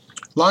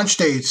 Launch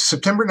date,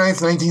 September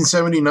 9th,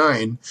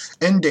 1979.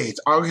 End date,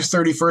 August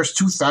 31st,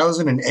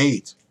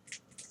 2008.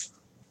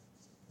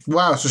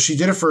 Wow, so she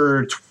did it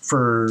for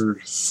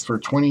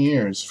 20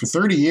 years, for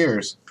 30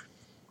 years.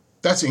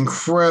 That's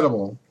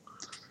incredible.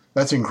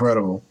 That's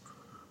incredible.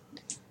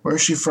 Where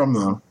is she from,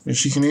 though? Is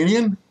she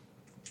Canadian?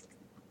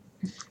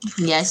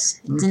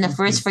 Yes, it's in the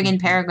first friggin'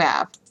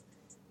 paragraph.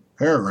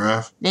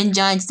 Paragraph? Then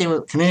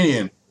Johnston...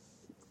 Canadian.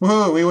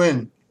 Whoa, we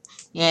win.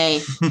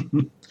 Yay.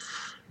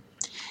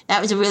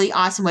 That was a really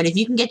awesome one. If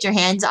you can get your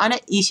hands on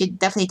it, you should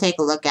definitely take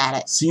a look at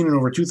it. Seen in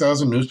over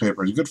 2,000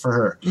 newspapers. Good for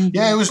her.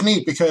 Yeah, it was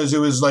neat because it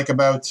was like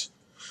it's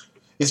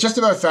just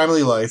about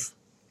family life.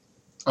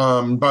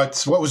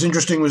 But what was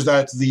interesting was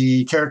that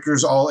the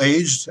characters all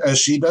aged as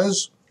she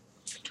does.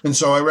 And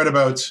so I read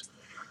about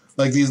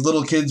like these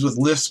little kids with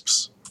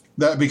lisps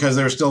that because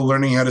they're still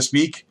learning how to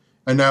speak.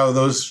 And now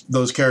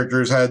those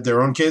characters had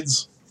their own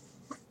kids.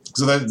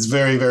 So that's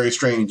very, very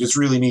strange. It's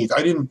really neat.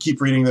 I didn't keep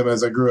reading them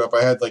as I grew up.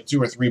 I had like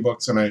 2 or 3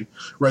 books and I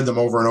read them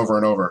over and over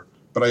and over.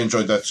 But I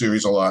enjoyed that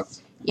series a lot.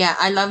 Yeah,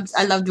 I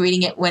loved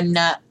reading it when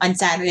on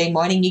Saturday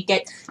morning you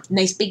get a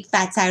nice big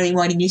fat Saturday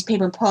morning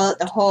newspaper and pull out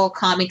the whole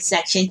comic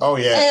section. Oh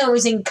yeah, and it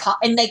was and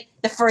like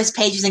the first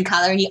page was in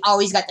color, and you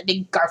always got the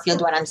big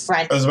Garfield one on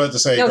front. I was about to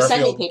say Garfield.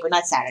 Sunday paper,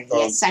 not Saturday.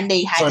 Yeah,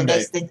 Sunday had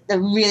the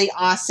really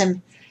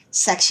awesome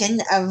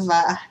section of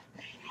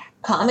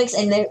comics,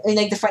 and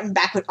like the front and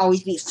back would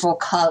always be full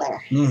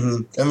color.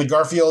 Mm-hmm. And the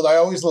Garfield, I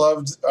always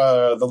loved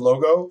the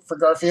logo for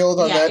Garfield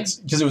on that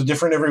because it was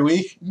different every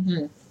week.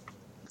 Mm-hmm.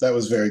 That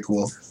was very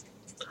cool.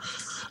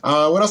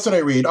 What else did I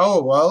read?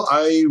 Oh, well,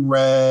 I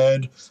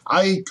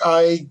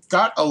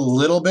got a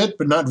little bit,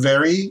 but not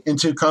very,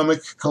 into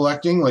comic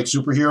collecting, like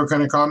superhero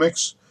kind of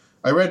comics.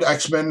 I read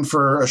X-Men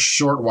for a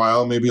short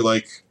while, maybe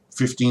like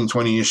 15,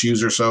 20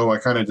 issues or so. I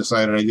kind of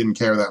decided I didn't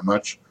care that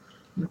much.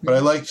 Mm-hmm. But I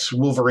liked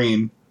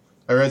Wolverine.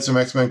 I read some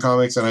X-Men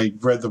comics, and I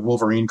read the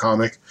Wolverine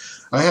comic.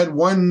 I had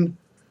one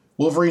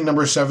Wolverine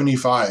number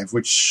 75,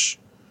 which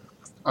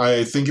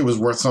I think it was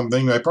worth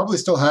something. I probably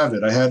still have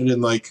it. I had it in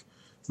like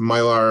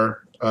Mylar.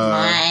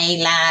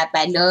 Mylar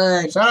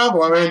balloon. Shut up,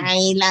 woman.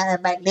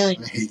 Mylar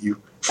balloon. I hate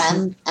you. Shut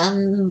up.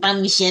 Oh,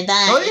 you shut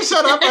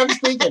up. I'm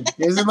speaking.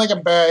 It was in like a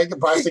bag, a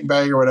plastic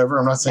bag or whatever.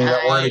 I'm not saying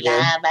that word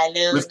again.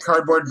 Balloon. With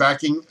cardboard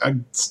backing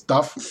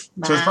stuff.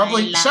 So it's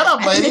probably... Shut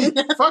up, lady.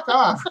 Fuck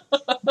off.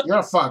 You're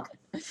a fuck.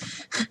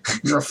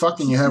 You're a fuck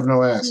and you have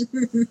no ass.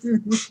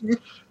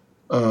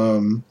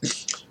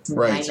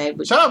 Right.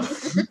 Shut up.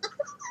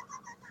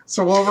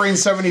 So Wolverine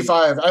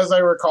 75. As I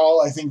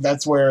recall, I think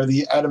that's where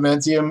the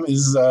adamantium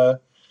is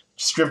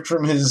stripped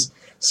from his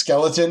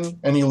skeleton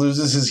and he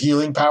loses his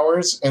healing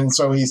powers. And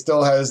so he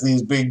still has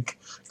these big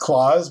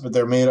claws, but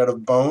they're made out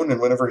of bone.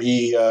 And whenever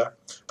he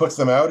puts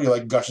them out, he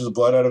like gushes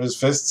blood out of his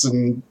fists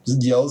and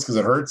yells because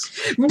it hurts.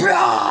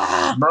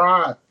 Brah!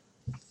 Brah!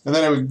 And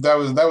then that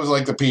was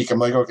like the peak. I'm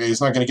like, okay,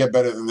 it's not going to get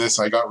better than this.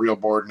 I got real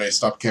bored and I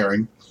stopped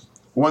caring.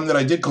 One that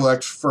I did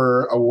collect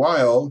for a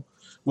while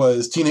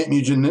was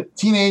Teenage Mutant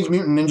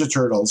Ninja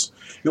Turtles.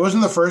 It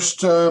wasn't the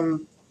first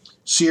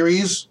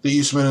series, the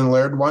Eastman and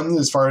Laird one,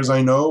 as far as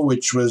I know,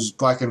 which was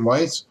black and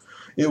white.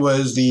 It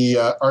was the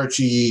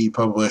Archie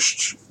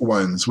published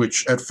ones,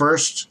 which at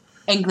first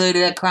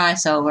included a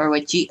crossover,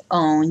 which he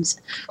owns.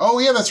 Oh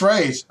yeah, that's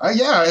right. I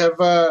have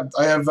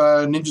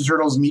Ninja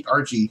Turtles Meet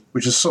Archie,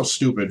 which is so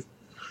stupid.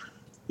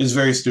 It's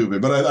very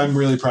stupid, but I'm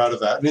really proud of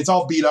that. And it's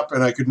all beat up,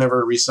 and I could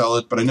never resell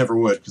it, but I never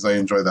would because I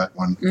enjoy that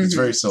one. Mm-hmm. It's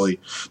very silly.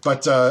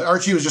 But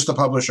Archie was just a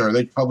publisher.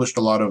 They published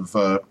a lot of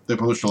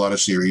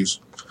series.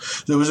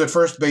 It was at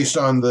first based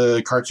on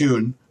the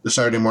cartoon, the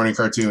Saturday morning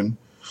cartoon.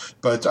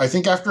 But I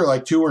think after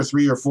like 2 or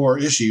 3 or 4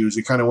 issues,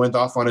 it kind of went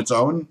off on its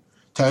own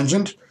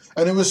tangent,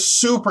 and it was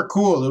super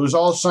cool. It was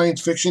all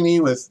science fiction-y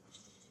with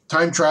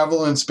time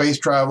travel and space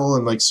travel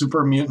and like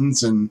super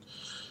mutants and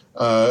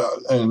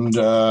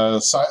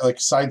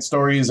side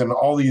stories and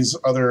all these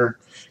other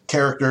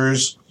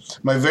characters.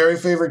 My very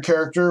favorite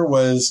character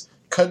was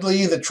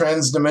Cuddly the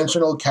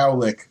Transdimensional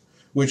Cowlick,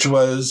 which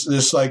was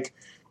this like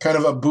kind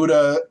of a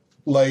Buddha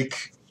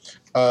like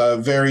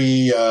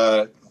very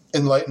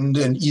enlightened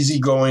and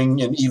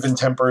easygoing and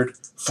even-tempered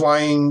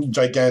flying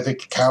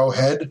gigantic cow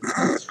head.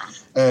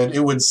 And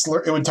it would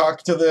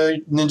talk to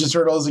the Ninja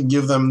Turtles and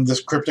give them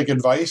this cryptic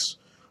advice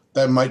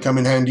that might come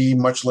in handy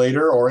much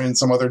later or in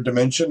some other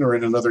dimension or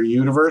in another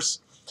universe.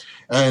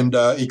 And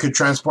he could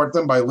transport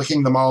them by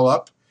licking them all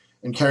up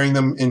and carrying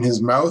them in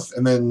his mouth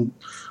and then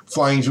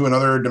flying to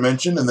another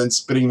dimension and then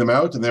spitting them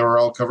out. And they were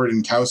all covered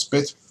in cow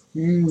spit.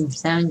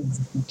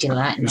 Sounds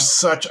gelatinous. He was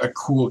such a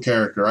cool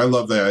character. I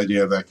love the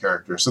idea of that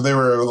character. So they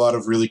were a lot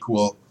of really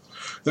cool...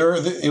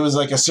 It was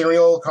like a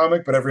serial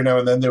comic, but every now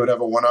and then they would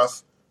have a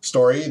one-off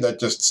story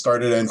that just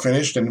started and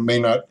finished. And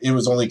it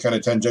was only kind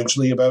of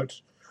tangentially about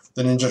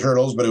the Ninja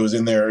Turtles, but it was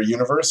in their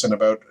universe and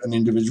about an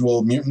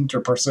individual mutant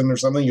or person or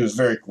something. It was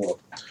very cool.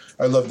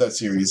 I loved that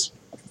series.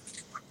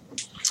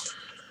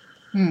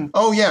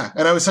 Oh, yeah.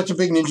 And I was such a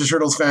big Ninja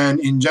Turtles fan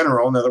in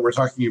general, now that we're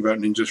talking about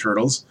Ninja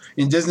Turtles.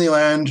 In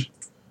Disneyland,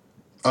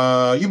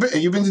 you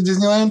been to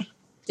Disneyland?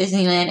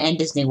 Disneyland and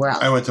Disney World.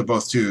 I went to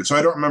both, too. So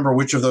I don't remember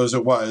which of those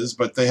it was,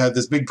 but they had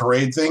this big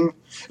parade thing,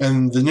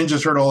 and the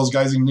Ninja Turtles,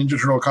 guys in Ninja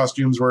Turtle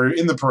costumes, were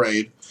in the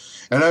parade.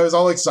 And I was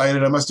all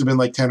excited. I must have been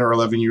like 10 or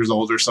 11 years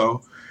old or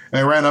so. And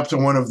I ran up to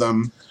one of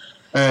them,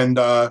 and...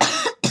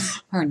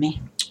 Pardon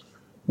me.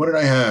 What did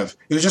I have?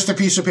 It was just a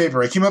piece of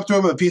paper. I came up to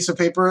him with a piece of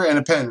paper and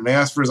a pen, and I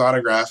asked for his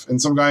autograph.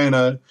 And some guy in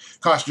a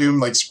costume,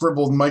 like,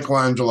 scribbled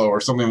Michelangelo or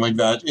something like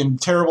that in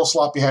terrible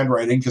sloppy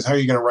handwriting, because how are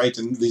you going to write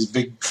in these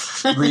big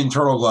green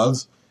turtle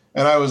gloves?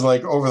 And I was,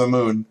 like, over the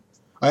moon.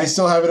 I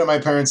still have it at my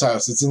parents'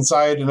 house. It's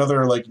inside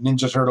another, like,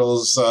 Ninja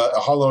Turtles, a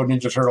hollow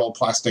Ninja Turtle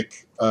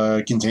plastic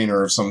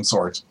container of some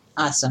sort.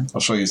 Awesome.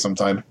 I'll show you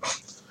sometime.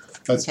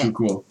 That's too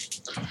cool.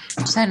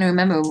 I'm trying to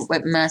remember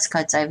what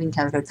mascots I've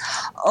encountered.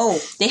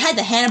 Oh, they had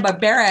the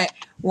Hanna-Barbera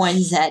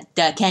ones at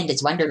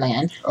Canada's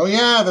Wonderland. Oh,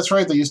 yeah, that's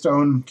right. They used to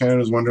own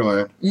Canada's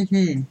Wonderland.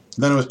 Mm-hmm.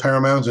 Then it was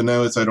Paramount, and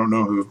now it's I don't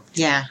know who.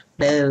 Yeah,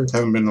 boo.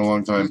 Haven't been in a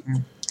long time.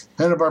 Mm-hmm.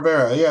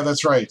 Hanna-Barbera, yeah,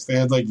 that's right. They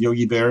had, like,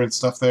 Yogi Bear and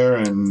stuff there,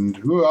 and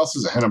who else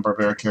is a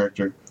Hanna-Barbera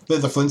character? They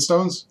had the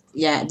Flintstones?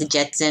 Yeah, the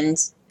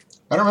Jetsons.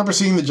 I don't remember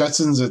seeing the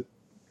Jetsons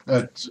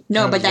at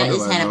No, Canada's but that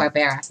Wonderland, is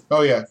Hanna-Barbera.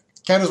 Oh, yeah.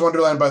 Canada's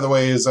Wonderland, by the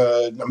way, is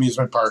an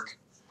amusement park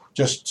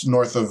just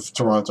north of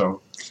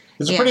Toronto.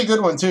 It's a pretty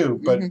good one,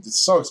 too, but it's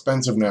so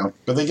expensive now.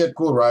 But they get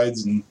cool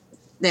rides and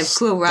they have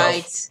cool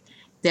rides.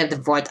 They have the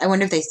vortex. I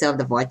wonder if they still have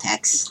the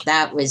vortex.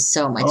 That was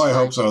so much fun. I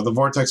hope so. The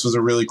vortex was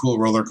a really cool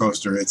roller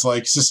coaster. It's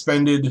like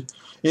suspended.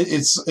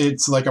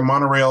 It's like a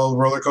monorail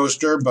roller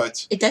coaster,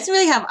 but it doesn't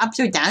really have ups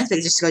or downs, but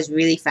it just goes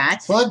really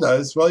fast. Well, it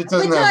does. Well, it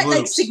doesn't but have not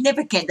loops.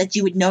 Significant that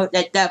you would know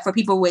that for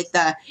people with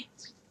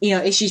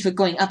issues with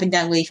going up and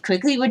down really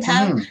quickly would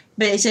have.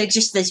 But it's like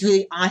just this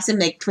really awesome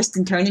twist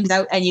and turning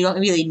and you don't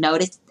really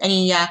notice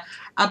any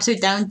ups or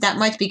downs that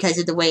much because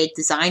of the way it's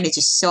designed. It's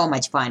just so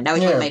much fun. That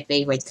was one of my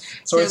favorites.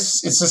 So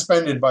it's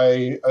suspended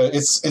by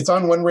it's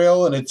on one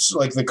rail, and it's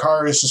like the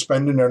car is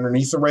suspended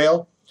underneath the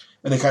rail,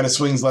 and it kind of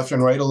swings left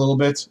and right a little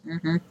bit.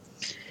 Mm-hmm.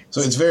 So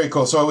it's very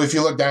cool. So if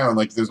you look down,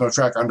 like there's no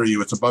track under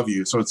you; it's above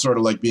you. So it's sort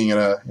of like being in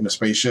a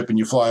spaceship, and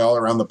you fly all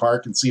around the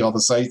park and see all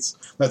the sights.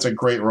 That's a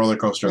great roller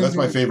coaster. That's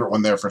my favorite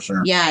one there for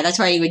sure. Yeah, that's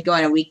why you would go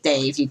on a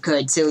weekday if you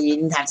could, so you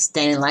didn't have to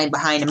stand in line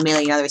behind a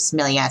million other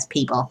smelly ass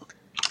people.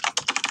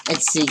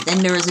 Let's see.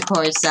 Then there was, of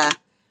course,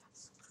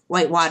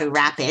 Whitewater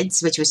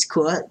Rapids, which was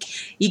cool.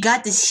 You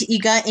got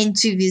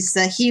into this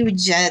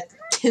huge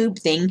tube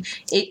thing.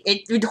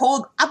 It would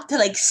hold up to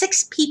like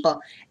 6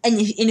 people, and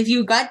if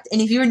you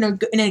were in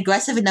an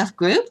aggressive enough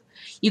group,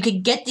 you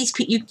could get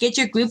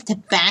your group to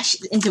bash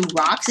into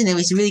rocks, and it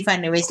was really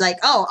fun. It was like,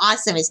 oh,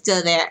 awesome, it's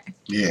still there.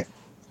 Yeah.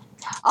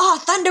 Oh,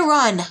 Thunder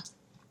Run.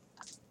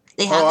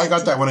 I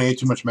got that when I ate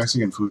too much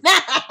Mexican food.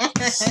 What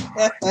has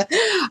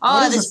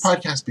this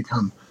podcast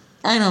become?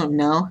 I don't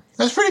know.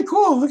 That's pretty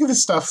cool. Look at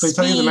this stuff. They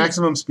tell you the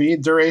maximum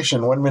speed,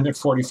 duration, 1 minute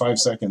 45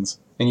 seconds,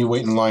 and you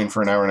wait in line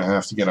for an hour and a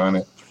half to get on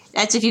it.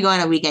 That's if you go on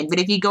a weekend. But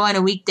if you go on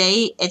a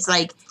weekday, it's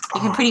like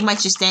you can pretty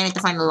much just stand at the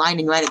front of the line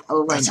and ride it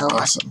over and over.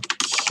 That's awesome.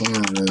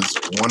 Canada's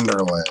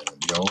Wonderland,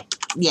 yo.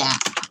 Yeah.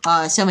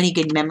 So many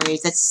good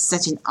memories. That's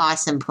such an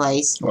awesome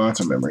place. Lots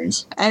of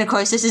memories. And of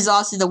course, this is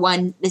also the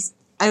one.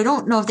 I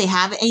don't know if they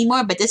have it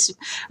anymore, but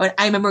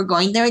I remember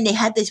going there and they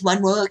had this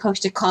one roller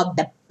coaster called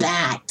the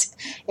Bat.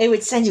 It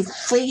would send you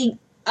flinging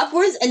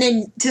upwards and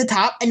then to the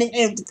top, and then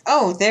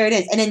there it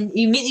is, and then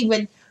you immediately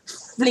went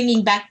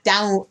flinging back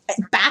down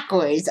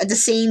backwards at the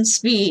same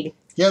speed.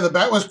 Yeah, the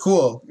Bat was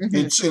cool. Mm-hmm.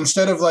 It's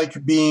instead of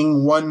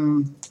being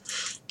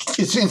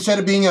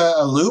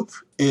a loop,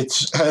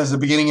 it has a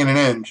beginning and an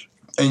end,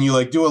 and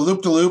you do a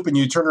loop to loop, and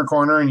you turn a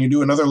corner, and you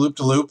do another loop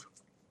to loop,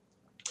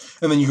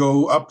 and then you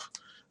go up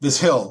this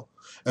hill.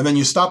 And then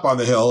you stop on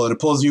the hill, and it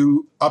pulls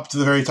you up to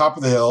the very top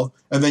of the hill,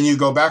 and then you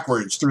go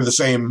backwards through the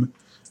same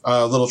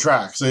little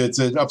track. So it's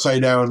an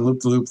upside-down,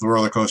 loop-to-loop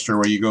roller coaster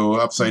where you go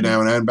upside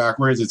down and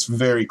backwards. It's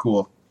very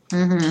cool.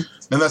 Mm-hmm.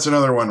 And that's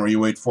another one where you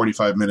wait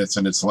 45 minutes,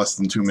 and it's less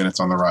than 2 minutes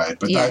on the ride.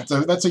 But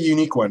that's a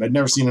unique one. I'd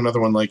never seen another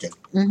one like it.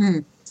 Mm-hmm.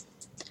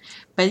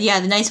 But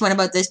yeah, the nice one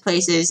about this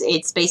place is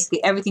it's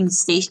basically everything's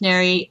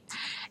stationary,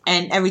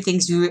 and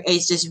everything's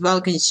just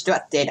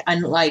well-constructed,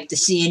 unlike the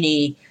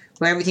C&E,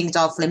 where everything's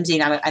all flimsy,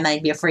 and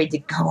I'd be afraid to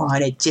go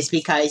on it just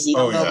because you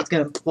don't know if it's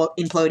going to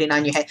implode in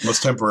on your head. Well,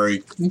 it's temporary.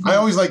 Mm-hmm. I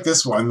always like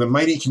this one, the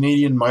Mighty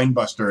Canadian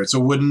Mindbuster. It's a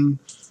wooden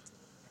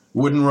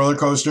roller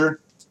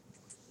coaster,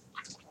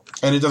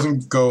 and it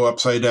doesn't go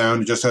upside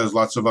down. It just has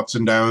lots of ups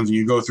and downs, and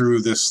you go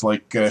through this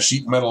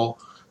sheet metal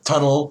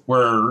tunnel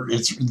where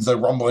it's the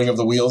rumbling of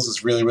the wheels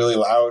is really, really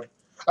loud.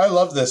 I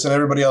love this, and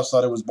everybody else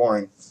thought it was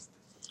boring.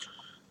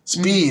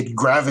 Speed,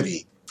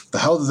 gravity. The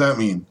hell does that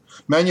mean?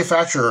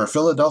 Manufacturer,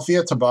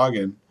 Philadelphia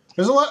Toboggan.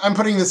 There's a lot. I'm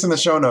putting this in the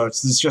show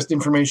notes. It's just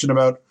information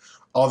about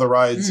all the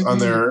rides on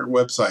their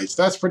websites.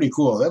 That's pretty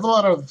cool. They have a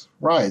lot of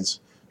rides.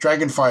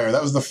 Dragonfire.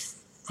 That was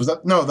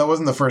that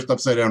wasn't the first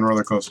upside down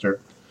roller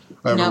coaster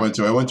I ever went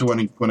to. I went to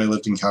one when I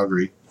lived in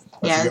Calgary.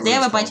 Yeah, they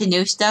have a bunch of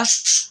new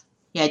stuff.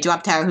 Yeah,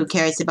 Drop Tower. Who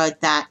cares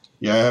about that?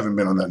 Yeah, I haven't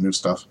been on that new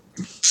stuff.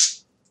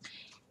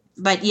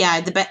 But yeah,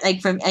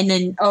 and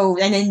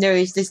then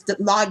there's this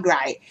log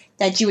ride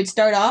that you would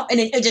start off and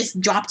then it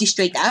just dropped you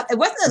straight down. It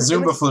wasn't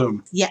Zumba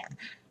Flume. Yeah.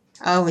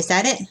 Oh, was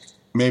that it?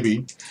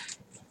 Maybe.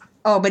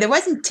 Oh, but it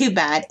wasn't too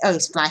bad. Oh,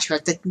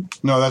 Splashback.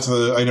 No,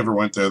 I never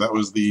went there. That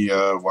was the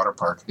water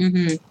park.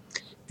 Mm-hmm.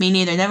 Me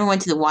neither. Never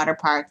went to the water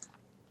park.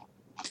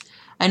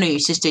 I know your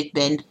sister's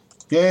been.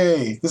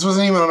 Yay! This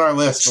wasn't even on our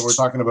list, but we're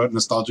talking about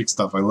nostalgic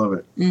stuff. I love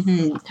it.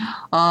 Mm-hmm.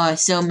 Oh,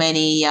 so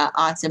many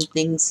awesome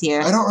things here.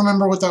 I don't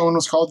remember what that one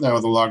was called now,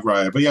 the log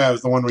ride. But yeah, it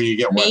was the one where you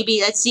get wet.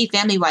 Maybe, let's see,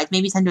 family rides.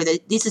 Maybe it's under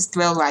this is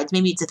thrill rides.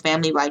 Maybe it's a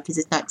family ride because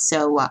it's not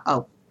so,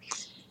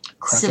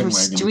 Silver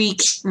Streak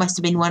must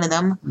have been one of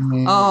them.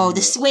 Mm. Oh,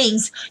 the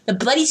swings. The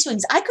bloody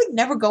swings. I could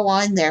never go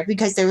on there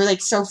because they were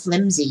so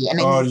flimsy. And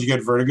did you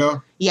get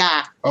vertigo?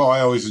 Yeah. Oh,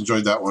 I always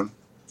enjoyed that one.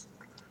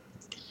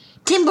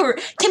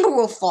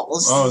 Timberwolf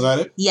Falls. Oh, is that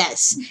it?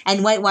 Yes.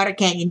 And Whitewater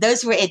Canyon.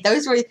 Those were it.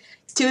 Those were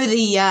two of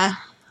the...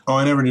 Oh,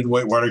 I never did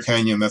Whitewater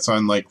Canyon. That's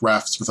on,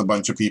 rafts with a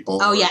bunch of people.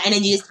 Oh, yeah. And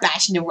then you just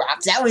bash into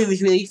rocks. That one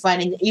was really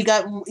fun. And you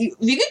could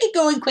get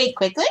going quite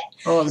quickly.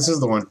 Oh, this is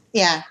the one.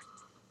 Yeah.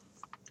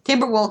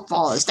 Timberwolf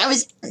Falls. That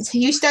was...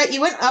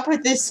 You went up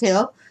with this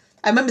hill.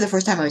 I remember the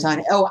first time I was on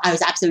it. Oh, I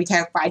was absolutely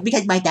terrified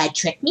because my dad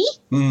tricked me.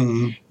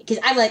 Mm-hmm. because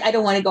I'm like, I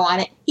don't want to go on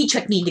it. He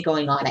tricked me into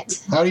going on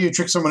it. How do you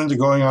trick someone into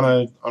going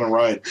on a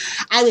ride?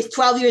 I was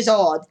 12 years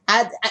old.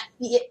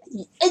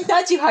 It's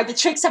not too hard to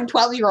trick some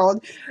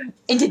 12-year-old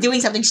into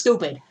doing something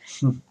stupid.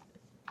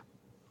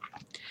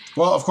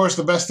 Well, of course,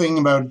 the best thing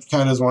about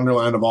Canada's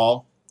Wonderland of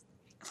all,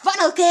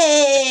 Funnel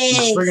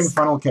cakes! friggin'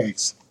 funnel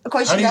cakes. Of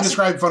course, How do you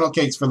describe funnel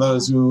cakes for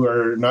those who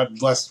are not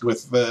blessed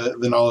with the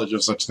knowledge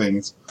of such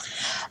things?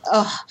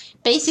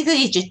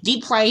 Basically, it's just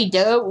deep fried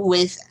dough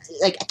with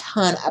like a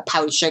ton of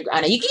powdered sugar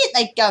on it. You can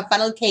get like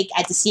funnel cake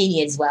at the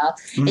CNE as well.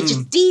 It's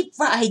just deep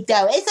fried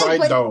dough. It's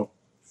like dough.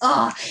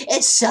 Oh,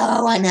 it's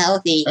so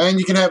unhealthy. And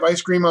you can have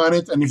ice cream on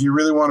it, and if you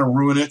really want to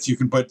ruin it, you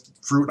can put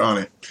fruit on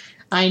it.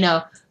 I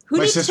know. Who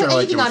My needs to sister put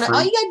liked it anything on with it?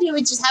 All fruit. you gotta do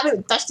is just have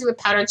it dusted with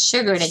powdered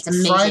sugar, and it's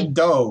amazing. Fried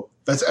dough.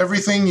 That's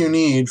everything you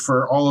need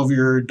for all of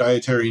your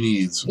dietary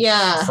needs.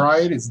 Yeah.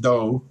 Fried, it's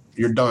dough.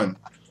 You're done.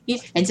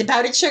 And some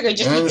powdered sugar.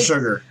 Just And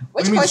sugar.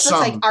 Which of course looks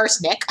like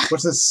arsenic.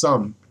 What's this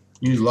some?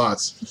 You need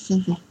lots.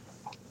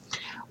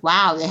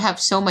 Wow, they have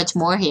so much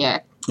more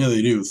here. Yeah,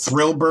 they do.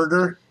 Thrill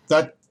burger?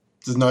 That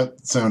does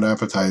not sound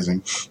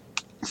appetizing.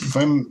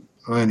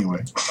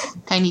 Anyway.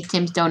 Tiny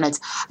Tim's Donuts.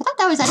 I thought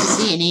that was at the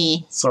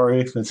CNE.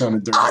 Sorry, that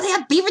sounded dirty. Oh, they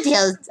have beaver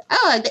tails.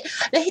 Oh,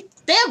 they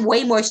have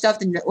way more stuff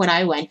than when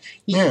I went.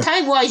 Yeah. The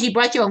time was you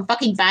brought your own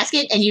fucking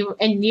basket, and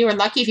you were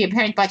lucky if your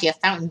parents bought you a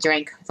fountain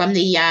drink from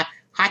the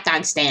hot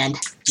dog stand.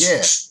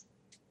 Yeah.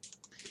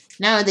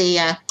 Now they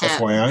have...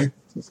 FYI.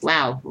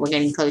 Wow, we're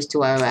getting close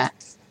to our...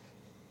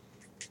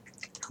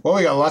 Well,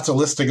 we got lots of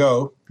lists to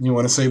go. You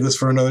want to save this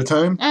for another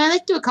time?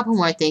 let's do a couple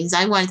more things.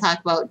 I want to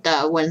talk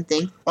about one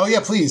thing. Oh,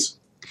 yeah, please.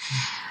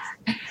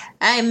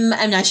 I'm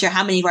not sure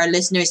how many of our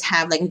listeners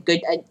have like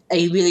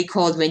a really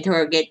cold winter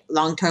or get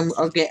long-term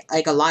or get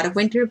like a lot of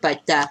winter,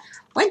 but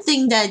one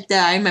thing that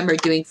I remember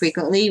doing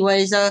frequently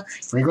was...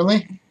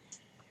 Frequently?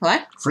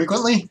 What?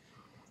 Frequently?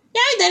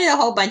 Yeah, I did it a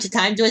whole bunch of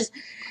times. It was,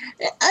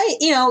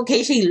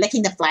 occasionally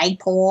licking the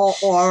flagpole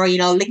or,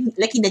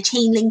 licking the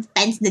chain link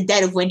fence in the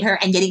dead of winter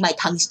and getting my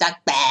tongue stuck.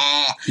 Bah.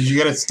 Did you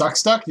get it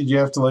stuck? Did you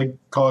have to,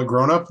 call a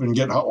grown-up and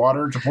get hot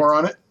water to pour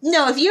on it?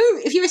 No, if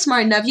you were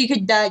smart enough, you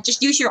could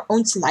just use your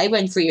own saliva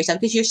and free yourself,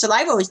 because your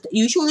saliva was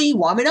usually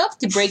warm enough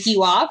to break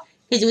you off,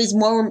 because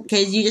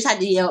you just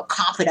had to,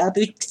 cough it up.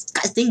 It was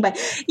disgusting, but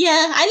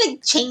yeah, I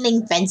like chain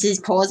link fences,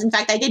 poles. In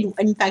fact, one of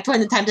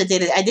the times I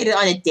did it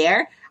on a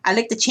dare. I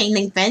licked the chain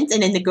link fence,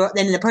 and then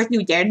the person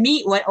who dared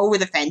me went over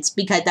the fence,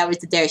 because that was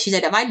the dare. She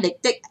said if I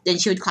licked it, then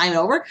she would climb it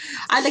over.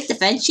 I licked the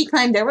fence, she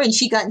climbed over, and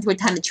she got into a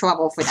ton of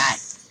trouble for that.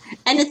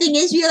 And the thing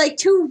is, we were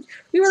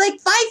like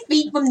 5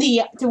 feet from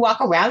to walk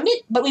around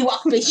it, but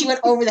she went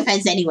over the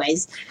fence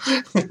anyways.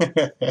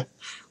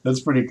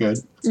 That's pretty good.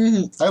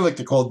 Mm-hmm. I licked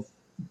a cold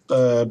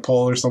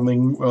pole or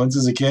something once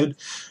as a kid.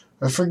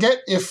 I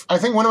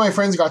think one of my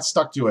friends got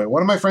stuck to it.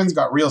 One of my friends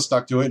got real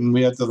stuck to it, and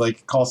we had to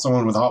call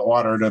someone with hot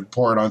water to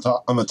pour it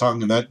on the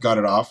tongue, and that got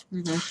it off.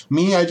 Mm-hmm.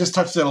 Me, I just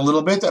touched it a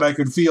little bit, and I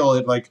could feel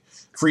it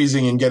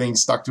freezing and getting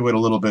stuck to it a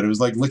little bit. It was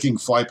like licking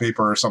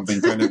flypaper or something,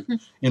 kind of,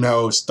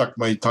 how stuck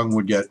my tongue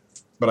would get.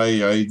 But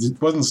I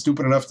wasn't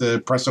stupid enough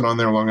to press it on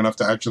there long enough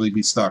to actually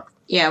be stuck.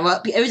 Yeah,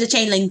 well, it was a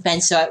chain link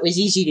fence, so it was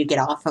easy to get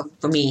off of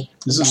for me.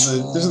 This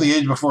is the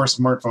age before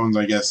smartphones,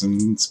 I guess,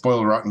 and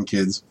spoiled rotten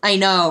kids. I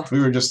know.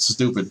 We were just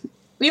stupid.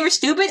 We were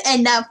stupid,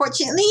 and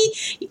fortunately,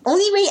 the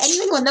only way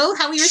anyone will know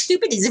how we were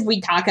stupid is if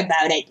we talk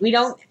about it.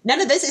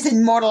 None of this is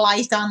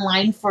immortalized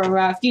online for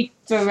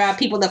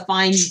people to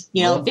find,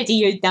 50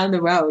 years down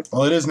the road.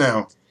 Well, it is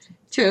now.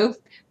 True,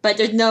 but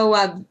there's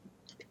no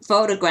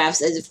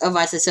photographs of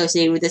us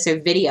associated with this or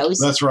videos.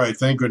 That's right.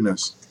 Thank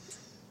goodness.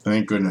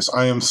 Thank goodness.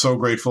 I am so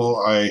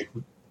grateful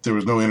there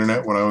was no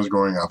internet when I was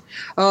growing up.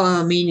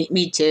 Oh,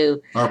 me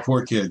too. Our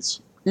poor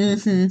kids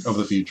of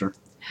the future.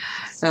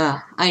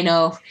 I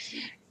know.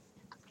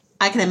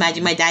 I can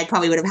imagine my dad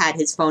probably would have had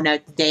his phone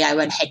out the day I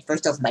went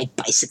headfirst over my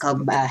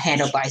bicycle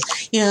handlebars.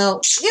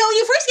 You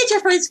first get your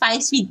first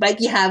 5-speed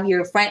bike, you have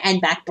your front and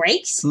back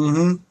brakes.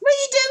 Mm-hmm. What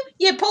do?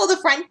 You pull the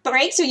front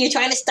brakes when you're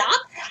trying to stop.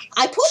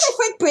 I pulled my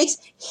front brakes,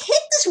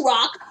 hit this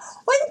rock,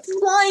 went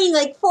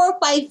flying 4 or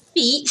 5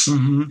 feet,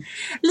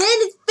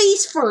 landed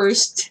face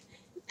first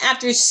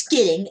after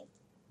skidding,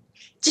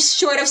 just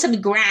short of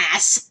some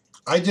grass.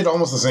 I did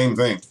almost the same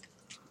thing.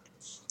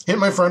 Hit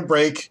my front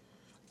brake.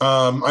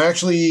 I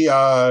actually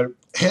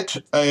hit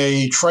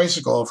a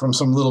tricycle from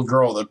some little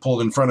girl that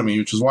pulled in front of me,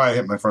 which is why I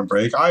hit my front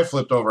brake. I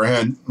flipped over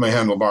my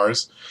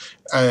handlebars,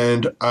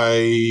 and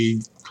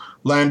I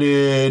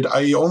landed.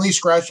 I only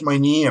scratched my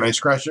knee, and I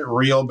scratched it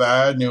real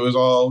bad, and it was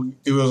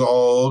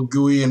all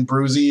gooey and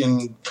bruisey,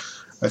 and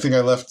I think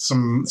I left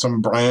some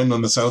brine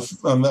on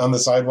the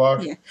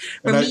sidewalk. Yeah.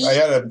 And I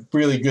had a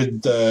really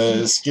good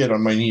skid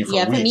on my knee for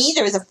weeks. For me,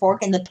 there was a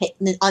fork in the pit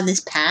on this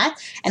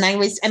path, and I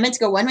meant to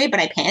go one way, but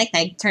I panicked,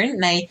 and I turned,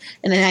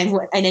 and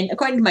then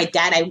according to my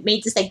dad, I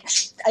made this I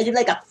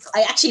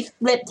actually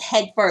flipped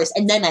head first,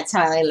 and then that's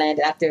how I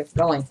landed after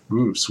going.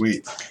 Ooh,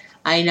 sweet.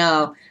 I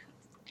know.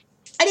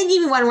 I didn't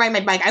even want to ride my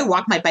bike. I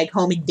walked my bike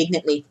home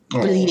indignantly,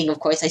 bleeding, of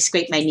course. I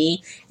scraped my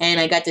knee, and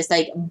I got this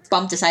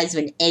bump the size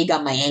of an egg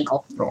on my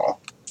ankle. Oh.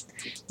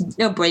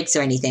 No breaks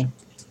or anything.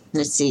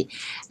 Let's see.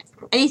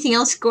 Anything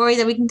else gory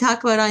that we can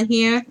talk about on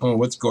here? Oh,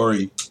 what's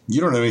gory?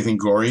 You don't have anything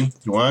gory,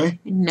 do I?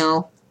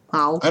 No.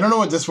 How? I don't know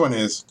what this one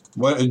is.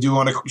 What do you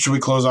want to? Should we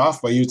close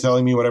off by you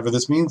telling me whatever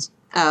this means?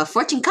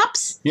 Fortune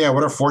cups. Yeah,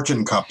 what are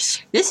fortune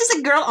cups? This is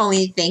a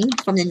girl-only thing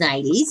from the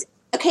 90s.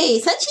 Okay,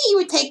 essentially you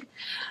would take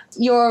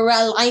your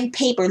lined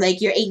paper,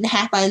 like your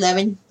 8.5 by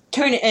 11,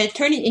 turn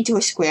it into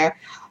a square,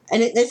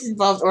 and this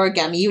involves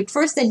origami. You would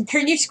first then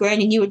turn your square,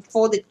 and then you would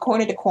fold it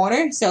corner to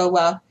corner.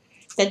 So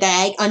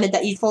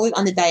you'd fold it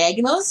on the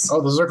diagonals.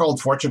 Oh, those are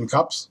called fortune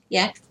cups?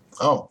 Yeah.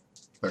 Oh,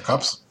 they're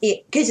cups?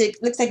 Because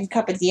it looks like a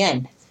cup at the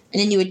end. And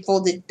then you would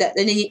fold it,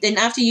 then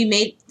after you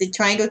made the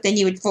triangle, then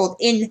you would fold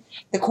in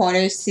the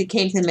corners so it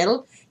came to the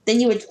middle. Then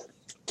you would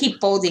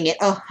keep folding it.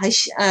 Oh,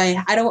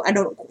 I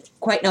don't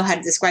quite know how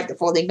to describe the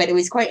folding, but it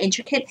was quite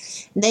intricate.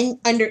 And then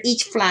under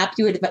each flap,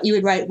 you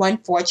would write one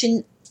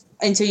fortune,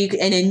 and so you could,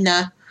 and then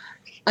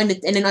on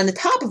the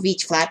top of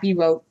each flap, you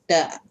wrote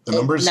the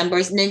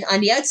numbers, and then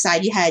on the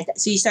outside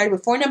you started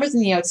with 4 numbers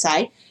on the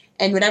outside,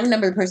 and whatever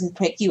number the person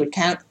picked, you would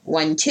count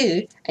 1,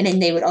 2, and then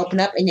they would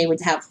open up and they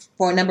would have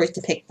 4 numbers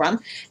to pick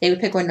from. They would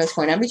pick one of those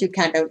 4 numbers. You'd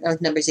count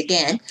those numbers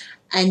again,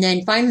 and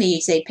then finally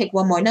you say pick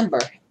one more number,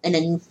 and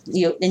then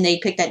they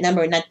pick that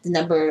number, and that's the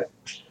number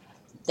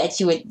that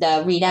you would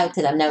read out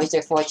to them. That was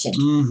their fortune.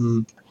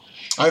 Mm-hmm.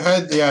 I've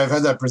had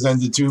that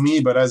presented to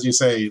me, but as you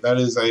say, that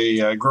is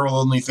a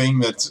girl-only thing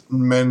that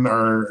men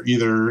are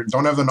either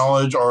don't have the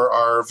knowledge or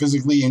are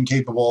physically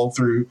incapable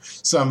through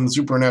some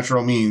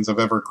supernatural means of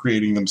ever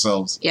creating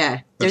themselves. Yeah,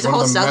 there's a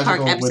whole South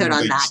Park episode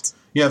on that.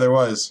 Yeah, there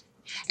was.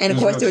 And of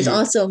course, there was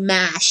also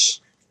MASH.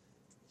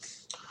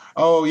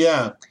 Oh,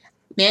 yeah.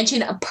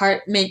 Mansion,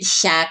 apartment,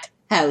 shack,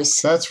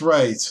 house. That's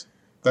right.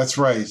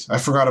 I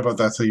forgot about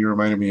that till you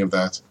reminded me of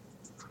that.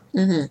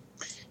 Mm-hmm.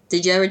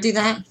 Did you ever do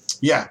that?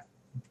 Yeah.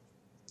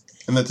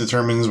 And that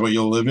determines what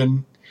you'll live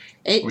in?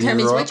 It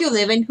determines what you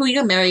live in, who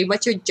you'll marry,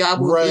 what your job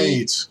will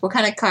be, what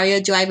kind of car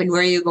you'll drive, and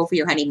where you go for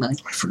your honeymoon.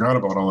 I forgot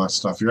about all that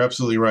stuff. You're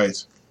absolutely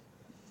right.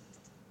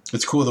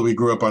 It's cool that we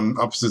grew up on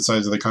opposite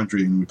sides of the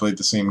country and we played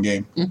the same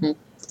game. Mm-hmm.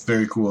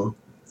 Very cool.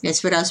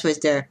 Yes, what else was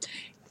there?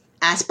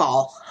 Ass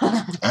ball.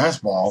 Ass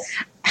ball?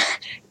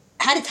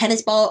 Had a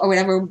tennis ball or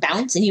whatever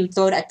bounce, and you would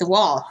throw it at the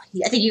wall.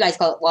 I think you guys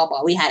call it wall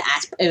ball. We had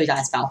it was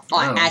ass ball.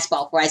 Ass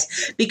ball for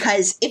us.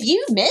 Because if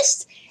you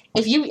missed,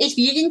 if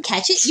you didn't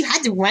catch it, you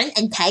had to run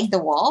and tag the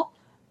wall.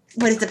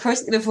 But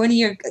if one of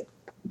your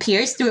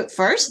peers threw it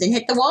first and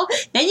hit the wall,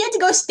 then you had to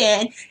go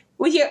stand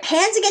with your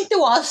hands against the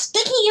wall,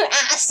 sticking your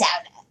ass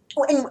out.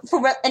 Then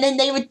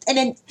they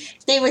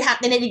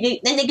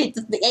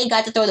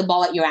got to throw the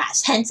ball at your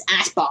ass. Hence,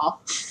 ass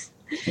ball.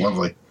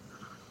 Lovely.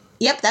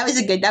 Yep, that was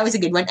a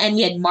good one. And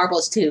you had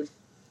marbles too.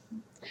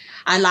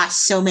 I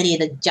lost so many of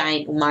the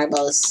giant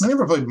marbles. I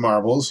never played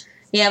marbles.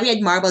 Yeah, we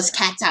had marbles,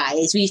 cat's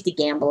eyes. We used to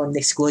gamble in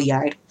the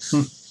schoolyard.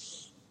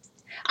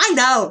 I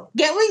know.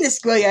 Gambling in the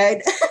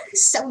schoolyard.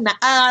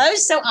 That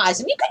was so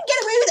awesome. You couldn't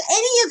get away with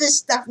any of this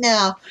stuff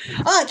now.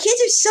 Oh,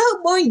 kids are so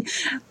boring.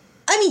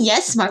 I mean,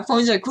 yes,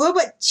 smartphones are cool,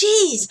 but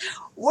geez,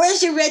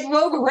 where's your Red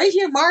Rover? Where's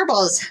your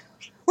marbles?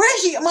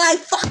 Where's my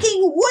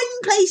fucking wooden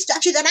play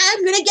structure that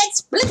I'm going to get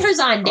splinters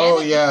on,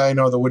 damn it? Yeah, I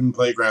know, the wooden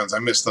playgrounds. I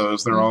miss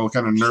those. They're all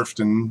kind of nerfed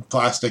and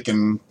plastic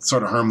and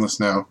sort of harmless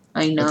now.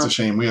 I know. That's a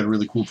shame. We had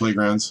really cool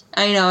playgrounds.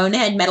 I know, and they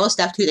had metal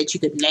stuff, too, that you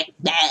could lick.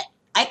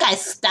 I got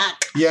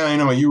stuck. Yeah, I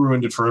know. You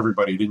ruined it for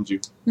everybody, didn't you?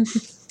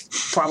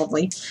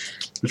 Probably.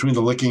 Between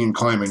the licking and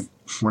climbing,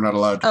 we're not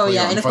allowed to play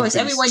on and of course,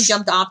 things. everyone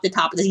jumped off the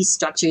top of these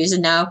structures,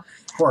 and now...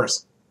 Of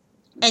course.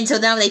 And so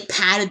now they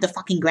padded the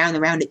fucking ground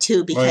around it,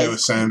 too, because...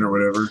 with sand or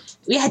whatever.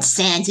 We had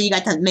sand, so you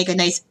got to make a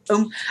nice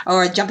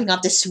or jumping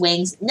off the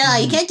swings. No,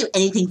 you can't do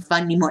anything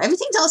fun anymore.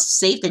 Everything's all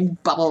safe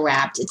and bubble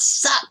wrapped. It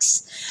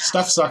sucks.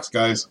 Stuff sucks,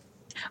 guys.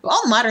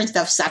 All modern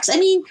stuff sucks. I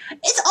mean,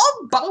 it's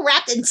all bubble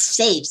wrapped and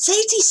safe.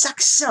 Safety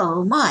sucks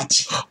so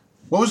much.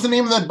 What was the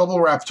name of that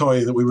bubble wrap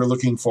toy that we were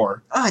looking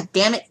for? Oh,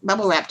 damn it.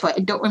 Bubble wrap toy. I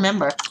don't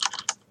remember.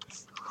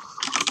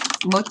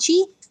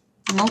 Mochi?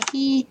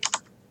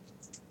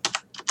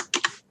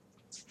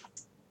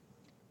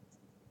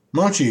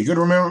 Mochi, good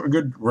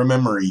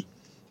memory.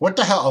 What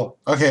the hell?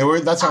 Okay,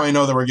 that's how I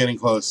know that we're getting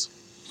close.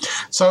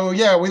 So,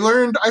 yeah, we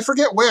learned, I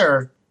forget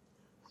where,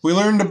 we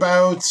learned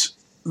about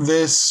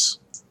this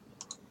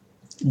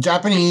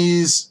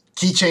Japanese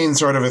keychain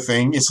sort of a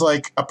thing. It's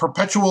like a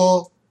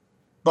perpetual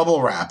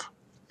bubble wrap.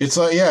 It's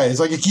like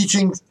a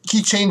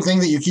keychain thing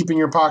that you keep in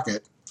your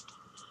pocket.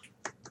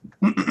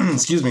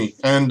 Excuse me.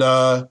 And,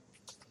 how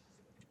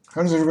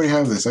does everybody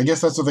have this? I guess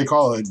that's what they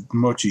call it,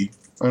 mochi.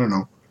 I don't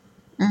know.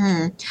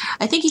 Mm-hmm.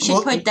 I think you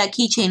should put that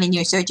keychain in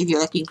your search if you're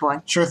looking for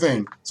it. Sure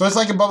thing. So it's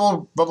like a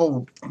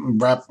bubble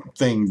wrap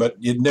thing, but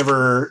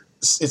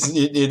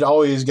it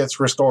always gets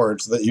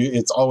restored so that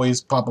it's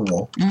always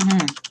poppable.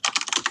 Mm-hmm.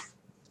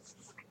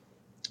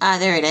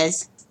 There it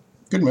is.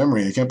 Good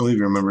memory. I can't believe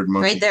you remembered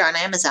Mochi. Right there on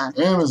Amazon.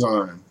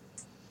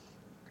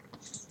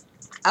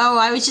 Oh,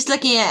 I was just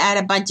looking at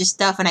a bunch of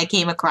stuff and I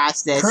came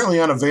across this. Currently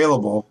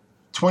unavailable.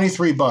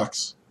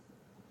 $23.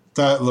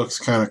 That looks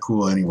kind of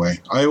cool anyway.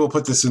 I will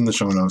put this in the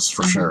show notes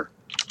for sure.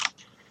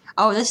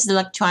 Oh, this is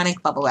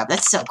electronic bubble wrap.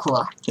 That's so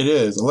cool. It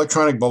is.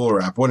 Electronic bubble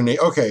wrap. What an...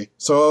 Okay,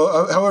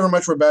 so however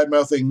much we're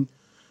bad-mouthing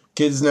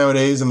kids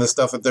nowadays and the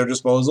stuff at their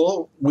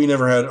disposal, we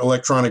never had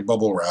electronic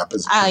bubble wrap.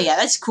 Oh, yeah,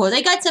 that's cool.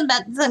 They got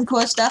some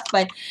cool stuff,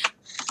 but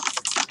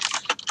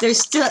there's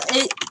still...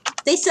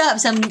 They still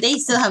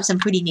have some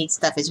pretty neat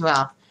stuff as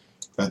well.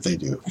 That they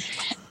do.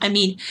 I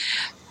mean,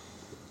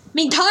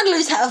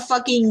 toddlers have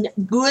fucking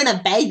glue in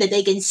a bag that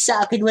they can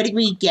suck, and what do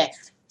we get?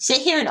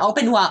 Sit here and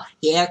open, well,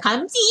 here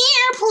comes the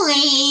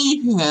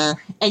airplane. Yeah.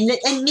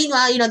 And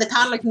meanwhile, the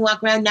toddler can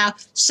walk around now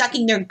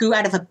sucking their goo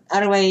out of a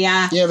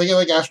Yeah, they get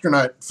like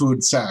astronaut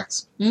food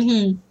sacks.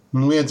 Mm-hmm.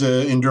 And we had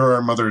to endure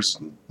our mothers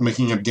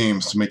making up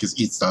games to make us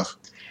eat stuff.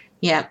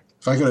 Yeah.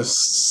 If I could have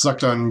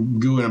sucked on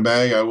goo in a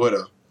bag, I would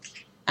have.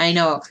 I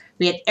know.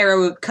 We had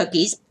arrowroot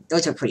cookies.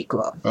 Those are pretty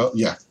cool. Oh,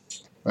 yeah.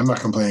 I'm not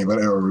complaining about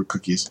arrowroot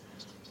cookies.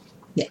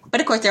 Yeah. But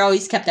of course, they're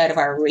always kept out of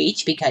our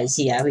reach because,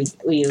 yeah, we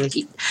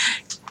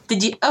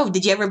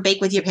Did you ever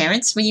bake with your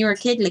parents when you were a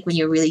kid, like when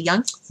you were really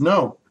young?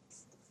 No.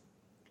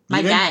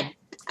 My dad.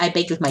 I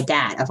baked with my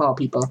dad, of all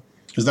people.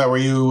 Is that where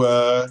you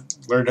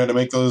learned how to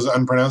make those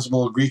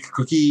unpronounceable Greek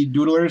cookie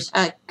doodlers?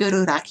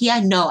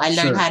 Gourourakia? No, I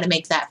learned how to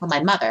make that from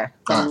my mother,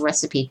 from the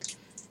recipe.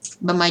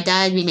 But my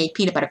dad, we made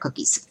peanut butter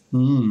cookies.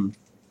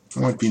 I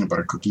want peanut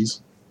butter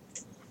cookies.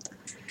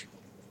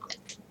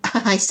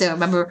 I still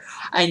remember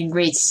in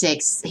grade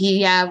 6,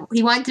 he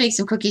wanted to make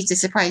some cookies to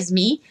surprise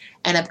me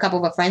and a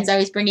couple of friends I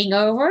was bringing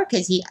over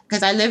because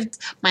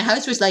my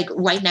house was like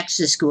right next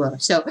to the school.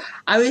 So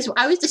I was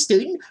the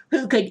student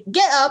who could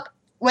get up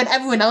when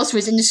everyone else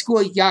was in the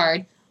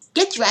schoolyard,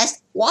 get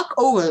dressed, walk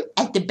over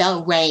at the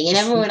bell rang, and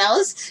everyone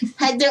else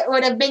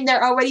would have been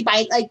there already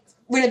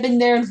would have been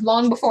there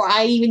long before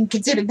I even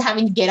considered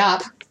having to get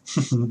up.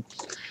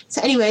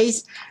 So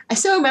anyways, I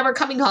still remember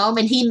coming home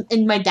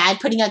and my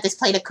dad putting out this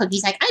plate of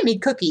cookies. Like, I made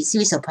cookies. He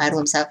was so proud of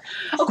himself.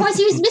 Of course,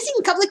 he was missing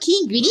a couple of key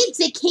ingredients.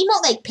 They came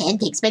out like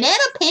pancakes, banana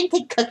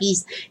pancake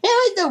cookies. It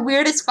was the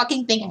weirdest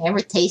fucking thing I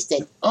ever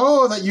tasted.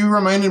 Oh, that you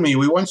reminded me.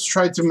 We once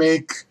tried to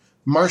make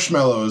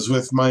marshmallows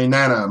with my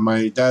Nana,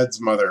 my dad's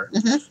mother,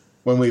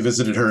 when we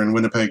visited her in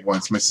Winnipeg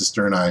once, my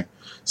sister and I.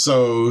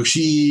 So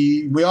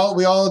we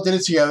all did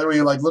it together.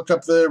 We looked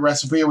up the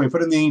recipe and we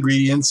put in the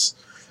ingredients.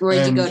 Or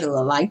did you go to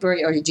a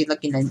library, or did you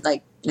look in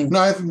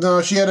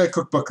No, she had a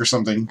cookbook or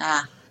something.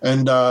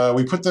 And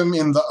we put them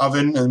in the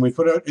oven, and we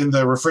put it in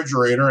the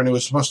refrigerator, and it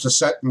was supposed to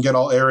set and get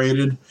all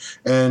aerated.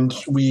 And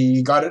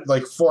we got it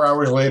 4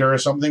 hours later or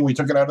something. We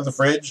took it out of the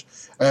fridge,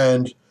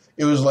 and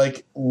it was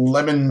like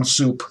lemon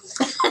soup.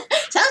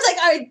 Sounds like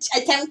our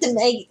attempt to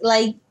make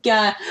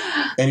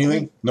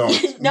anything? No.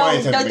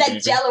 no,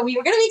 that Jello. We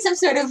were gonna make some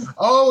sort of.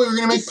 Oh, we were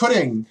gonna make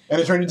pudding, and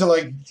it turned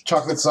into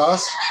chocolate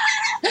sauce.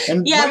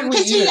 And yeah,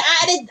 because we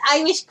added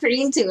Irish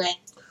cream to it.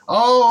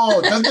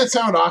 Oh, doesn't it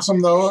sound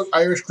awesome though?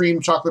 Irish cream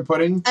chocolate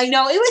pudding. I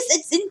know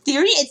it's in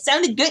theory it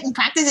sounded good. In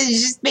practice,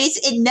 it's just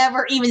it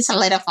never even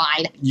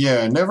solidified.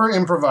 Yeah, never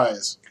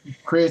improvise.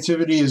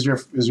 Creativity is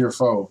your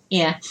foe.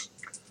 Yeah.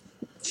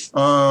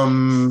 Are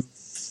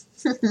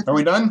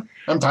we done?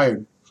 I'm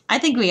tired. I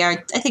think we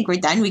are. I think we're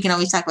done. We can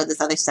always talk about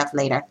this other stuff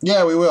later.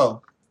 Yeah, we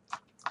will.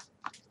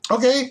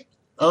 Okay.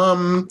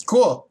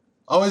 Cool.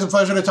 Always a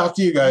pleasure to talk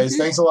to you guys.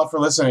 Thanks a lot for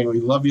listening. We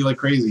love you like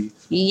crazy.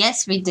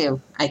 Yes, we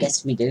do. I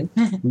guess we do.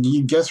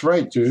 You guess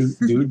right,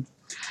 dude.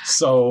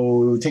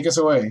 So take us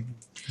away.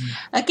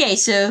 Okay,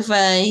 so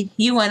if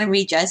you want to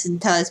reach us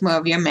and tell us more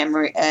of your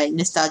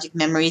nostalgic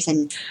memories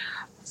and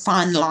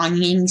fond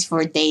longings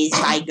for days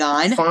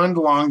bygone. Fond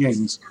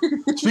longings.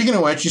 Speaking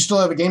of which, you still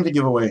have a game to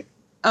give away.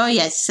 Oh,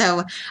 yes.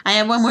 So I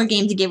have one more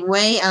game to give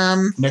away.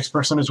 Next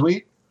person to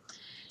tweet.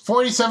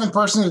 47th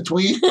person to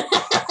tweet.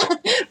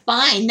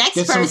 Fine. Next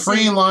person. Get some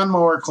free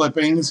lawnmower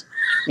clippings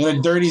in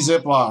a dirty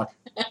Ziploc.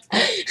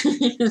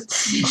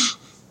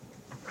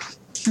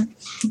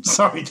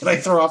 Sorry, did I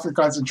throw off your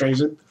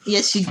concentration?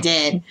 Yes, you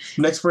did.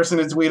 Next person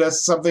to tweet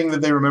us something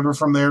that they remember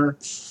from their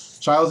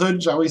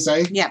childhood, shall we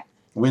say? Yeah.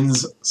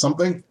 Wins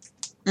something.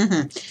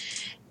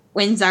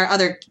 Wins our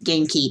other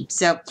game key.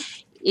 So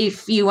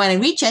if you want to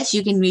reach us,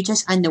 you can reach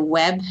us on the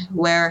web.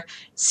 We're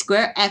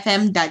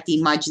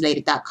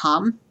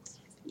squarefm.demodulated.com.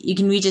 You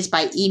can reach us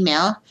by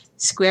email,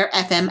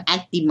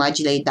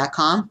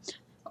 squarefm@demodulated.com,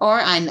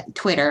 or on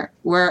Twitter.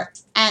 We're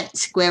at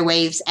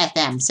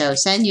squarewavesfm. So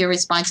send your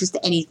responses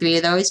to any three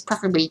of those,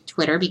 preferably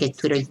Twitter, because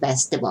Twitter is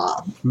best of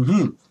all.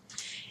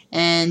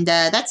 And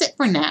that's it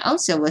for now.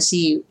 So we'll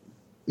see you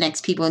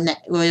next people.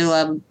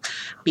 We'll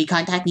be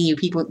contacting you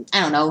people. I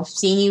don't know,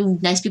 seeing you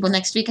nice people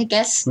next week, I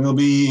guess. We'll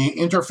be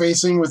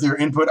interfacing with your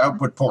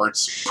input-output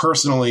ports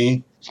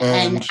personally.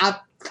 And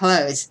up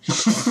close.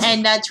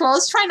 And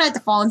trolls, try not to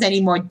fall into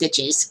any more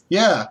ditches.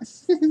 Yeah.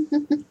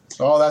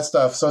 All that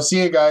stuff. So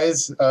see you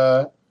guys.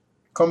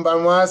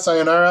 Konbanwa,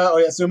 sayonara,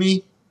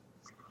 oyasumi.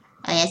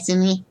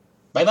 Oyasumi.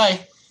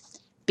 Bye-bye.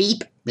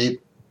 Beep. Beep.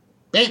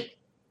 Beep.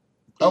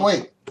 Oh,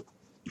 wait.